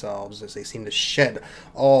trees themselves as they seem to shed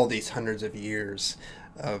all these hundreds of years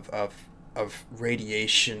of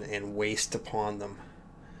radiation and waste upon them.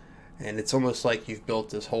 And it's almost like you've built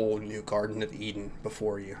this whole new Garden of Eden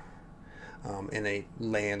before you, in a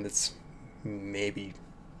land that's maybe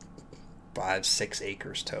 5-6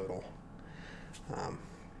 acres total.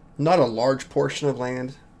 Not a large portion of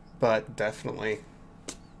land, but definitely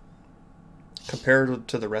compared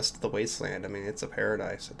to the rest of the wasteland, I mean, it's a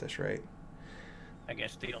paradise at this rate. I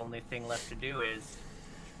guess the only thing left to do is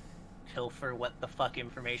pilfer what the fuck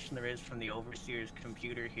information there is from the Overseer's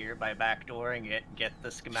computer here by backdooring it, get the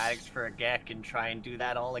schematics for a Gek, and try and do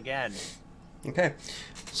that all again. Okay,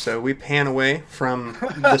 so we pan away from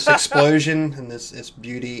this explosion and this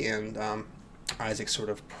beauty, and Isaac sort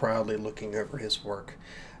of proudly looking over his work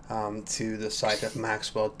to the site of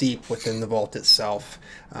Maxwell, deep within the vault itself,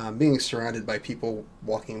 being surrounded by people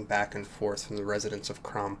walking back and forth from the residents of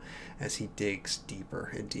Crum as he digs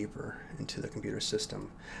deeper and deeper into the computer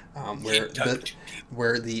system, where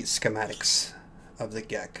the schematics of the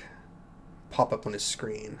Gek pop up on his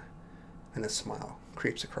screen, and a smile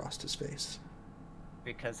creeps across his face.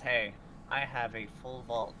 Because, hey, I have a full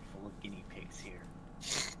vault full of guinea pigs here.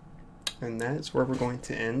 And that is where we're going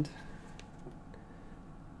to end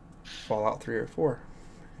Fallout 3 or 4.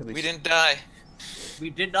 At least We didn't die. We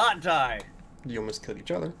did not die. you almost killed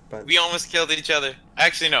each other, but We almost killed each other.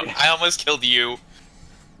 Actually, no. I almost killed you.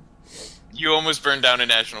 You almost burned down a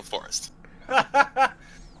national forest.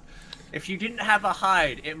 If you didn't have a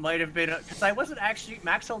hide, it might have been... Because I wasn't actually...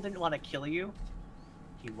 Maxwell didn't want to kill you.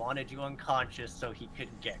 He wanted you unconscious so he could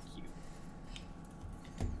get you.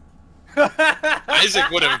 Isaac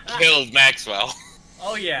would have killed Maxwell.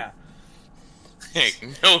 Oh, yeah. Hey,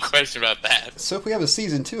 no question about that. so if we have a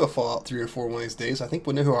season 2 of Fallout 3 or 4 one of these days, I think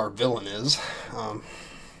we'll know who our villain is.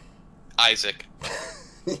 Isaac.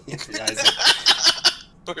 Isaac.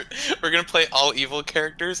 We're gonna play all evil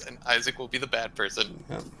characters, and Isaac will be the bad person.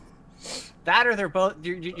 Yep. That or they're both.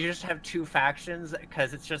 You just have two factions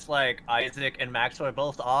because it's just like Isaac and Maxwell are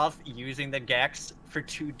both off using the Gex for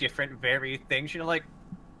two different very things. You're like,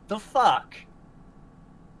 the fuck.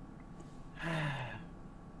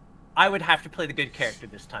 I would have to play the good character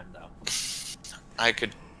this time, though. I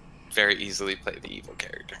could very easily play the evil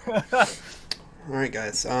character. Alright,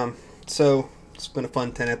 guys. So, it's been a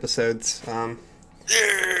fun 10 episodes.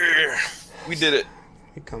 We did it.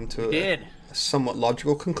 We come to a somewhat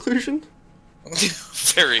logical conclusion.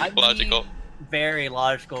 Very logical. Very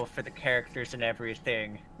logical for the characters and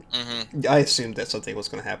everything. Mm-hmm. I assumed that something was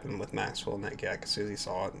going to happen with Maxwell and that gag as soon as he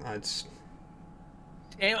saw it.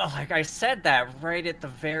 Like I said that right at the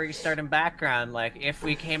very start and background, like if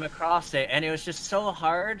we came across it, and it was just so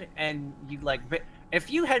hard, and you like,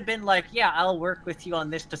 if you had been like, yeah, I'll work with you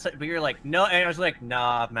on this, but you're like, no, and I was like,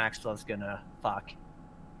 nah, Maxwell's gonna fuck.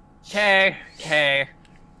 Okay,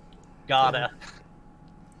 gotta.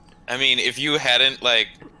 I mean, if you hadn't like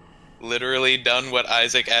literally done what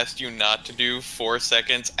Isaac asked you not to do 4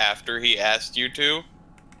 seconds after he asked you to,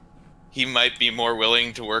 he might be more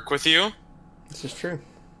willing to work with you. This is true.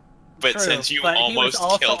 But since you almost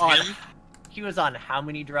killed him, he was on how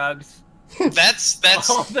many drugs? That's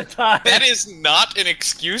all the time. That is not an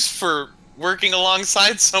excuse for working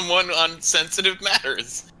alongside someone on sensitive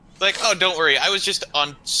matters. It's like, oh, don't worry, I was just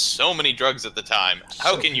on so many drugs at the time.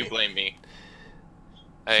 How can you blame me?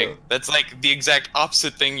 That's like the exact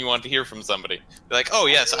opposite thing you want to hear from somebody. Be like, oh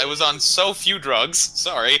yes, I was on so few drugs.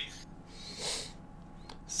 Sorry.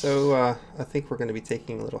 So, I think we're going to be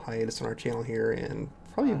taking a little hiatus on our channel here, and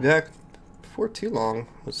probably back before too long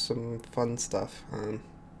with some fun stuff. If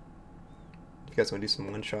you guys want to do some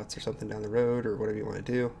one-shots or something down the road, or whatever you want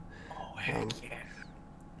to do. Oh, heck yeah.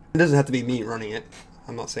 It doesn't have to be me running it.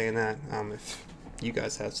 I'm not saying that. If you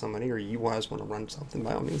guys have somebody, or you guys want to run something,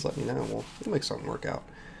 by all means let me know. We'll make something work out.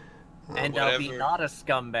 And I'll be not a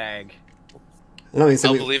scumbag. No,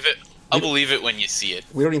 I'll believe it. I'll believe it when you see it.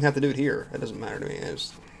 We don't even have to do it here. It doesn't matter to me.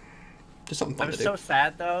 It's just something fun to do. I'm so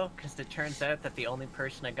sad, though, because it turns out that the only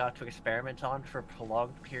person I got to experiment on for a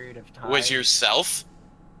prolonged period of time... Was yourself?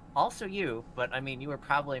 Also you, but, I mean, you were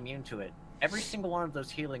probably immune to it. Every single one of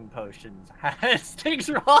those healing potions has things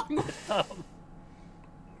wrong with them.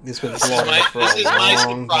 This is my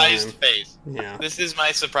surprised time. face. Yeah. This is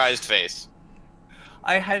my surprised face.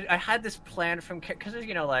 I had this plan from... Because,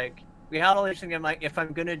 you know, like, we had all these things, I'm like, if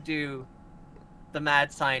I'm gonna do the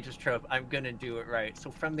mad scientist trope, I'm gonna do it right.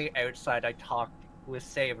 So from the outside, I talked with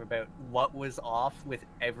Saevrick about what was off with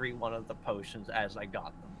every one of the potions as I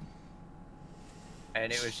got them.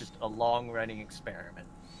 And it was just a long-running experiment.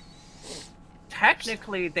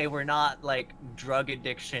 Technically, they were not, like, drug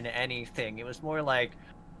addiction anything. It was more like,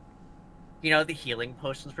 you know, the healing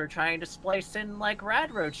potions were trying to splice in, like,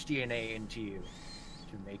 radroach DNA into you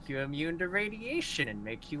to make you immune to radiation and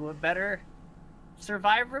make you a better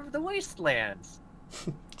survivor of the wastelands.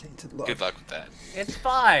 Good luck with that. It's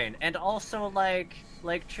fine. And also, like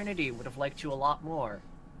Triniti would have liked you a lot more.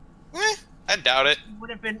 I doubt it. Would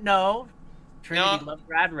have been... No. Triniti loved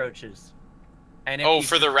radroaches. And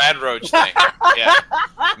for the radroach thing. Yeah.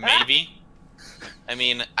 Maybe. I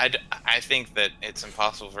mean, I think that it's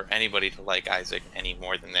impossible for anybody to like Isaac any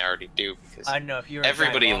more than they already do, because I don't know if you're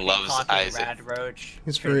everybody loves Isaac. Radroach.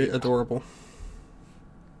 He's very adorable.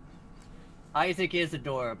 Isaac is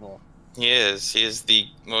adorable. He is. He is the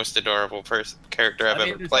most adorable character I've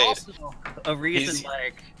ever played. Also a reason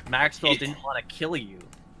like Maxwell didn't want to kill you.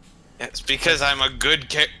 It's because I'm a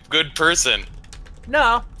good person.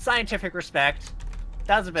 No, scientific respect.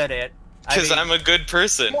 That's about it. Because I'm a good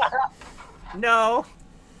person. No.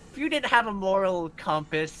 If you didn't have a moral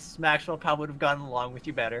compass, Maxwell probably would have gotten along with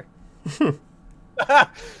you better.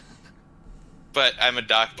 But I'm a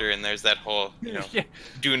doctor, and there's that whole, you know,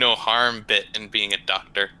 do no harm bit in being a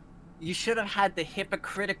doctor. You should have had the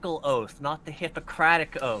hypocritical oath, not the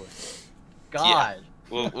Hippocratic oath. God.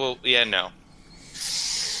 Yeah. Well, yeah, no.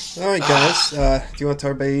 Alright, guys. Do you want to tell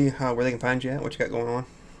everybody where they can find you at? What you got going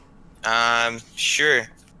on? Sure.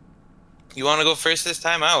 You want to go first this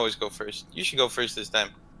time? I always go first. You should go first this time.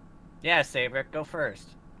 Yeah, Saevrick, go first.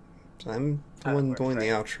 I'm the one doing the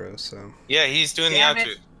outro, so... Yeah, he's doing the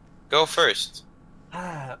outro. Go first.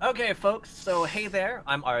 Okay, folks, so hey there,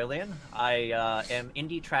 I'm Arlyeon. I am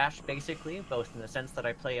indie trash, basically, both in the sense that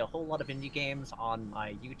I play a whole lot of indie games on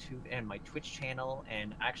my YouTube and my Twitch channel,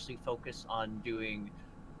 and actually focus on doing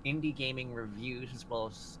indie gaming reviews as well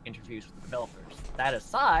as interviews with the developers. That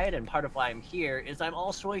aside, and part of why I'm here, is I'm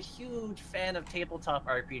also a huge fan of tabletop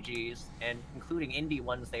RPGs, and including indie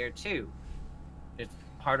ones there too. It's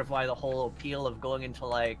part of why the whole appeal of going into,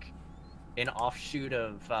 like, an offshoot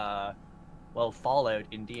of well, Fallout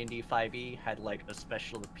in D&D 5e had like a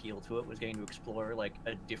special appeal to it, was getting to explore like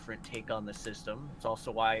a different take on the system. It's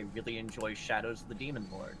also why I really enjoy Shadows of the Demon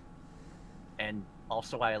Lord, and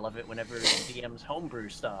also why I love it whenever DMs homebrew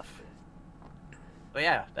stuff. But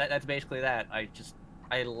yeah, that's basically that.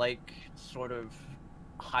 I like sort of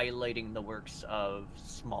highlighting the works of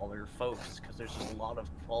smaller folks, because there's just a lot of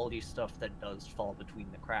quality stuff that does fall between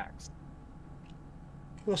the cracks.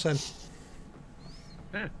 Well said.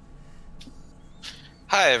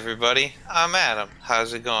 Hi everybody, I'm Adam.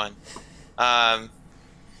 How's it going? I'm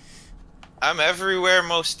everywhere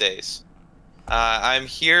most days. I'm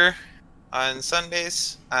here on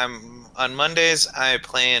Sundays. On Mondays. I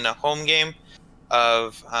play in a home game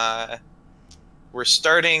of. We're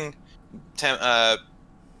starting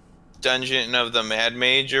Dungeon of the Mad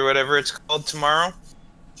Mage or whatever it's called tomorrow.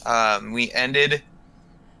 We ended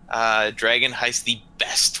Dragon Heist the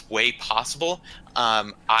best way possible.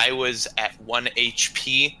 I was at 1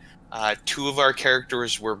 HP. 2 of our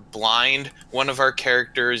characters were blind. One of our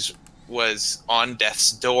characters was on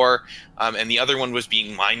death's door, and the other one was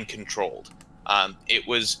being mind controlled. It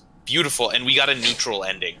was beautiful, and we got a neutral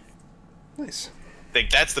ending. Nice. Like,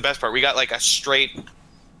 that's the best part. We got like a straight,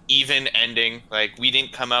 even ending. Like, we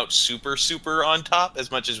didn't come out super on top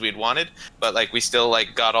as much as we'd wanted, but like we still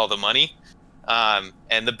like got all the money.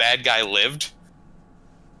 And the bad guy lived.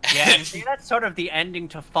 Yeah, see, that's sort of the ending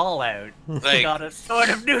to Fallout. Like, Got a sort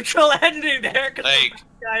of neutral ending there, because like,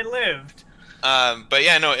 the guy lived. But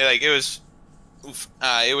yeah, no, like, it was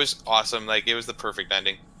awesome. Like, it was the perfect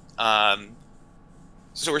ending.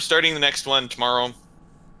 So we're starting the next one tomorrow.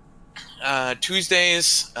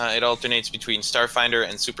 Tuesdays, it alternates between Starfinder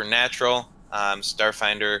and Supernatural.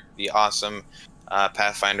 Starfinder, the awesome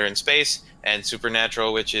Pathfinder in space, and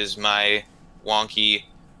Supernatural, which is my wonky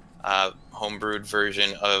homebrewed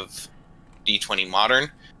version of D20 Modern,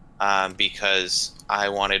 because I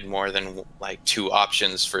wanted more than like 2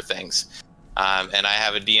 options for things. And I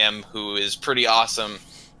have a DM who is pretty awesome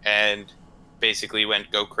and basically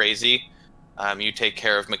went go crazy. You take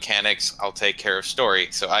care of mechanics, I'll take care of story.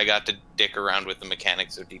 So I got to dick around with the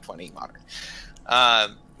mechanics of D20 Modern.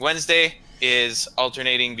 Wednesday is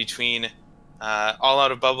alternating between All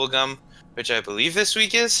Out of Bubblegum, which I believe this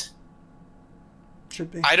week is.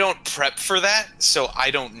 Should be. I don't prep for that, so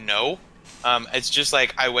I don't know. It's just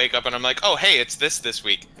like I wake up and I'm like, oh, hey, it's this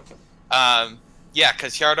week. Yeah,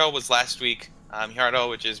 because Hjartal was last week. Hjartal,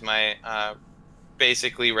 which is my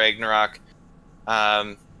basically Ragnarok,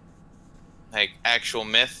 like actual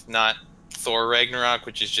myth, not Thor Ragnarok,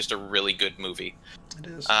 which is just a really good movie. It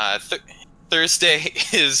is. Thursday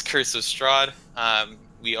is Curse of Strahd.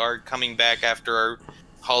 We are coming back after our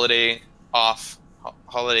holidays off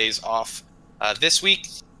this week,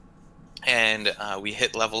 and we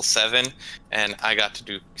hit level 7, and I got to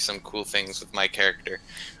do some cool things with my character.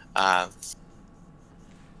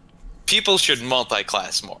 People should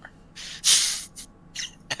multi-class more.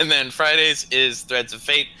 And then Fridays is Threads of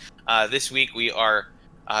Fate. This week we are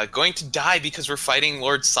going to die because we're fighting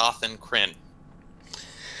Lord Soth and Kryn.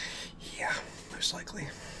 Yeah, most likely.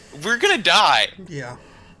 We're gonna die. Yeah.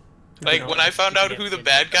 Like, when I found out who the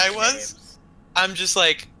bad guy was, I'm just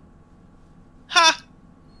like, ha!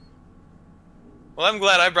 Well, I'm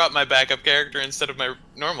glad I brought my backup character instead of my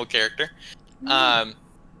normal character.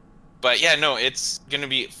 But yeah, no, it's gonna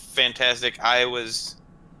be fantastic. I was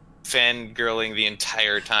fangirling the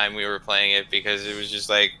entire time we were playing it because it was just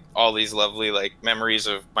like all these lovely like memories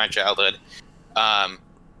of my childhood.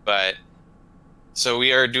 But so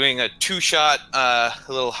we are doing a 2-shot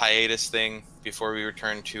little hiatus thing before we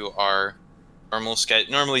return to our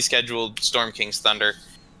normally scheduled Storm King's Thunder.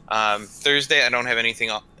 Thursday, I don't have anything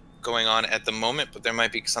going on at the moment, but there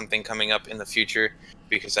might be something coming up in the future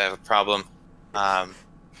because I have a problem.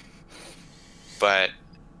 But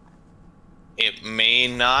it may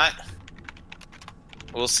not.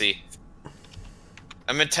 We'll see.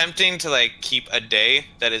 I'm attempting to like keep a day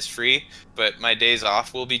that is free, but my days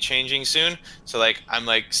off will be changing soon. So like I'm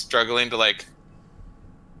like struggling to like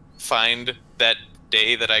find that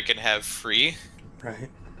day that I can have free. Right.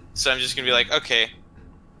 So I'm just gonna be like, okay,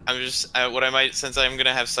 since I'm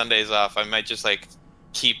gonna have Sundays off, I might just like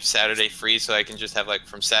keep Saturday free so I can just have like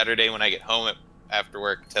from Saturday when I get home after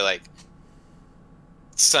work to like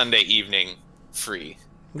Sunday evening free.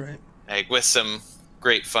 Right. Like with some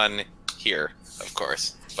great fun here, of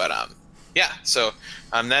course. But yeah, so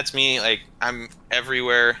that's me. Like I'm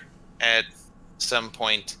everywhere at some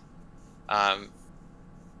point. And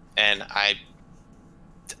I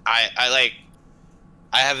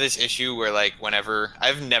have this issue where like whenever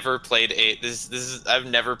I've never played I've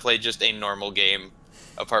never played just a normal game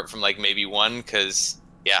apart from like maybe one, because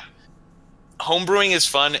yeah, homebrewing is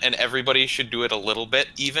fun, and everybody should do it a little bit,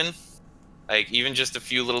 even. Like, even just a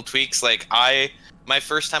few little tweaks. Like, my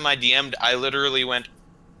first time I DM'd, I literally went,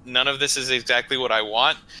 none of this is exactly what I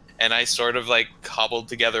want, and I sort of, like, cobbled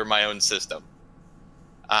together my own system.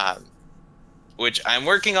 Which I'm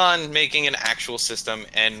working on making an actual system,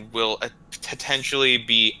 and will potentially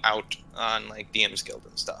be out on, like, DM's Guild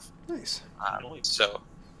and stuff. Nice. So,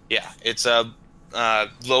 yeah, it's a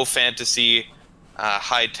low fantasy,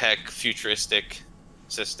 high-tech, futuristic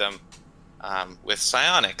system with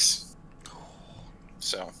psionics.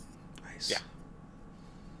 So, Nice. yeah.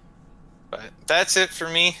 But that's it for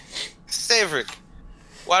me. Saevrick,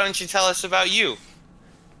 why don't you tell us about you?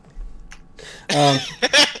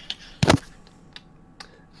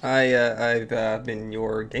 I've been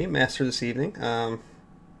your game master this evening.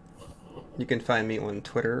 You can find me on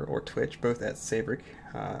Twitter or Twitch, both at Saevrick,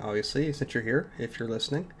 obviously, since you're here, if you're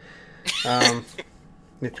listening.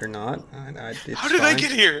 If you're not, it's How did I fine.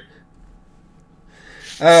 get here?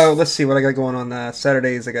 Let's see what I got going on.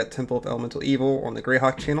 Saturdays, I got Temple of Elemental Evil on the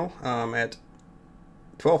Greyhawk channel at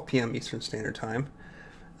 12 p.m. Eastern Standard Time.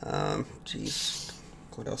 Jeez,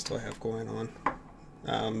 what else do I have going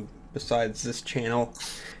on? Besides this channel,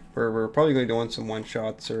 where we're probably going to be doing some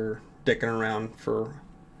one-shots or dicking around for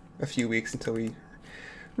a few weeks until we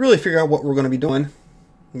really figure out what we're going to be doing,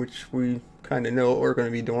 which we kind of know what we're going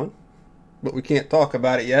to be doing, but we can't talk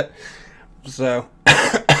about it yet. So,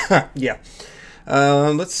 yeah.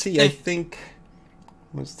 Let's see. I think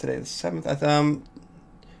what's today, the 7th. I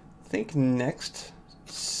think next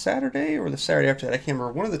Saturday or the Saturday after that, I can't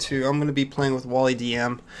remember. One of the two. I'm going to be playing with Wally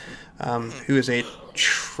DM, who is a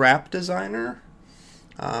trap designer.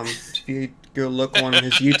 If you go look on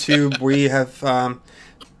his YouTube, we have.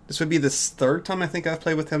 This would be the third time I think I've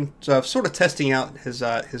played with him, so sort of testing out his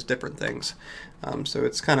different things. So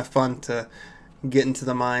it's kind of fun to get into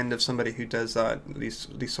the mind of somebody who does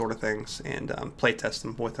these sort of things and play test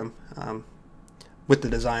them with him, with the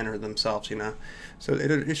designer themselves, you know. So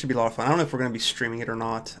it should be a lot of fun. I don't know if we're going to be streaming it or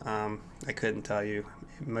not. I couldn't tell you.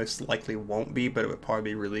 It most likely won't be, but it would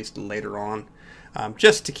probably be released later on,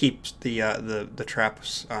 just to keep the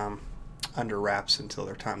traps under wraps until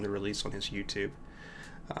their time to release on his YouTube.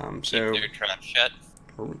 So Keep their trap shut.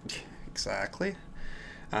 Exactly.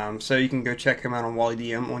 So you can go check him out on Wally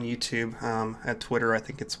DM on YouTube. At Twitter, I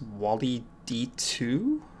think it's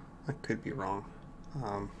WallyD2. I could be wrong.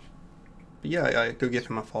 But yeah, go give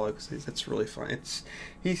him a follow because it's really fun.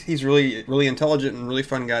 He's really intelligent and really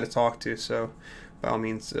fun guy to talk to. So by all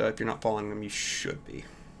means, if you're not following him, you should be.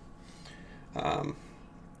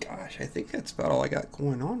 Gosh, I think that's about all I got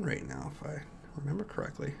going on right now, if I remember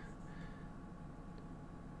correctly.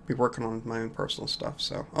 Be working on my own personal stuff.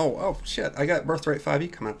 So, oh shit! I got Birthright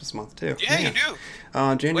 5e coming up this month too. Yeah, you do.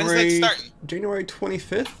 January. When's that starting? January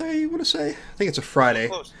 25th. I want to say. I think it's a Friday.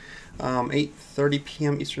 Close. 8:30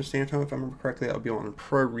 p.m. Eastern Standard Time, if I remember correctly. That'll be on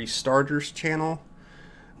Pro Restarters channel.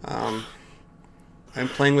 I'm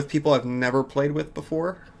playing with people I've never played with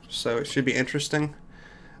before, so it should be interesting.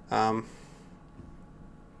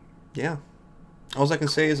 Yeah. All I can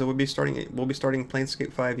say is that we'll be starting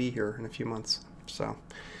Planescape 5e here in a few months. So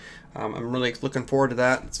I'm really looking forward to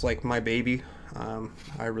that. It's like my baby.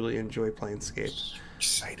 I really enjoy Planescape.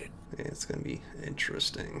 Excited. Yeah, it's going to be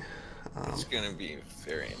interesting. It's going to be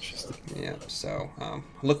very interesting. Yeah, so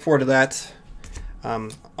look forward to that.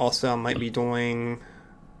 Also, I might be doing,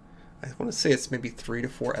 I want to say it's maybe 3 to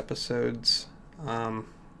 4 episodes. They're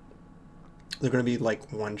going to be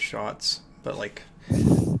like one-shots, but like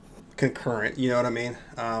concurrent, you know what I mean?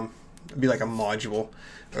 It'd be like a module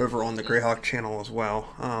over on the Greyhawk channel as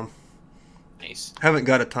well. Nice. Haven't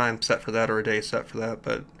got a time set for that or a day set for that,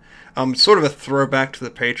 but sort of a throwback to the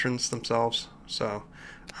patrons themselves. So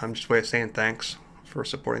just a way of saying thanks for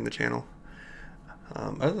supporting the channel.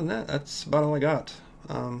 Other than that, that's about all I got.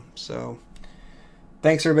 So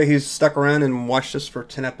thanks everybody who's stuck around and watched us for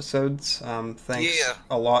 10 episodes. Thanks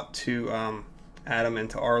a lot to Adam and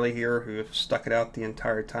to Arlie here who have stuck it out the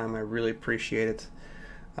entire time. I really appreciate it.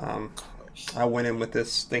 I went in with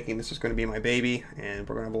this thinking this is going to be my baby, and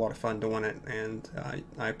we're going to have a lot of fun doing it, and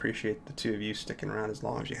I appreciate the two of you sticking around as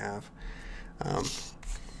long as you have.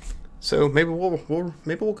 So maybe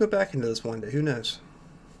we'll go back into this one day. Who knows?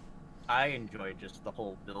 I enjoyed just the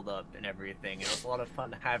whole build-up and everything. It was a lot of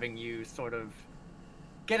fun having you sort of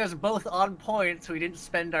get us both on point, so we didn't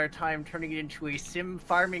spend our time turning it into a sim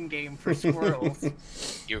farming game for squirrels.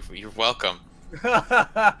 You're welcome.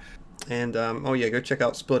 And oh yeah, go check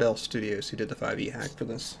out Split Elf Studios who did the 5e hack for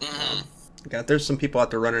this. There's some people out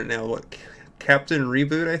there running it now. What, Captain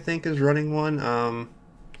Reboot I think is running one.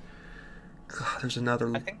 God, there's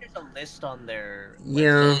another. I think there's a list on their.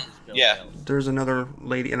 Yeah. Yeah, Yeah. There's another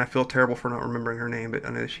lady, and I feel terrible for not remembering her name, but I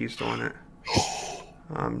know she's doing it.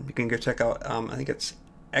 You can go check out, I think it's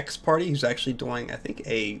X Party, who's actually doing, I think,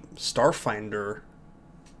 a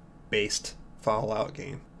Starfinder-based Fallout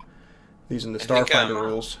game. Using the Starfinder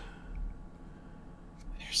rules.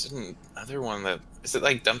 There's another one that... Is it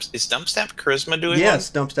like is Dumpstat Charisma doing one?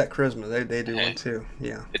 Yes, Dumpstat Charisma. They do one too.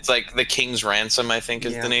 Yeah. It's like the King's Ransom, I think,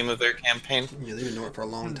 is the name of their campaign. Yeah, they've been doing it for a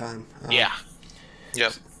long time. Yeah.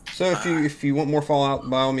 Yep. So if you want more Fallout,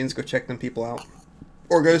 by all means, go check them people out.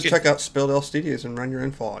 Or go check out Spilldale Studios and run your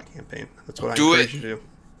own Fallout campaign. That's what I encourage you to do.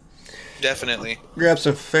 Definitely. Grab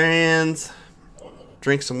some fans,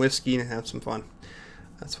 drink some whiskey, and have some fun.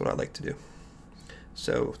 That's what I like to do.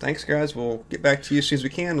 So thanks, guys. We'll get back to you as soon as we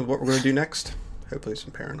can with what we're going to do next. Hopefully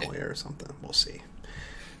some paranoia or something. We'll see.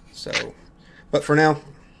 So, but for now,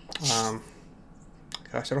 gosh,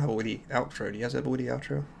 I don't have a witty outro. Do you guys have a witty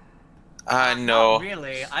outro? No. Not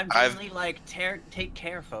really. I'm generally like, take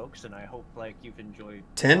care, folks, and I hope like you've enjoyed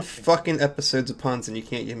 10 fucking episodes of puns, and you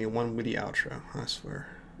can't give me one witty outro. I swear.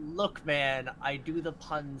 Look, man, I do the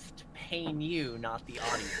puns to pain you, not the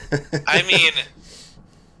audience. I mean,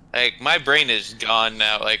 like, my brain is gone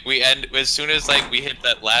now. Like, as soon as, like, we hit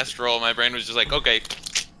that last roll, my brain was just like, okay.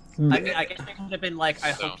 I mean, I guess it could have been like,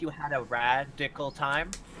 I hope you had a radical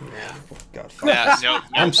time. Yeah. God, Yeah, no,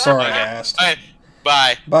 I'm sorry I asked.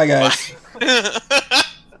 Bye. Bye, guys. Bye.